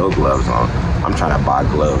ain't got no gloves on. I'm trying to buy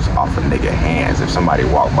gloves off a nigga hands. If somebody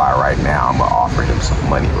walk by right now, I'm gonna offer him some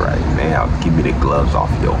money right now. Give me the gloves off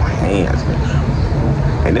your hands,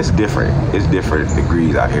 man. And it's different. It's different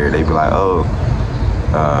degrees out here. They be like, oh,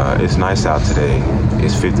 it's nice out today.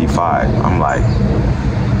 It's 55. I'm like,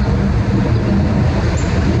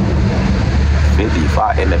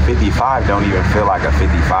 55, and the 55 don't even feel like a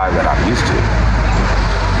 55 that I'm used to.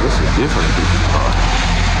 This is different 55.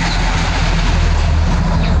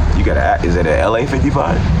 You gotta, is it a LA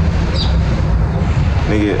 55?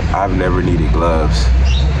 Nigga, I've never needed gloves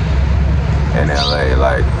in LA,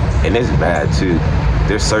 like, and it's bad too.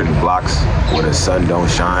 There's certain blocks where the sun don't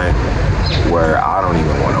shine where I don't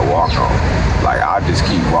even want to walk on. Like, I just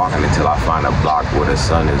keep walking until I find a block where the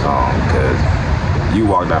sun is on, because you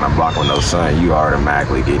walk down a block with no sun, you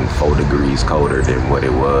automatically getting 4 degrees colder than what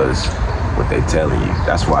it was, what they telling you.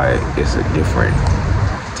 That's why it's a different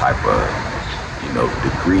type of, you know,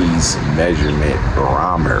 degrees measurement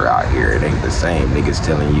barometer out here. It ain't the same. Niggas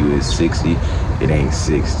telling you it's 60, it ain't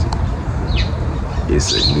 60.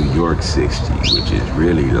 It's a New York 60, which is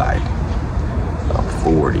really like a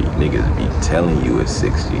 40. Niggas be telling you it's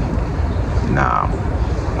 60. Nah,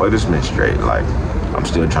 but it's been straight. Like, I'm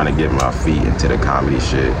still trying to get my feet into the comedy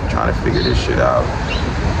shit, trying to figure this shit out.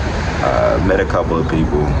 Met a couple of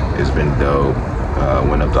people. It's been dope.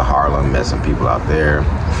 Went up to Harlem, met some people out there.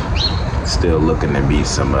 Still looking to meet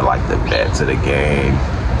some of like the vets of the game.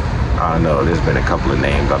 I don't know. There's been a couple of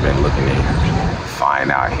names I've been looking to find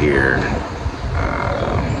out here.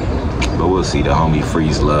 But we'll see. The homie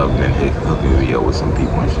Freeze Love been hooking me up with some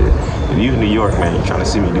people and shit. If you in New York, man, you're trying to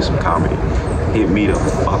see me do some comedy, hit me the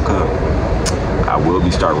fuck up. I will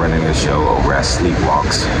be start running a show over at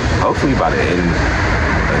Sleepwalks. Hopefully by the end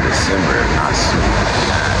of December, not soon.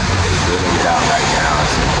 They're building it out right now.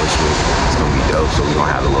 It's gonna be dope. So we're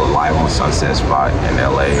gonna have a little live on Sunset spot in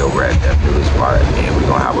LA over at Death Village spot, and we're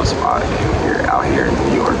gonna have a spot out here in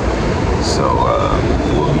New York. So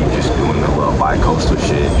we'll be just doing a little bi-coastal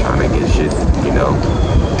shit, trying to get shit, you know,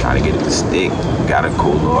 trying to get it to stick. Got a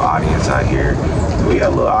cool little audience out here. We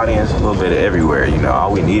got a little audience a little bit everywhere, you know.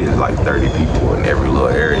 All we need is like 30 people in every little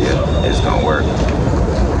area. It's gonna work.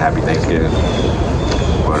 Happy Thanksgiving.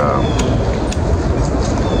 But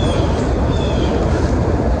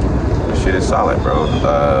shit is solid, bro.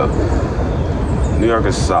 New York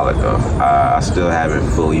is solid though. I still haven't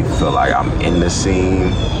fully feel like I'm in the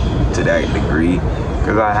scene to that degree,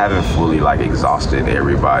 because I haven't fully like exhausted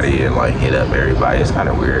everybody and like hit up everybody. It's kind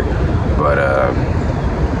of weird, but I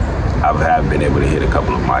have been able to hit a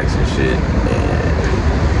couple of mics and shit,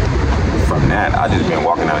 and from that I just been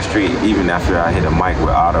walking down the street. Even after I hit a mic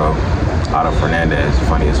with Otto Fernandez,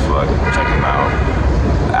 funny as fuck, check him out.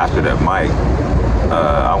 After that mic,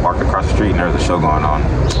 I walked across the street and there was a show going on.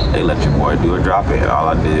 They let your boy do a drop in. All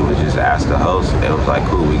I did was just ask the host. It was like,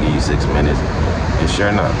 cool, we give you 6 minutes. And sure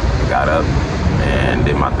enough, got up and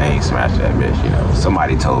did my thing, smashed that bitch, you know.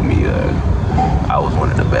 Somebody told me I was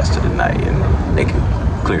one of the best of the night, and they could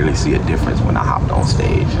clearly see a difference when I hopped on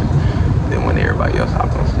stage than when everybody else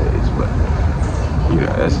hopped on stage. But, you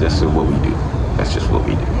know, that's just what we do. That's just what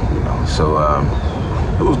we do, you know. So,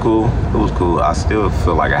 it was cool. It was cool. I still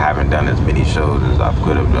feel like I haven't done as many shows as I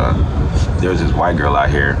could have done. There's this white girl out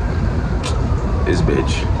here. This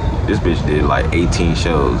bitch did like 18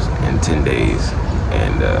 shows in 10 days.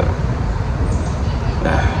 And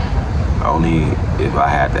only if I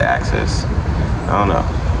had the access. I don't know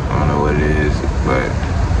what it is, but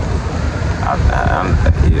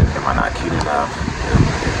am I not cute enough?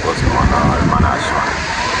 What's going on? Am I not showing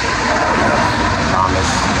promise?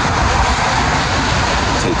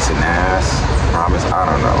 Takes an ass. Promise. I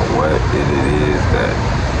don't know what it is that,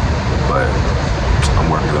 but I'm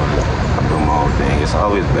working on it. I'm doing my own thing. It's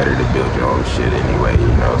always better to build your own shit anyway,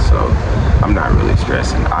 you know, so I'm not really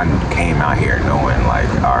stressing. I came out here knowing like,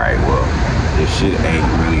 all right, well, this shit ain't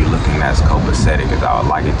really looking as copacetic as I would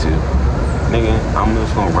like it to. Nigga, I'm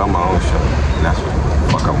just gonna run my own show, and that's what the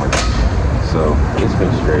fuck I'm with. So it's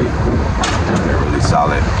been straight. It's been really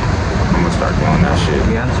solid. I'm gonna start doing that shit.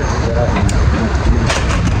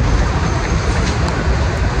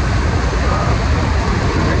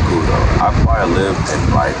 Cool though. I probably lived in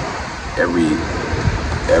like every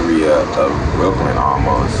area of Brooklyn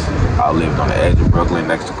almost. I lived on the edge of Brooklyn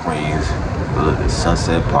next to Queens. I lived in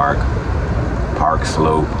Sunset Park, Park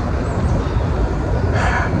Slope,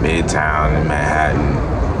 Midtown in Manhattan,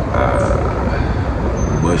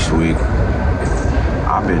 Bushwick.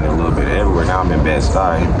 I've been a little bit everywhere. Now I'm in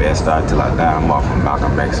Bed-Stuy till I die. I'm off from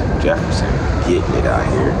Malcolm X and Jefferson, getting it out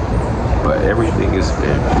here. But everything has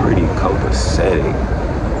been pretty copacetic.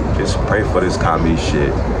 just pray for this comedy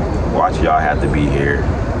shit. Watch Y'all Have to Be Here.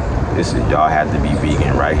 This is Y'all Have to Be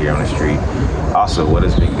Vegan right here on the street. Also, what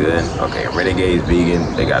has been good? Okay, Renegade's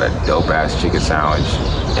vegan. They got a dope ass chicken sandwich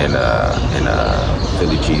and a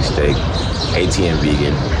Philly cheesesteak. ATM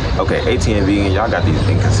vegan. Okay, ATM vegan. Y'all got these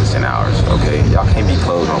inconsistent hours. Okay, y'all can't be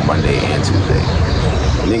closed on Monday and Tuesday.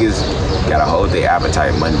 Niggas gotta hold their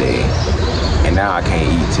appetite Monday, and now I can't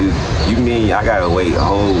eat too. You mean I gotta wait a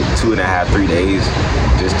whole 2.5, 3 days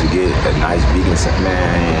just to get a nice vegan sandwich?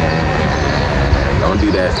 Man, don't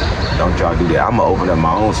do that. Don't y'all do that. I'ma open up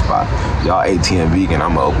my own spot. Y'all ATM vegan,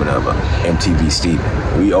 I'ma open up a MTV Steven.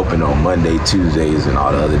 We open on Monday, Tuesdays, and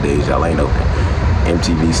all the other days y'all ain't open.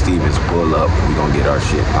 MTV Stevens, pull up. We gonna get our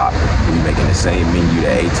shit poppin'. We making the same menu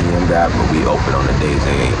that ATM got, but we open on the days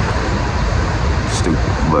they ain't. Stupid,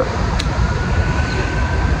 but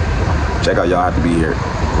check out Y'all Have to Be Here.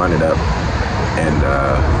 Run it up, and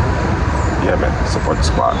yeah, man, support the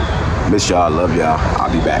squad. Miss y'all, love y'all.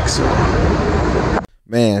 I'll be back soon.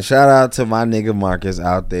 Man, shout out to my nigga Marcus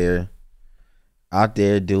out there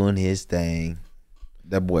doing his thing.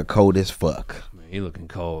 That boy cold as fuck. Man, he looking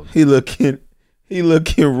cold. He looking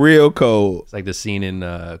real cold. It's like the scene in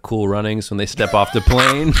Cool Runnings when they step off the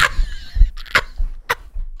plane.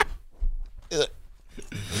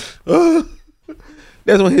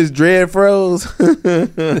 That's when his dread froze.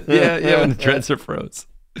 yeah, when the dreads are froze.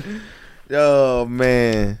 Oh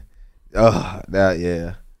man. Oh, that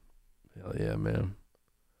yeah. Hell yeah, man.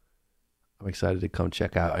 I'm excited to come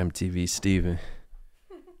check out MTV Steven.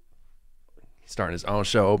 He's starting his own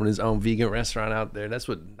show, opening his own vegan restaurant out there. That's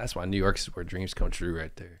why New York's where dreams come true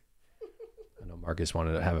right there. I know Marcus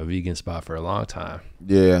wanted to have a vegan spot for a long time.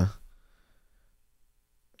 Yeah.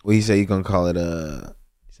 Well, he said he's gonna call it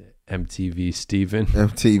He said MTV Steven.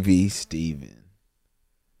 MTV Steven.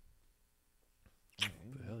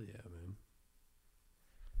 Hell yeah, man.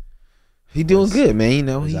 He doing good, man. You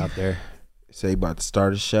know, He's he out there. say he about to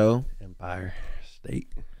start a show. Empire State.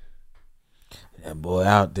 That boy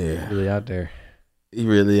out there. Really out there. He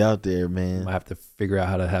really out there, man. I have to figure out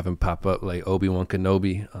how to have him pop up like Obi-Wan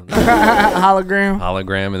Kenobi on the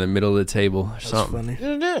Hologram in the middle of the table or something.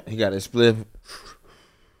 Funny. He got a split.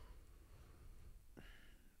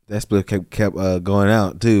 That split kept going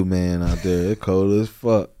out too, man. Out there, it's cold as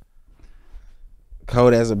fuck.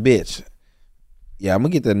 Cold as a bitch. Yeah, I'm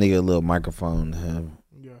gonna get that nigga a little microphone to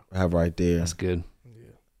have right there. That's good.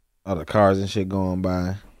 All the cars and shit going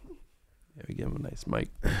by. Yeah, we give him a nice mic.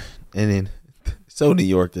 And then, so New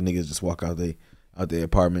York, the niggas just walk out their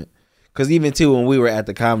apartment. Cause even too, when we were at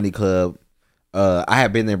the comedy club, I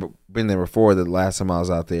had been there before the last time I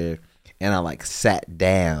was out there, and I like sat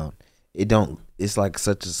down. It's like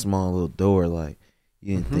such a small little door. Like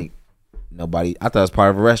you didn't think nobody. I thought it was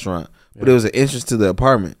part of a restaurant, but it was an entrance to the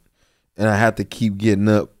apartment, and I had to keep getting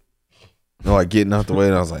up. Like getting out the way,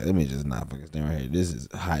 and I was like, let me just not fucking stand right here. This is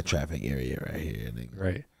a high traffic area right here, nigga.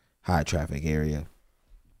 Right. High traffic area.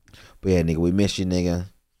 But yeah, nigga, we miss you, nigga.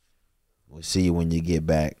 We'll see you when you get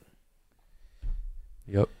back.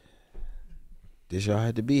 Yep. This y'all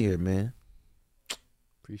had to be here, man.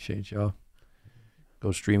 Appreciate y'all.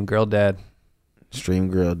 Go stream Girl Dad. Stream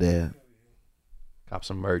Girl Dad. Cop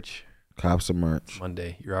some merch. Cop some merch.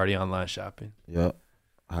 Monday. You're already online shopping. Yep.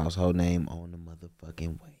 Household name on the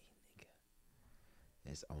motherfucking way.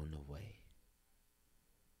 It's on the way.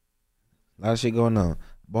 A lot of shit going on.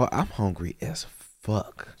 Boy, I'm hungry as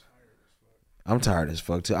fuck. I'm tired as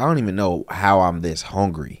fuck too. I don't even know how I'm this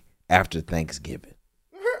hungry after Thanksgiving.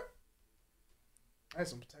 I had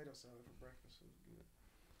some potato salad for breakfast.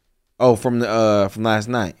 Oh, from last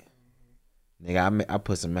night. Nigga, I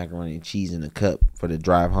put some macaroni and cheese in the cup for the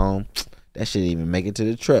drive home. That shit didn't even make it to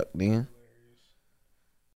the truck, nigga.